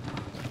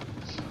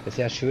 Das ist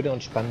ja schöne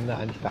und spannende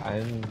eigentlich bei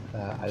allen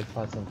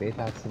Alphas und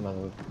Betas, die man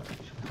so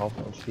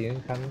kaufen und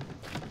spielen kann.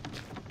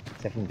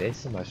 7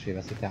 Days zum Beispiel,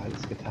 was sich da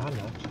alles getan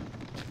hat.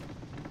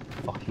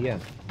 Auch hier.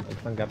 Am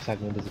Anfang gab es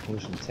halt nur diese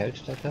komischen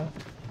Zeltstädte.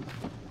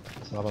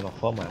 Das war aber noch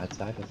vor meiner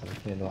Zeit, das habe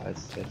ich mir nur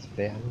als Let's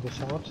Play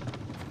angeschaut.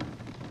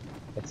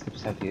 Jetzt gibt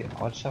es halt die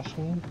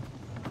Ortschaften.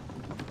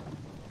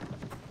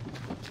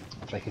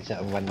 Vielleicht ist ja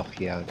irgendwann noch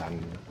hier dann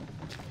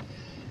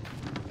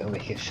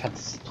irgendwelche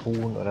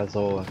Schatztruhen oder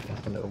so,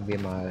 dass man irgendwie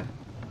mal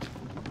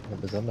eine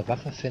besondere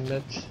Waffe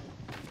findet.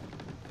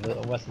 Oder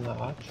irgendwas in der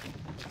Art.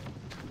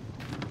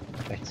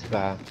 Vielleicht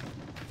sogar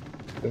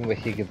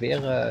irgendwelche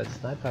Gewehre,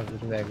 Sniper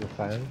würden mir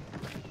gefallen.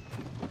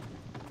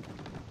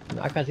 Ein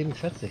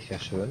AK-47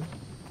 wäre schön.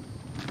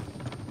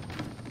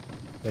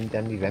 Wenn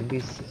dann die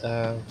Wambis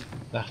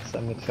nachts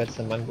dann mit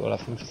 14 Mann oder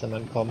 15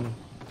 Mann kommen,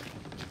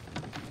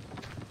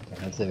 dann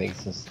kannst du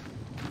wenigstens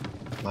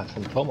mal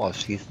vom Turm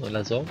ausschießen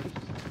oder so.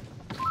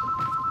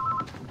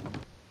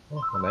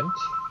 Oh, Moment.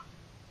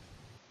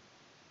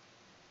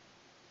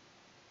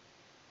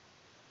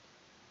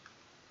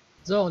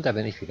 So, und da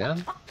bin ich wieder.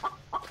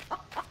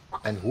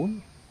 Ein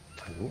Huhn.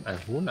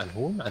 Ein Huhn, ein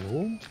Huhn, ein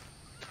Huhn.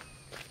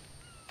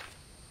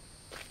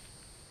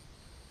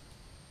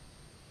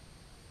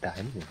 Da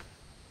hinten.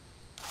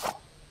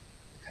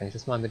 Kann ich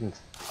das mal mit dem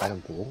Pfeil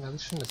und Bogen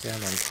erwischen? Das wäre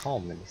mein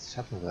Traum, wenn ich es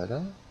schaffen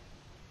würde.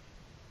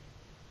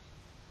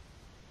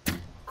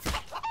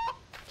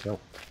 Jo.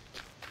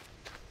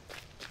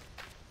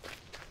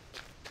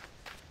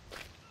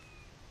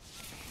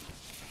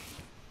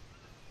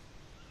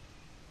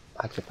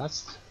 Hat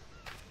gepasst.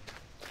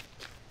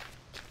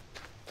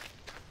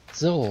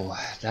 So,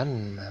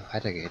 dann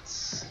weiter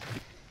geht's.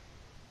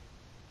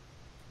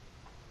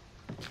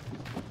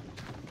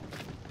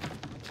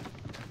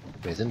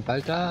 Wir sind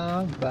bald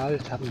da.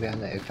 Bald haben wir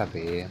eine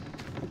LKW.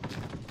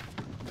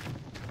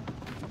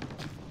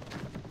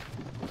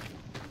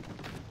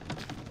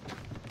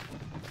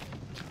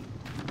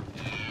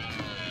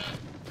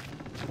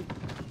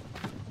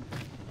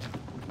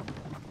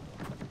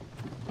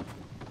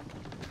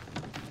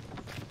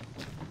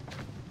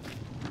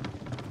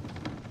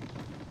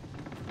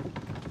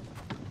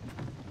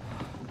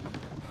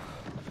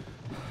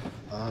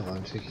 Aber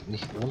natürlich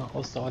nicht ohne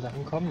Ausdauer da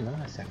ankommen,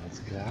 ne? Ist ja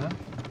ganz klar.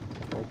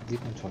 Da oben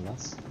sieht man schon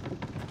was.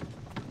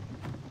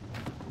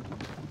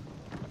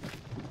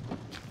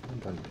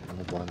 Und dann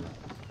andere Bäume.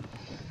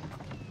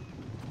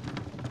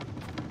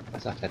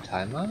 Was sagt der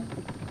Timer?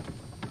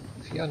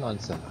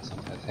 4:19, also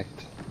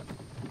perfekt.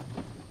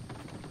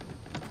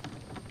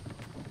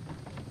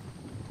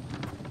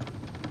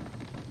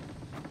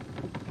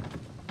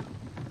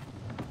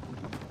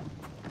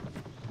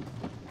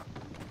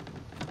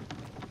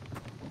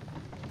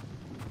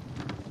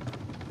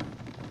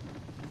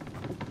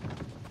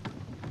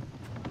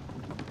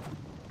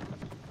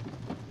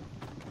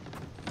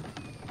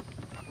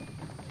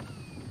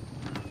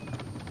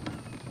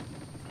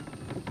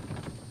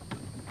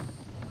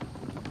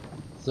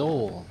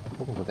 So, mal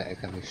gucken, wo der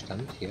LKW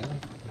stand hier.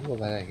 Nur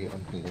war er hier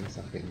unten links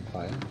auf jeden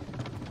Fall.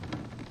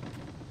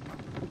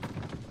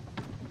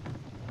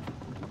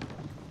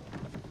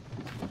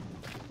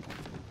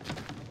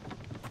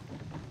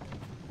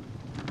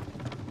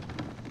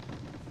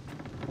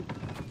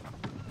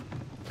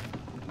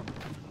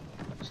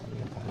 Schon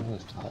hier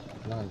auf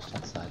der anderen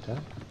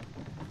Stadtseite.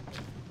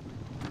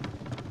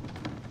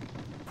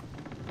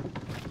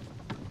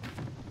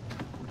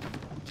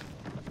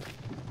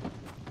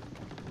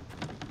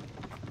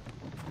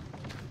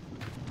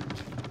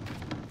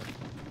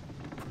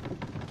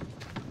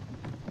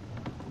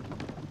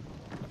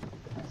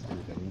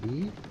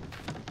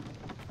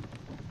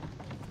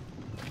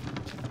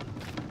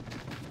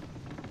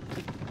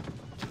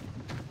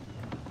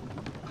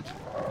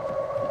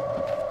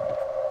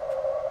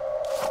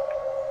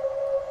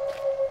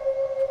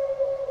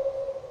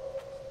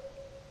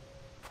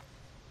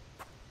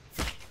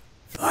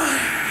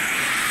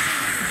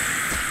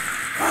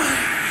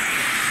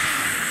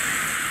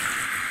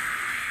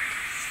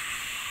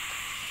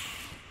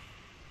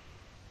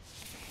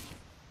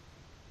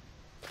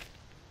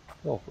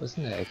 Oh, wo ist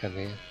denn der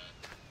LKW?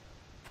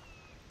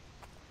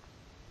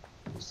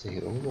 Müsste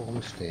hier irgendwo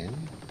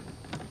rumstehen.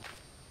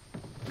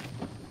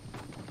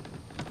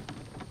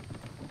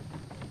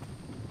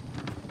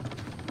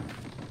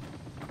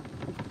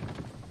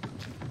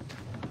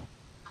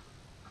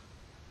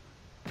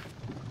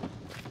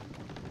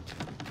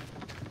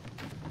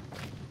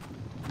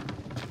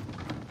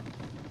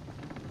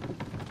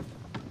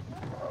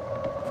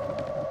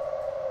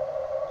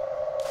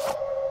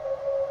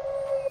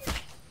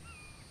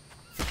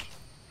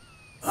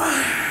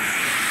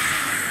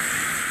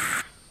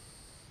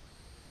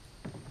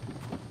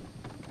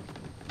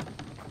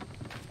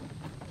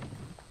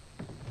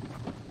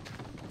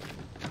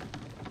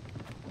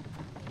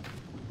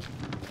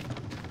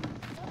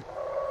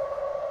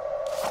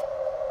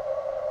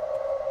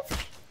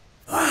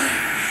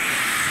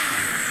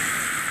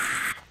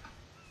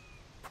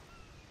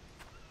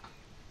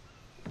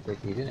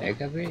 Seht ihr den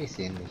LKW? Ich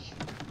sehe ihn nicht.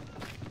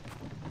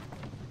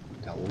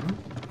 Da oben?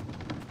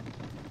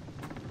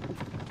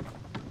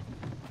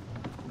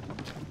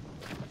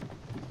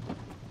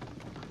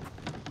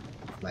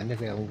 Ich meine, der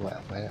wäre irgendwo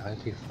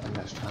relativ an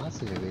der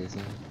Straße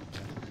gewesen.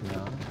 Relativ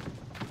nah.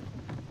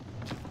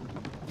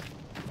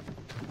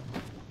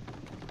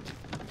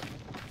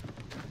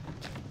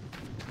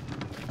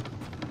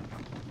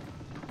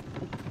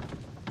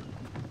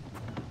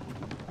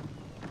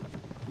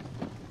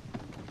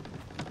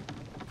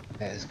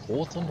 Er ist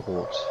groß und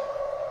rot.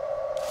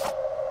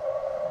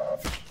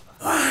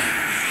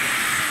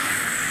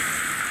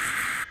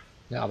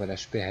 Ja, aber der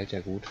Speer hält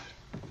ja gut.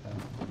 Da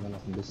haben wir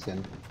noch ein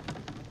bisschen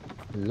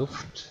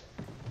Luft.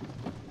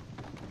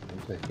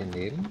 Und wir hier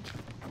neben.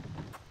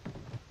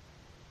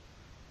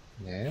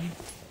 Nee.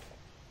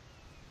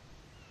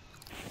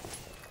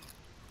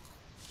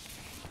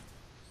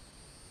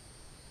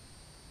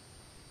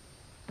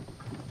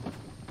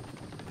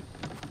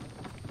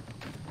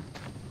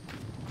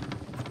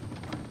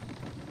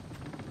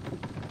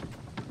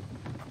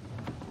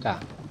 Da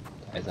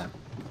ist er.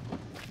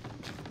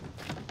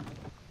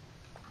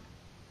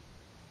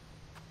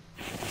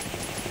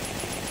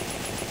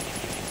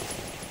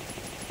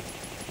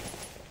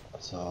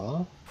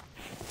 So.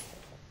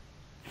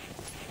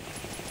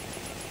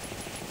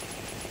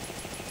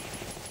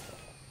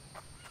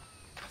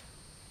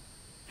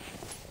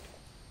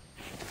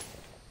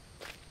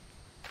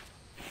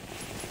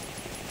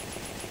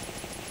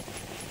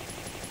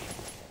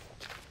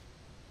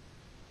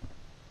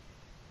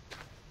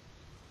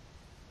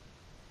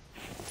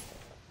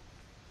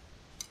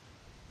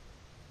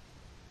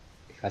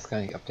 Ich weiß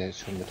gar nicht, ob der jetzt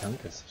schon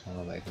betankt ist. Schauen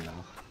wir mal eben nach.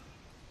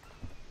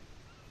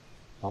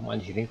 Warum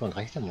eigentlich die linke und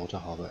rechte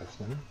Motorhaube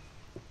öffnen?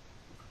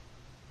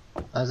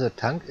 Also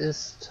Tank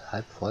ist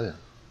halb voll.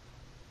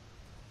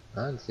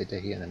 Ja, das seht ihr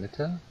hier in der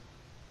Mitte.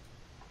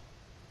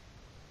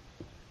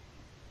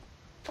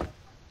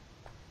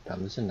 Da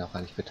müssen wir noch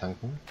gar nicht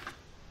betanken.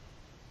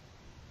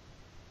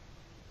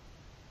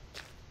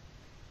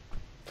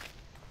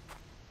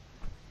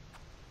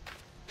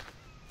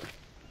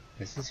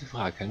 Jetzt ist die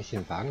Frage, kann ich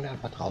den Wagen da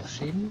einfach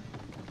draufschieben?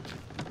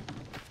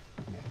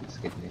 Ne,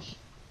 das geht nicht.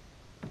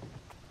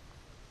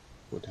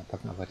 Gut, dann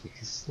packen wir aber die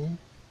Kisten.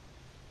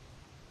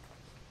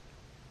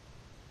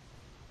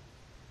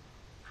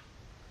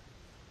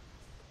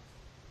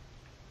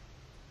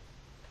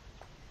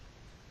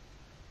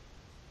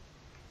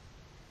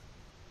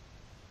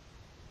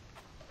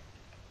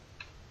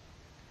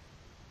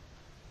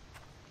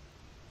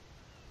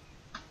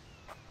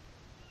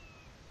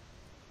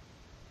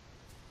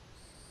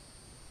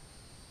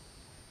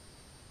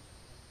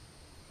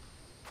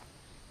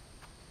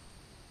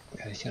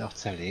 Kann ich den auch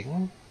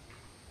zerlegen?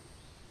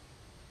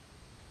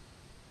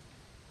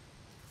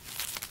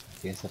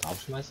 Die jetzt da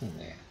draufschmeißen?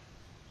 Nee.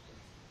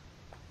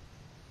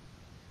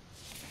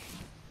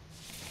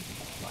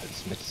 Mal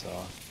alles mit,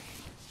 so.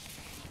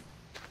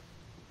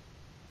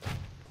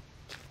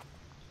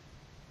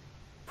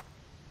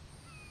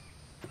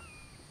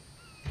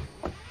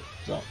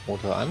 So,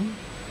 Motor an.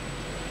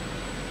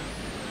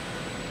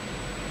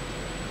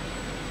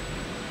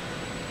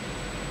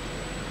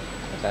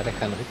 Hat leider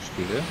keinen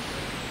Rückspiegel.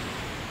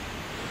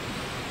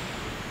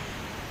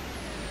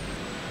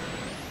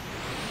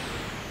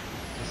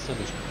 Ist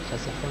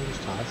das davon die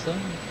Straße? Schauen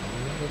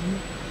wir mal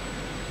eben.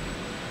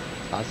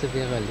 Die Straße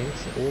wäre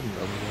links oben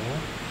irgendwo.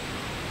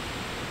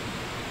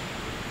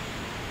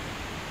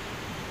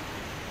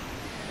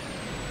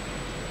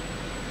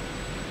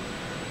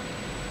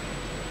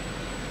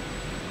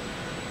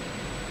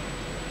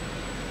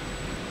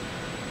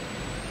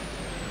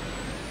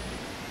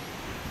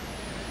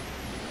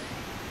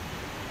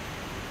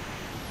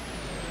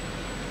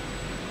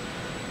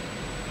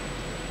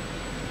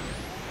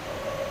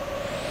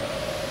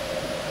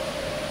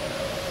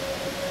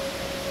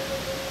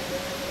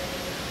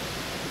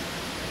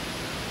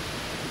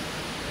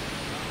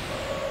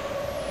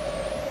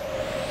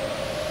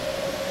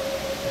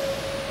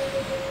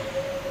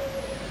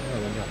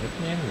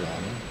 Mitnehmen, ja,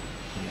 ne?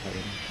 Mal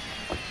eben.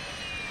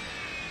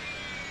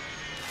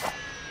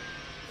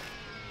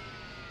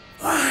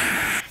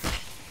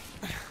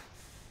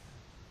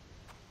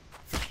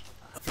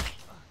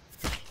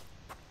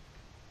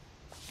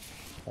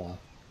 Oh.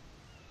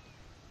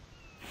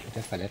 Wird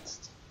er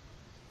verletzt?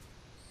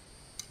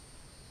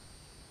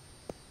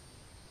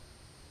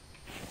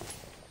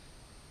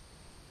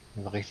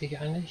 War richtig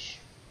eigentlich?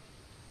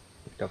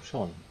 Ich glaube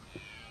schon.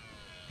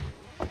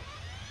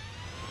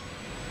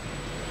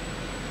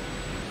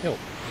 Jo.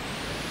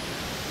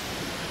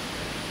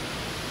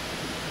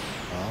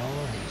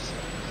 Oh, hier ist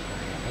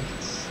hier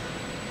rechts.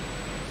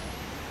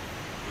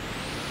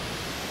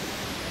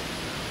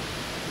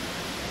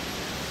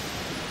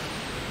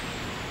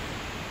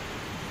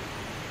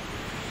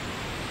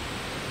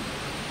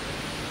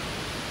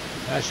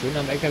 Ja, schön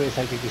am LKW ist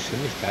halt die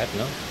Geschwindigkeit,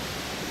 ne?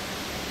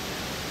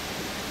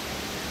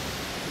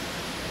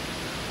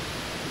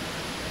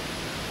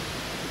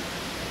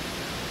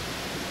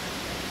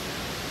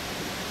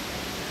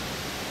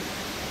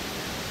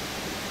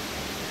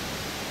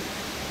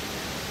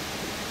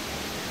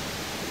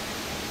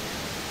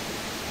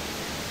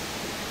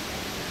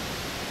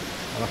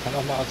 Man kann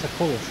auch mal aus der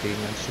Kurve fliegen,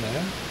 ganz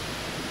schnell.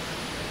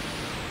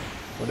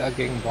 Oder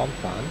gegen einen Baum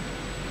fahren.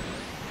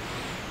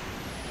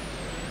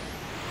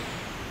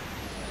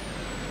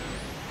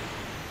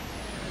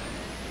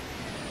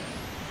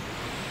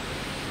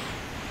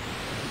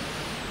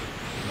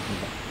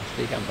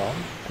 Stehe ich am Baum?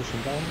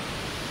 Zwischen Baum?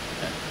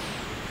 Ja.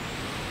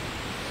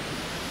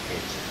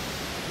 Geht.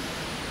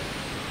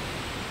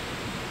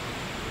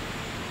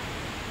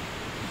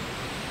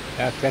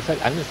 Ja,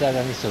 querfeld an ist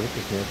leider nicht so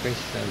wirklich möglich.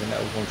 Wenn da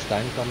irgendwo ein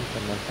Stein kommt,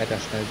 dann fährt er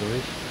schnell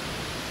durch.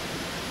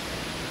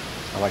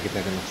 Aber gibt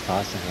ja genug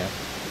Straße her.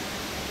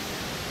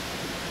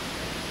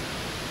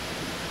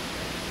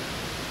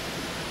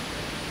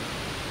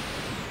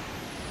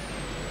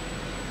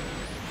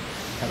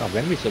 Ich kann auch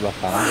Wembis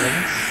überfahren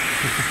übrigens.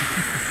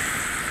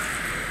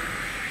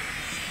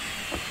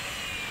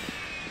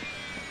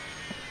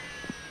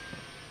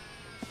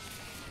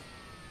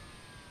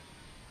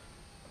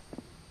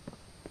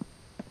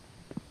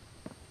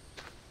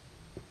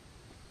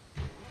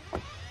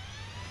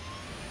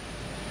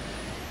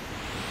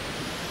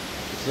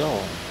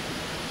 So.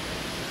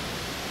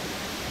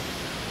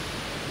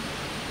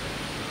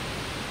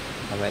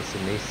 Aber jetzt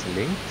die nächste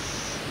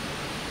links.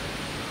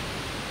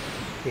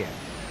 Hier.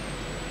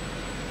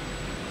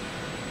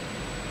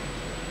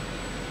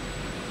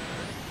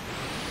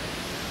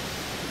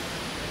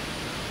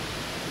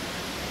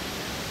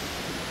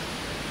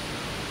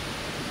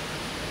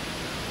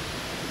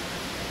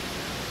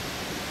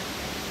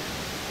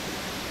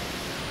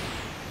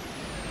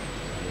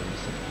 So, wir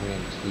müssen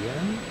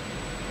orientieren.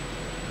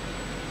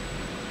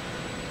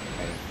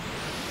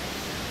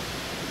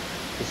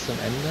 bis zum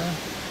Ende.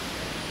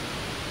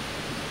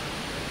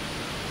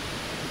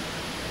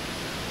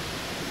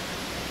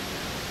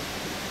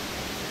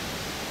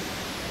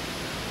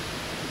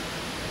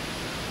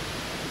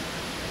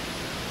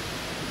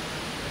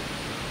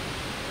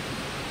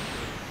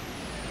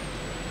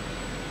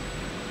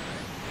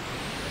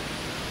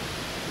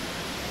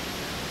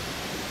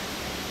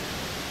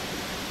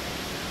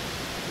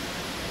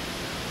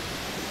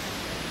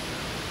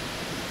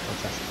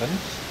 Sprint.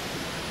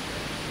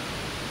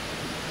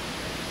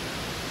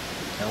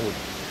 Na gut,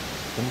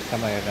 Sprint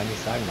kann man ja gar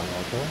nicht sagen beim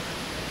Auto.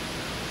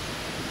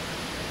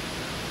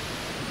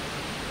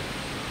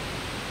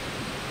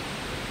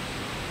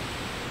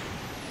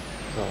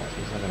 So, jetzt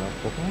müssen wir genau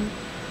gucken.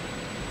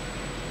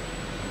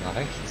 Nach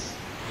rechts.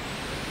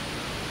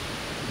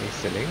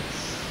 Nächste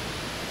links.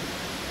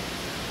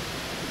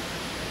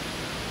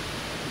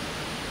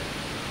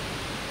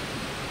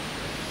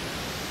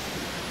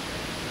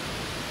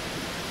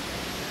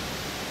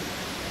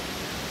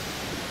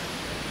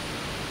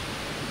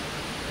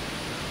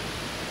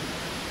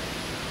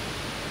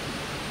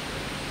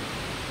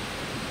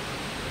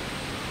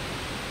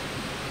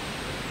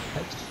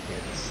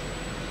 Jetzt.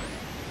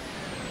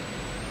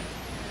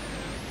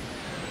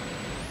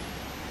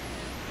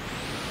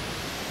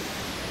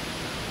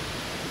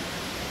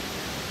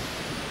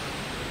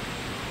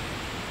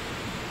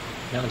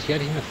 Ja, und hier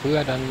hatte ich mir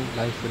früher dann,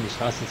 gleich wenn die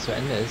Straße zu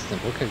Ende ist, eine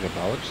Brücke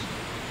gebaut.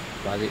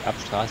 Quasi ab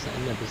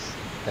Straßenende bis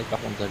direkt auf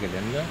unser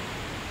Gelände.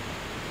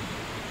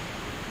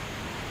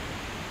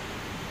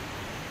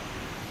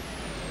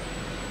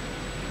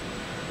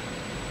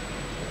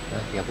 Ja,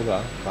 hier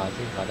rüber quasi,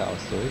 geradeaus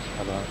durch,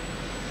 aber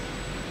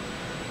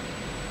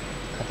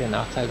hat den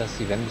Nachteil, dass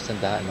die Wände dann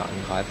da immer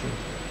angreifen.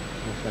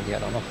 Muss man die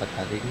halt auch noch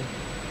verteidigen.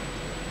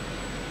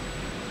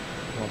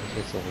 Ob ich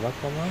jetzt so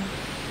rüberkomme.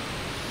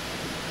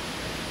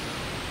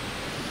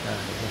 Ja,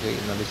 das ist natürlich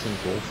immer ein bisschen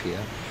doof hier.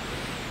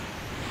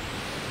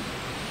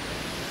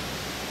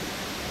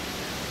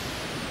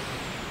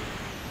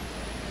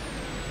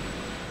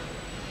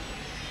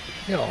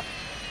 Ja.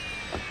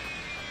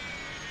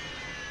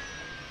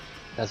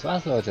 Das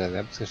war's, Leute. Wir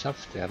haben es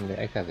geschafft. Wir haben den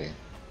LKW.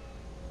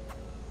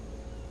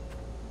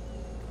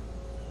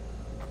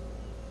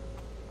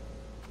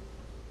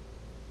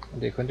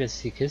 Und ihr könnt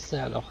jetzt die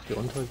Kiste halt auch die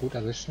untere gut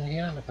erwischen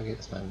hier. Da geht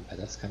erstmal ein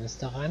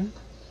Ersatzkanister rein.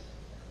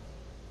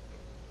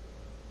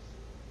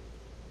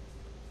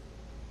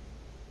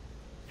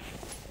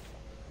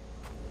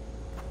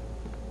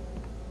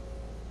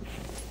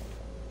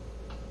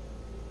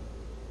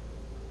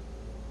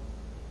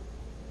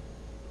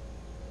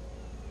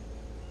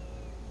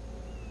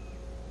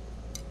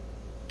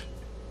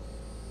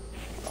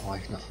 Oh,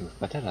 ich noch 5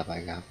 Bretter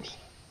dabei gehabt.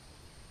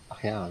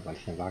 Ach ja, weil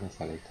ich den Wagen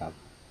verlegt habe.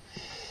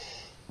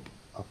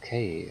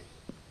 Okay.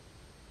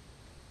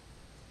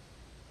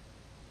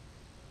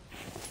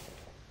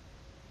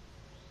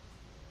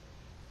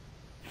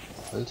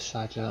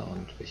 Holzscheite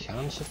und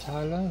mechanische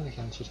Teile.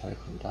 Mechanische Teile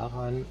kommen da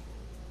rein.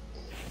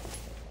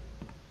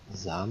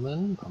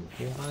 Samen kommen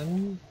hier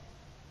rein.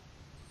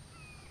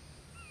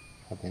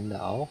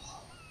 Verbände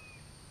auch.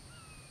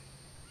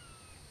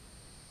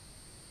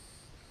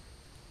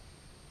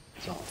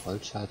 So,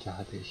 Holzscheite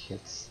hatte ich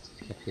jetzt.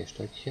 Ich habe 4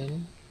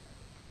 Stöckchen.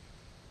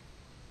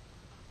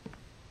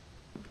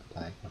 Da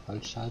eine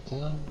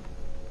Holzscheite.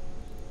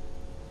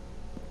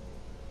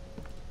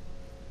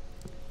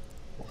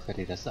 Wofür hat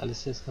die das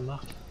alles jetzt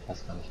gemacht? Ich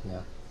weiß gar nicht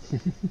mehr.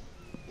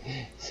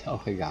 Ist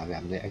auch egal, wir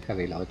haben den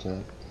LKW,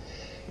 Leute.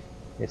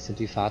 Jetzt sind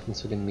die Fahrten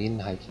zu den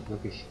Minen halt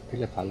wirklich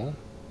Pillepalle.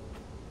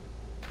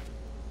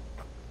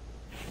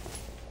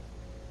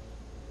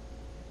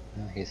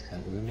 Ja, hier ist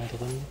kein Öl mehr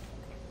drin.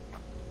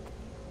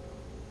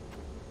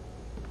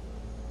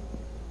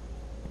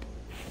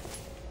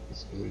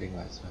 Das Öl legen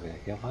wir jetzt mal wieder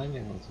hier rein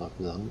in unsere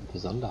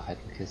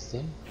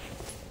Besonderheitenkiste.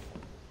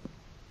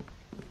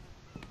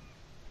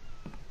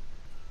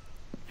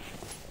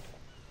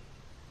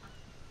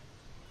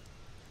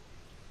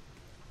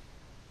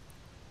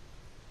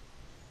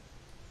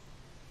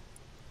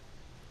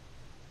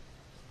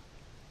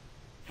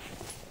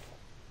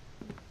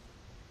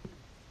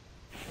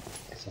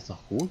 Ist das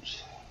noch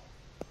gut?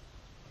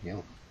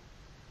 Jo.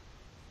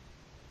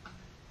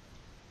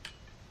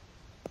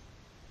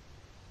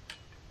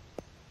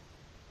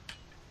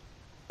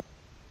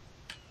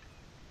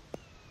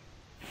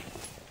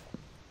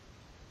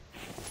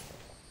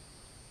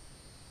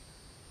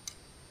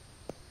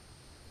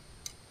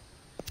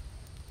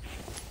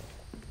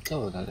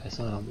 So, dann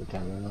essen wir noch mit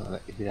der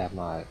wieder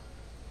mal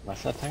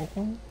Wasser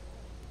tanken.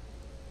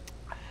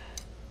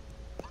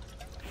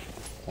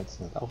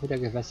 Pflanzen sind auch wieder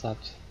gewässert.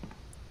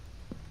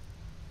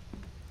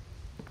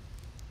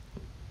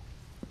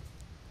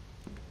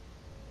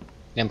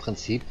 Ja, im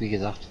Prinzip, wie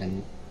gesagt,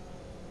 wenn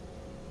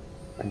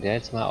der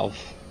jetzt mal auf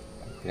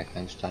wieder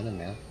keine Steine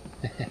mehr.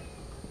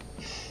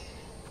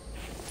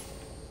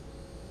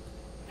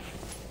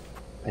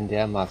 Wenn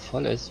der mal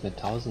voll ist mit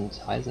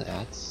 1000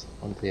 Eisenerz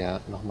und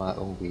wir nochmal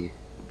irgendwie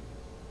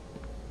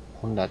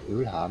 100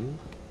 Öl haben,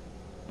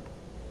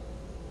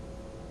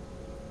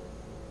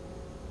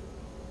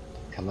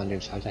 kann man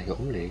den Schalter hier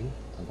umlegen.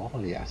 Dann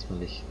brauchen die erstmal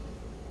nicht.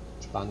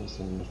 Sparen uns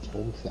den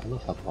Strom für andere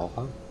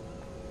Verbraucher.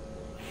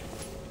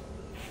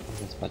 Wir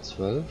sind jetzt bei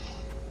 12.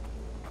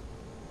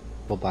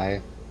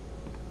 Wobei,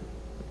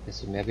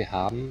 desto mehr wir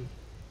haben,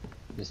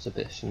 desto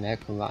mehr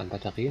können wir an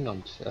Batterien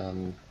und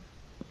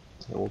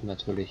hier oben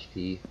natürlich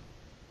die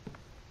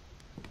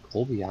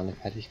Grobiane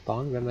fertig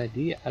bauen. Wenn wir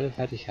die alle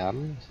fertig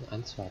haben, das sind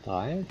 1, 2,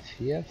 3,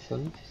 4,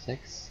 5,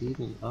 6,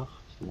 7, 8,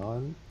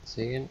 9,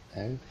 10,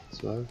 11,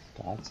 12,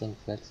 13,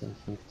 14,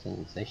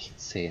 15,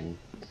 16.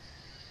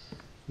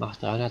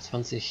 Macht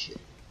 320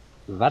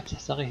 Watt,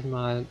 sag ich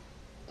mal,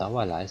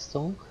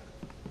 Dauerleistung.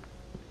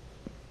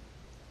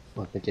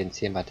 Und mit den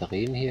 10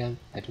 Batterien hier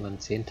hätte man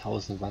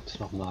 10.000 Watt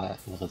nochmal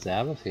in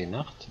Reserve für die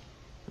Nacht.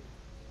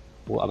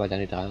 Wo aber dann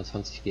die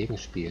 320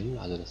 gegenspielen,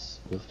 also das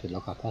dürfte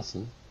locker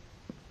passen.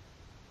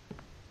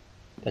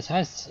 Das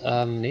heißt,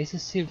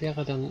 nächstes Ziel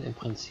wäre dann im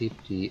Prinzip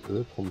die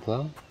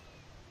Ölpumpe.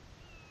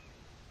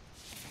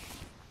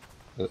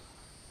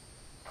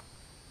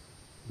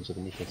 Wieso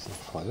bin ich jetzt noch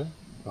voll?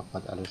 Ich habe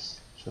gerade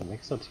alles schon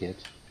wegsortiert.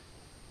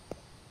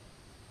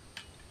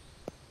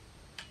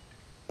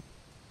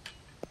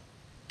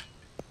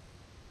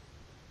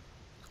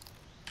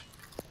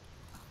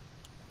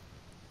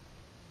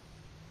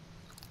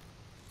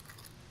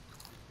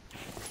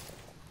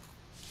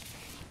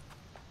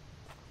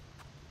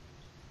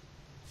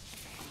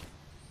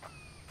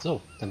 So,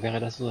 dann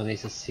wäre das unser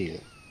nächstes Ziel.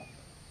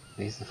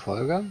 Nächste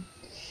Folge.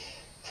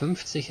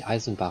 50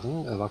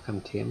 Eisenbarren, war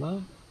kein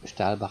Thema.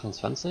 Stahlbarren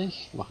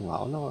 20, machen wir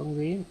auch noch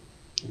irgendwie.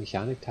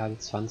 Mechanikteile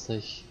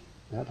 20,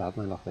 ja, da hat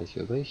man noch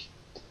welche übrig.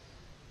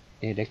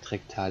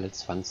 Elektrikteile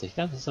 20,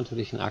 das ist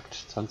natürlich ein Akt,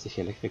 20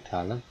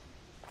 Elektrikteile.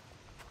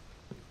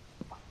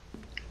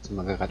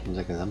 Zumal wir gerade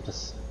unser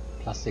gesamtes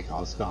Plastik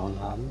rausgehauen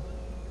haben.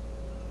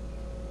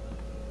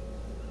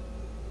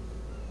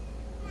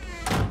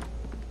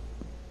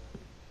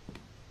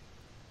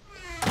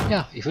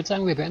 Ja, ich würde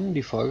sagen, wir beenden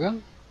die Folge.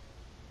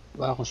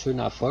 War auch ein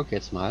schöner Erfolg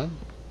jetzt mal.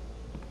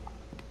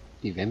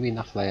 Die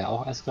Wemby-Nacht war ja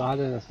auch erst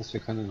gerade, das heißt, wir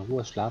können in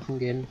Ruhe schlafen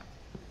gehen.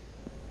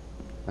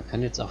 Man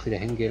kann jetzt auch wieder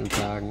hingehen und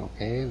sagen,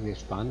 okay, wir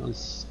sparen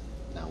uns.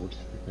 Na gut,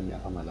 wir können die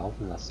einfach mal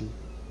laufen lassen.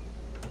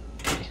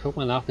 Ich gucke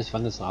mal nach, bis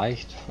wann es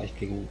reicht. Vielleicht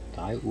gegen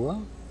 3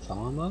 Uhr.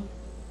 Schauen wir mal.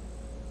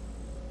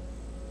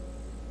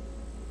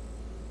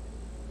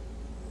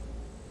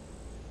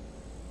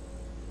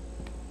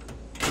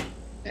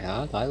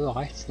 Ja, 3 Uhr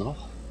reicht's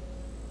noch.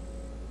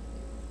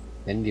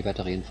 Wenn die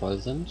Batterien voll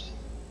sind.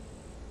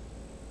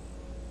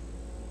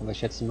 Aber ich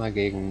schätze mal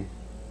gegen,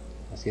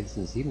 was geht es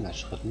in 7er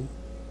Schritten?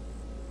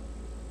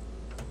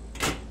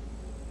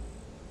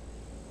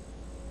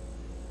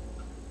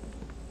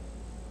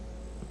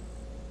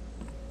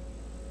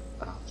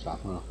 Ach,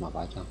 schlafen wir noch mal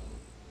weiter.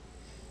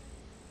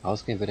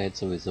 Rausgehen wird er jetzt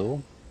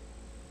sowieso.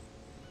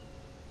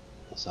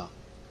 So,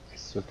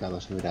 jetzt wird er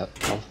aber schon wieder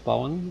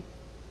aufbauen.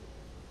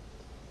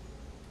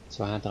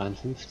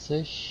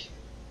 253.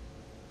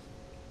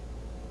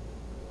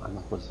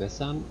 Einmal kurz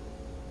wässern.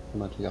 Kann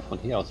man natürlich auch von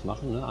hier aus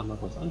machen, ne? Einmal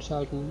kurz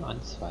anschalten,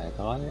 1, 2,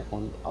 3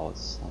 und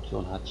aus. Und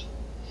schon hat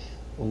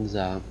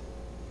unser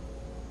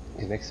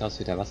Gewächshaus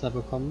wieder Wasser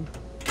bekommen.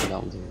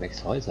 Oder unsere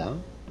Gewächshäuser.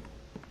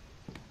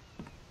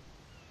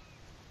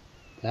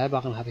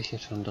 Bleibarren habe ich hier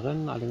schon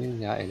drin,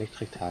 Aluminium, ja,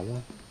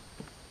 Elektrikteile.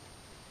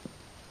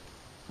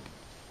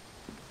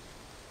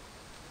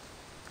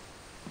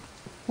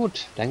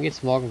 Gut, dann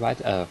geht's morgen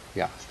weiter,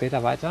 ja,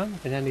 später weiter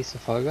in der nächsten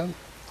Folge.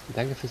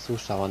 Danke fürs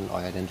Zuschauen,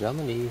 euer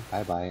Dangermany.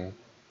 Bye bye.